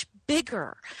so much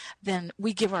bigger than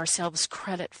we give ourselves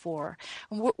credit for.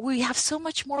 We have so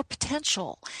much more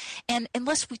potential. And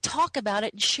unless we talk about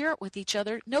it and share it with each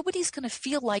other, nobody's going to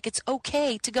feel like it's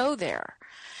okay to go there.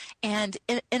 And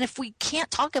if we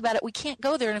can't talk about it, we can't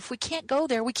go there. And if we can't go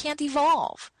there, we can't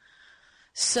evolve.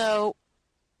 So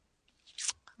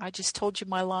I just told you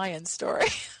my lion story.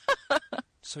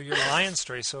 So your lion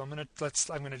story. So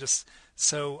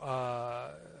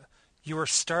you were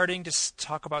starting to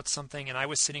talk about something, and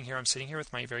I'm sitting here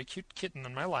with my very cute kitten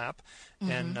on my lap,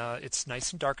 and it's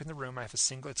nice and dark in the room. I have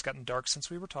it's gotten dark since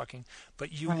we were talking,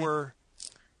 but you were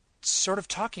sort of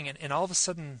talking, and all of a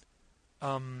sudden,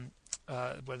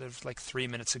 whether it was like 3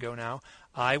 minutes ago now,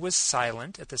 I was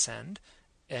silent at this end,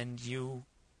 and you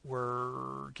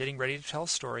were getting ready to tell a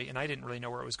story, and I didn't really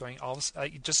know where it was going.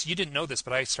 You didn't know this,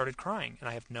 but I started crying, and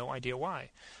I have no idea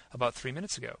why. About 3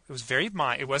 minutes ago, it was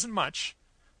it wasn't much,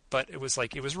 but it was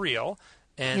like it was real,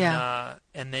 and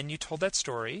then you told that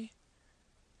story,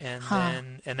 and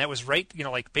then that was right,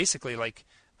 like basically like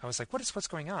I was like, what's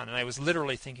going on? And I was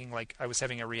literally thinking like I was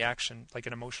having a reaction, like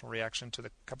an emotional reaction to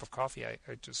the cup of coffee I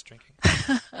was drinking.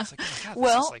 I was like, oh my God,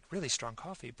 this is like really strong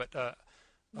coffee, but.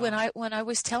 When I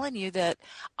was telling you that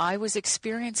I was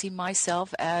experiencing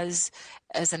myself as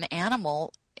an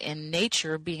animal in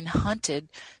nature being hunted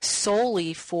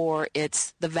solely for the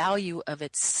value of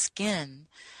its skin,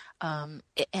 and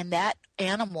that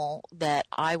animal that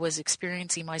I was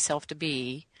experiencing myself to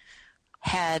be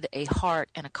had a heart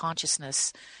and a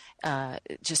consciousness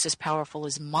just as powerful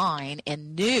as mine,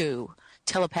 and knew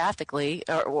telepathically,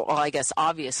 or I guess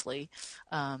obviously,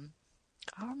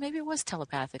 or maybe it was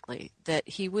telepathically, that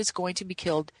he was going to be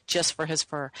killed just for his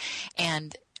fur,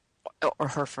 or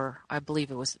her fur. I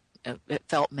believe it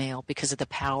felt male because of the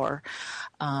power.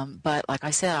 But like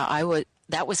I said,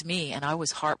 that was me, and I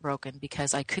was heartbroken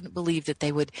because I couldn't believe that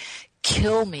they would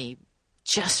kill me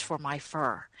just for my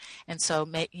fur. And so,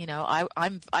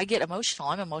 I get emotional.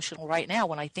 I'm emotional right now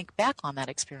when I think back on that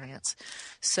experience.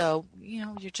 So,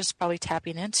 you're just probably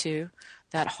tapping into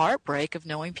that heartbreak of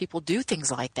knowing people do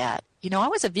things like that. I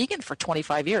was a vegan for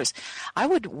 25 years. I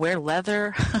would wear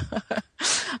leather.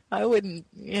 I wouldn't.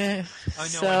 Yeah. I know.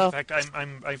 So. In fact,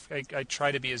 I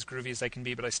try to be as groovy as I can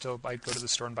be, but I go to the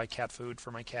store and buy cat food for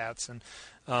my cats, and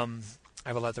I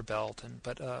have a leather belt,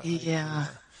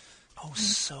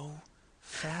 so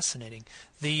fascinating.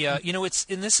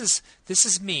 This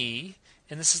is me,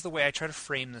 and this is the way I try to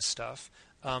frame this stuff.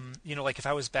 Like if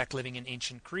I was back living in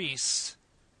ancient Greece,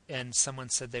 and someone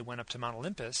said they went up to Mount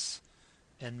Olympus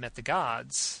and met the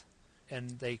gods,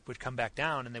 and they would come back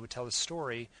down and they would tell the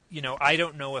story. I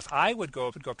don't know if I would go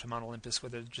up to Mount Olympus,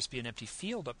 whether it would just be an empty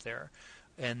field up there,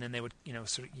 and then they would,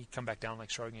 sort of come back down like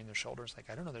shrugging their shoulders, like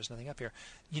I don't know, there's nothing up here.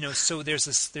 So there's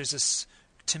this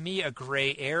to me a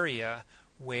gray area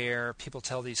where people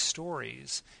tell these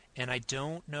stories, and I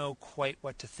don't know quite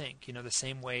what to think. The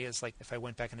same way as like if I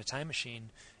went back in a time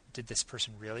machine, did this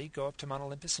person really go up to Mount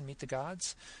Olympus and meet the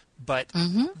gods? But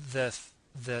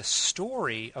the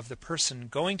story of the person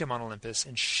going to Mount Olympus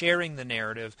and sharing the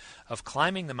narrative of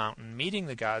climbing the mountain, meeting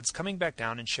the gods, coming back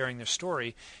down and sharing their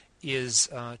story is,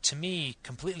 to me,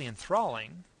 completely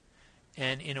enthralling.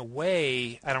 And in a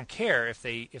way, I don't care if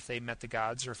they met the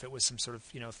gods, or if it was some sort of,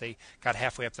 if they got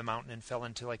halfway up the mountain and fell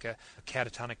into like a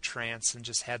catatonic trance and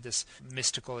just had this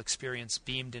mystical experience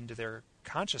beamed into their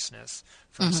consciousness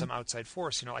from some outside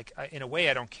force. In a way,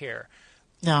 I don't care.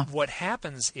 No. What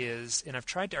happens is, and I've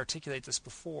tried to articulate this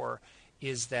before,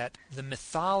 is that the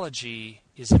mythology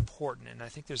is important. And I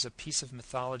think there's a piece of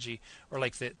mythology, or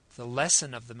like the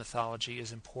lesson of the mythology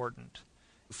is important.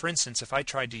 For instance, if I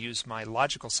tried to use my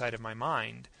logical side of my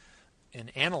mind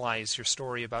and analyze your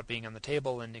story about being on the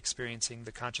table and experiencing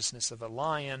the consciousness of a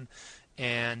lion,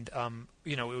 and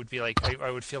it would be like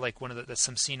I would feel like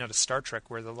some scene out of Star Trek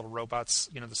where the little robots,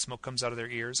 the smoke comes out of their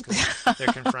ears because they're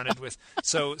confronted with.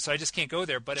 So I just can't go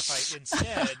there. But if I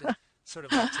instead sort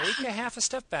of take a half a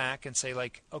step back and say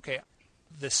like, okay,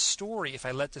 this story, if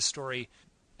I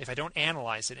don't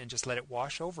analyze it and just let it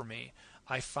wash over me,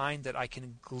 I find that I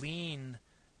can glean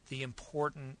the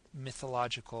important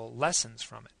mythological lessons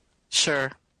from it.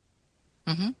 Sure.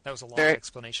 Mm-hmm. That was a long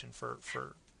explanation for.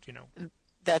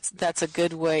 That's a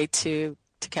good way to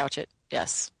couch it.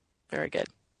 Yes, very good.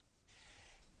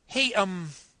 Hey,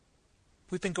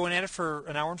 we've been going at it for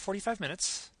an hour and 45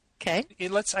 minutes. Okay.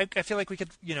 I feel like we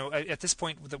could, at this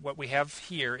point, what we have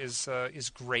here is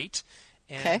great,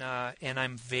 and and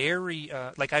I'm very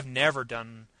I've never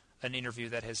done an interview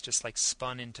that has just like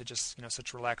spun into just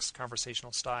such relaxed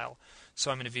conversational style. So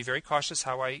I'm going to be very cautious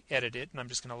how I edit it, and I'm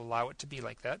just going to allow it to be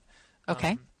like that.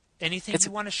 Okay. Anything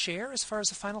you want to share as far as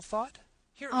a final thought?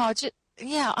 Here. Oh,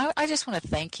 I just want to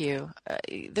thank you.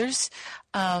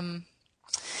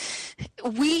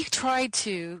 We tried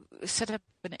to set up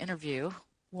an interview.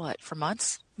 For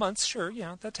months? Months, sure.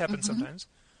 Yeah, that happens sometimes.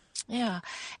 Yeah,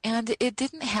 and it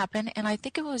didn't happen, and I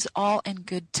think it was all in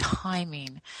good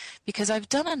timing, because I've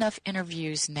done enough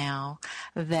interviews now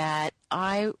that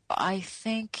I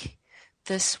think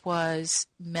this was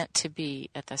meant to be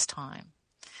at this time.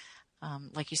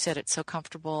 Like you said, it's so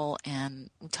comfortable, and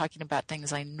talking about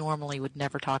things I normally would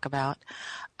never talk about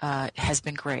has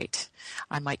been great.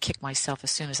 I might kick myself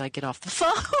as soon as I get off the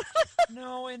phone.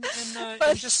 No, and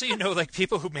just so you know, like,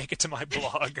 people who make it to my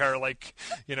blog are like,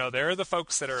 they're the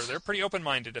folks they're pretty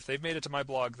open-minded. If they've made it to my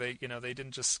blog, it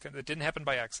didn't happen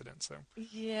by accident. So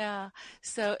yeah,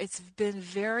 so it's been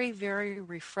very, very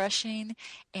refreshing,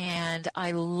 and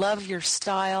I love your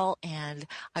style, and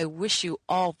I wish you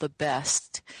all the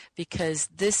best, because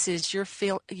this is you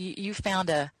found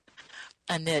a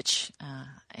niche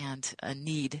and a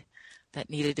need that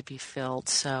needed to be filled.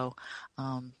 So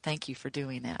thank you for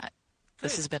doing that. Good.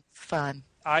 This has been fun.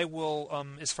 I will,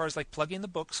 as far as like plugging the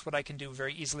books, what I can do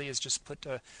very easily is just put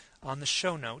on the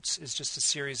show notes is just a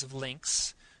series of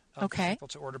links for people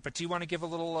to order. But do you want to give a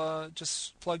little,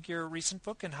 just plug your recent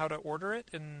book and how to order it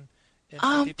and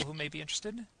for people who may be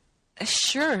interested?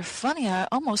 Sure. Funny, I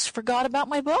almost forgot about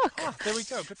my book. Oh, there we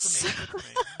go. Good for me. Good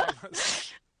for me.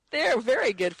 They're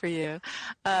very good for you.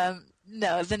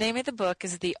 No, the name of the book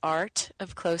is The Art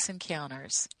of Close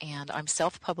Encounters, and I'm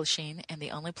self-publishing, and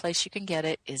the only place you can get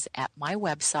it is at my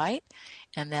website,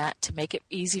 and that, to make it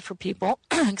easy for people,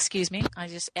 excuse me, I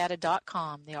just added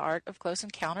 .com,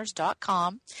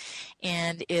 theartofcloseencounters.com,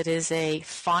 and it is a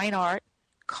fine art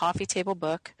coffee table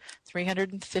book,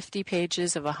 350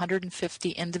 pages of 150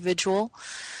 individual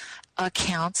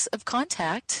accounts of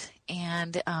contact,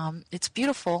 and it's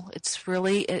beautiful. It's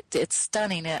really it's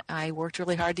stunning. I worked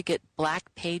really hard to get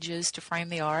black pages to frame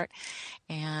the art,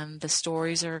 and the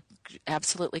stories are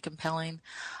absolutely compelling.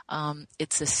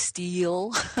 It's a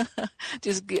steal.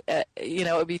 Just it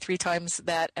would be 3 times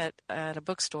that at a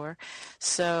bookstore.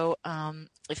 So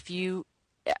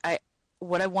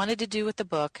what I wanted to do with the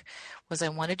book was I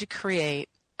wanted to create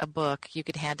a book you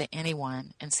could hand to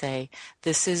anyone and say,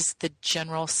 this is the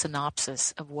general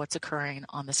synopsis of what's occurring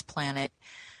on this planet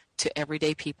to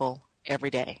everyday people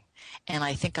every day. And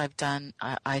I think I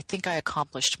think I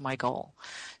accomplished my goal.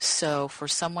 So for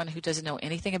someone who doesn't know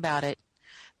anything about it,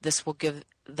 this will give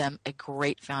them a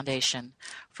great foundation.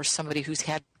 For somebody who's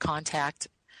had contact,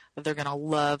 they're going to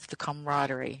love the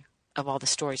camaraderie of all the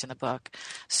stories in the book.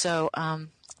 So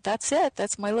that's it.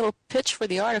 That's my little pitch for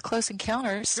The Art of Close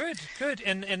Encounters. Good.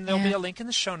 And there'll be a link in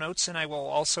the show notes, and I will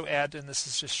also add, and this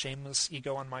is just shameless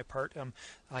ego on my part,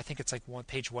 I think it's like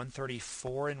page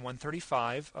 134 and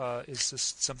 135 is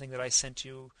just something that I sent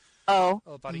you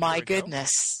about a year ago.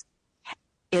 Goodness.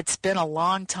 It's been a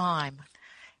long time.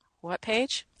 What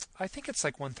page? I think it's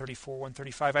like 134,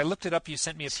 135. I looked it up. You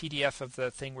sent me a PDF of the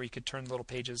thing where you could turn little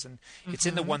pages, and it's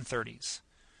in the 130s.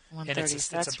 And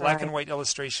it's a black and white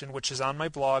illustration, which is on my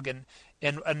blog, and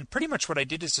pretty much what I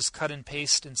did is just cut and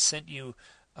paste and sent you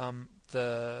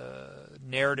the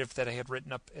narrative that I had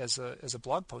written up as a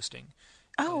blog posting.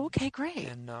 Oh, okay, great.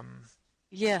 And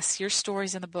yes, your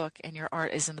story's in the book, and your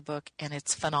art is in the book, and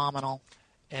it's phenomenal.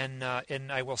 And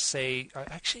I will say,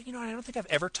 actually, I don't think I've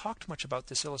ever talked much about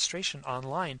this illustration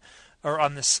online, or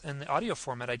on this in the audio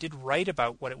format. I did write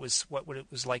about what it was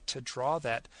like to draw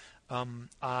that.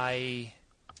 I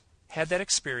had that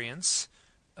experience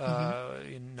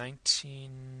in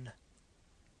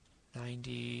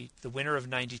 1990, the winter of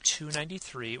 92,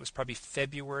 93. It was probably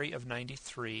February of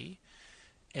 93.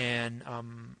 And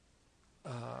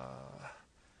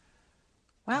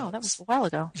wow, that was a while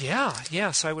ago.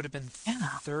 Yeah. So I would have been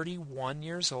 31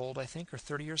 years old, I think, or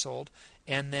 30 years old.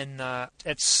 And then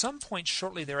at some point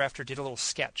shortly thereafter did a little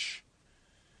sketch.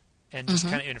 And just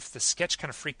the sketch kind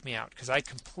of freaked me out because I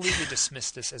completely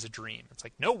dismissed this as a dream. It's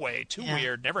like, no way, too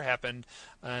weird, never happened.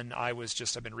 And I've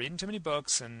been reading too many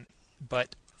books.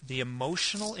 But the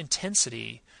emotional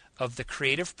intensity of the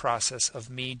creative process of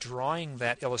me drawing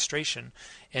that illustration,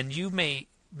 and you may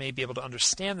be able to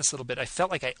understand this a little bit, I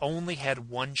felt like I only had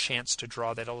one chance to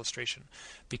draw that illustration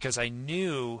because I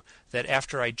knew that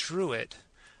after I drew it,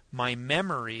 my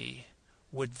memory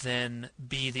would then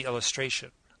be the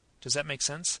illustration. Does that make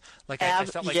sense? Like I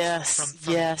felt like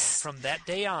from that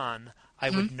day on, I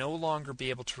would no longer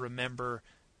be able to remember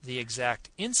the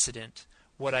exact incident.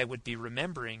 What I would be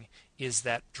remembering is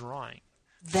that drawing.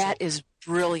 That is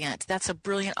brilliant. That's a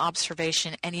brilliant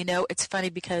observation. And it's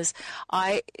funny because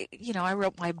I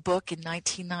wrote my book in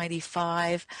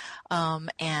 1995, and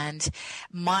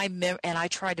I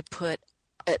tried to put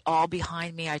it all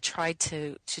behind me. I tried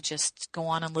to just go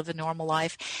on and live a normal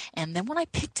life. And then when I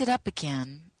picked it up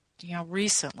again,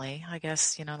 recently, I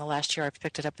guess, in the last year I've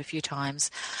picked it up a few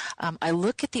times, I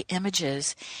look at the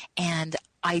images and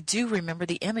I do remember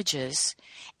the images,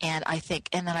 and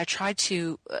then I try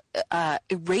to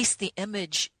erase the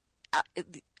image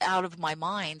out of my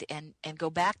mind and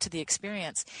go back to the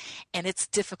experience, and it's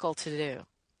difficult to do.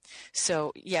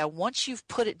 So yeah, once you've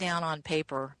put it down on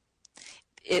paper,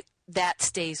 that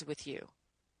stays with you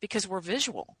because we're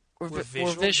visual. We're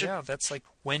visual. Yeah, that's like,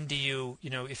 when do you,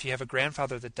 if you have a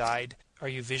grandfather that died, are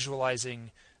you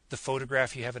visualizing the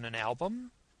photograph you have in an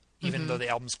album, even though the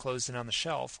album's closed and on the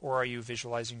shelf, or are you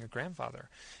visualizing your grandfather?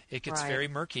 It gets very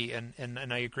murky, and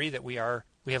I agree that we have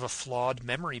a flawed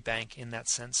memory bank in that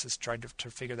sense, is trying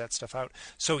to figure that stuff out.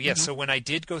 So yes, so when I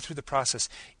did go through the process,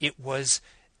 it was,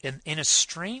 in a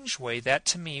strange way, that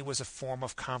to me was a form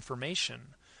of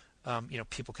confirmation.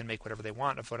 People can make whatever they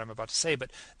want of what I'm about to say, but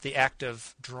the act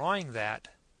of drawing that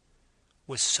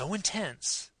was so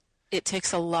intense. It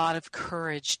takes a lot of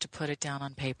courage to put it down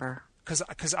on paper.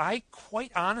 Because I,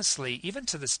 quite honestly, even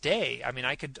to this day, I mean,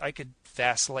 I could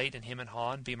vacillate and hem and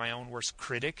haw and be my own worst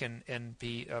critic and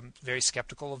be very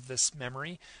skeptical of this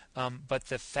memory. But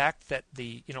the fact that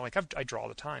I draw all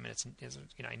the time, and it's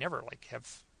I never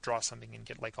draw something and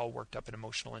get all worked up and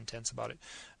emotional intense about it.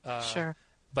 Sure.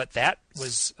 But that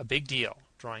was a big deal,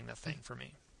 drawing that thing for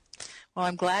me. Well,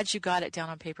 I'm glad you got it down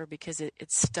on paper because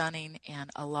it's stunning, and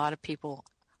a lot of people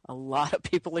are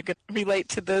going to relate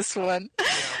to this one.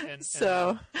 Yeah,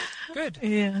 so good.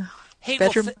 Yeah. Hey,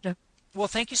 well,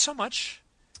 thank you so much.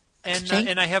 And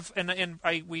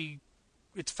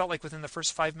it felt like within the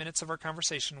first 5 minutes of our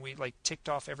conversation, we ticked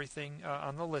off everything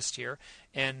on the list here.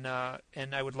 And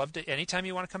I would love to, anytime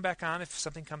you want to come back on, if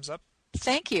something comes up.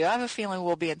 Thank you. I have a feeling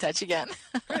we'll be in touch again.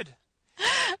 Good.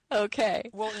 Okay.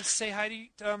 Well, say hi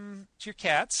to your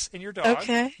cats and your dog.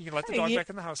 Okay. You can let the dog back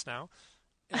in the house now.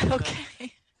 And,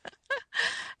 okay.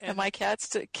 And my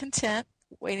cat's content,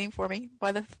 waiting for me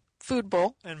by the food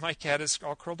bowl. And my cat is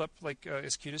all curled up,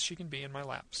 as cute as she can be in my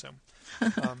lap. So,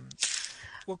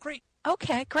 well, great.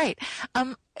 Okay, great.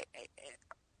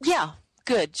 Yeah,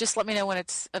 good. Just let me know when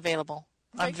it's available.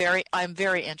 Okay. I'm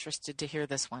very interested to hear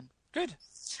this one. Good.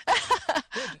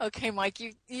 Okay, Mike,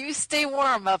 you stay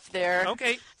warm up there.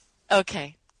 Okay.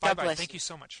 Okay. God Bye-bye. bless Thank you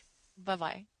so much.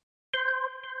 Bye-bye.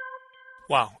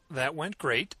 Wow, that went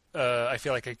great. I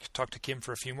feel like I could talk to Kim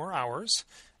for a few more hours.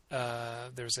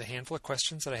 There's a handful of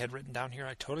questions that I had written down here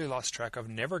I totally lost track of,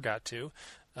 never got to.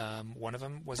 One of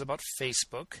them was about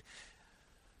Facebook.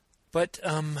 But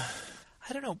I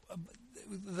don't know.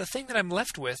 The thing that I'm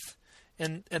left with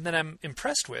and that I'm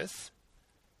impressed with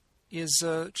is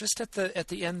just at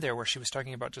the end there, where she was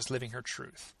talking about just living her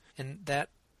truth. And that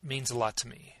means a lot to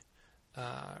me.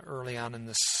 Early on in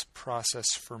this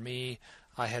process, for me,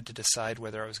 I had to decide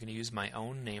whether I was going to use my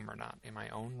own name or not, my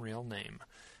own real name.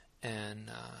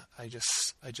 And I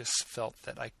just felt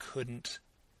that I couldn't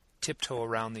tiptoe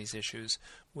around these issues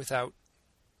without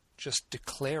just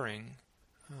declaring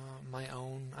my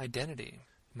own identity,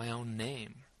 my own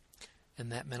name.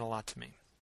 And that meant a lot to me.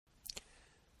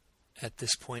 At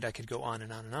this point, I could go on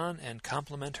and on and on and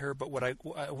compliment her, but what I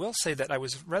will say that I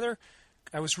was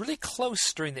really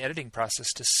close during the editing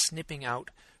process to snipping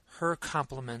out her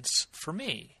compliments for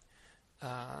me.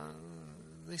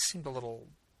 They seemed a little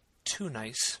too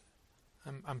nice.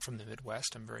 I'm from the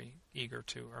Midwest. I'm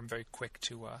very quick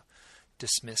to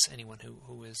dismiss anyone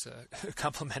who is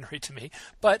complimentary to me.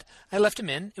 But I left him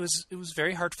in. It was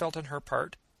very heartfelt on her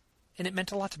part, and it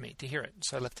meant a lot to me to hear it,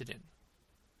 so I left it in.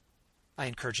 I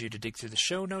encourage you to dig through the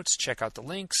show notes, check out the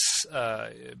links,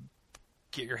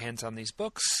 get your hands on these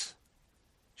books.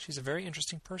 She's a very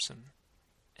interesting person,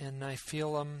 and I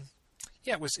feel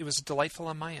it was delightful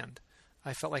on my end.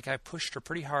 I felt like I pushed her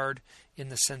pretty hard in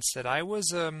the sense that I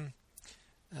was,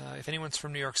 if anyone's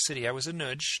from New York City, I was a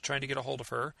nudge trying to get a hold of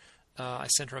her. I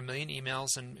sent her a million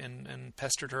emails and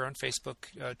pestered her on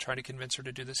Facebook, trying to convince her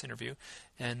to do this interview,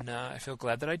 and I feel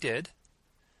glad that I did.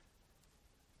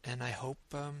 And I hope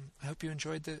you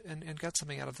enjoyed and got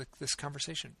something out of this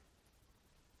conversation.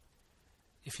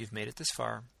 If you've made it this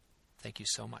far, thank you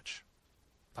so much.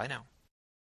 Bye now.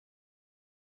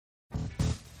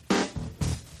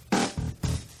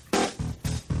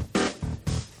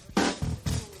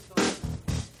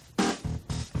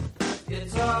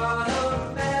 It's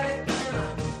automatic and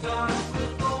I'm dark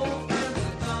with gold, and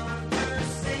the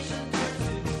conversation turns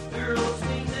to girls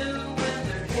we knew when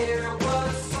their hair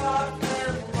was soft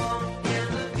and long, and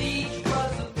the beach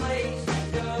was the place to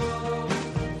go.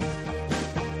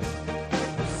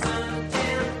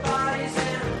 Suntan bodies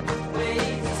and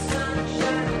waves of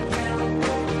sunshine,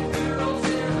 California girls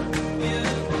in a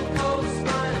beautiful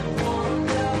coastline, and warm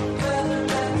weather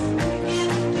that's in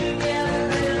together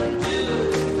and do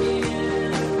it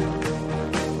again.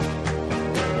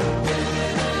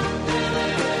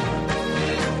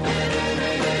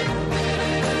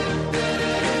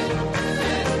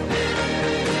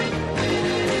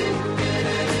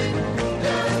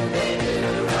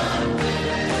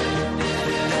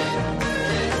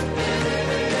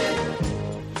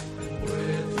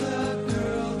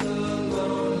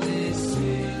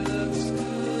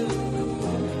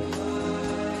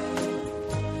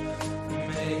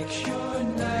 sure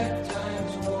night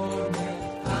time's warm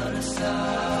and out of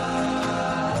sight.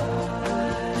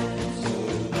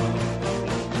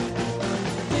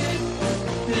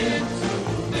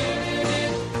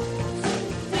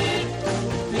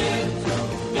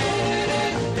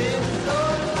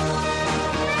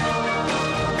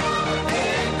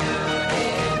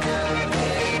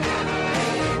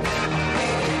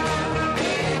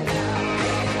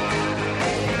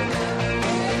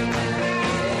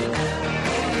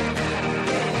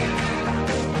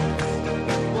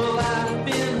 Well, I've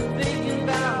been thinking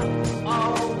about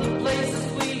all the places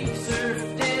we've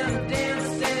surfed and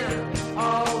danced and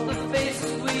all the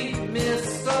faces we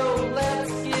missed. So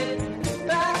let's get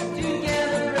back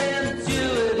together and do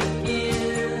it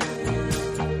again.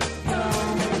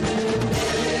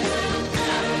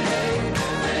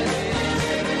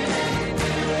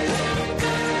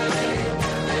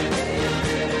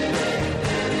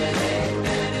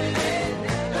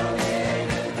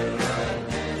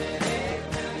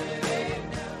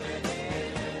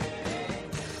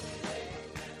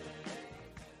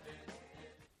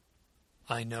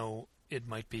 I know it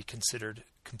might be considered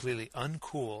completely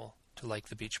uncool to like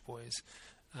the Beach Boys.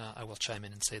 I will chime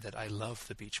in and say that I love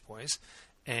the Beach Boys.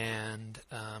 And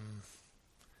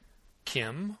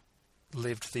Kim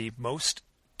lived the most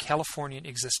Californian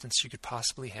existence you could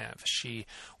possibly have. She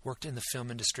worked in the film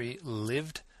industry,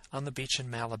 lived on the beach in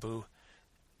Malibu,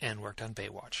 and worked on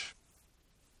Baywatch.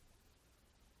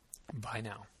 Bye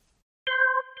now.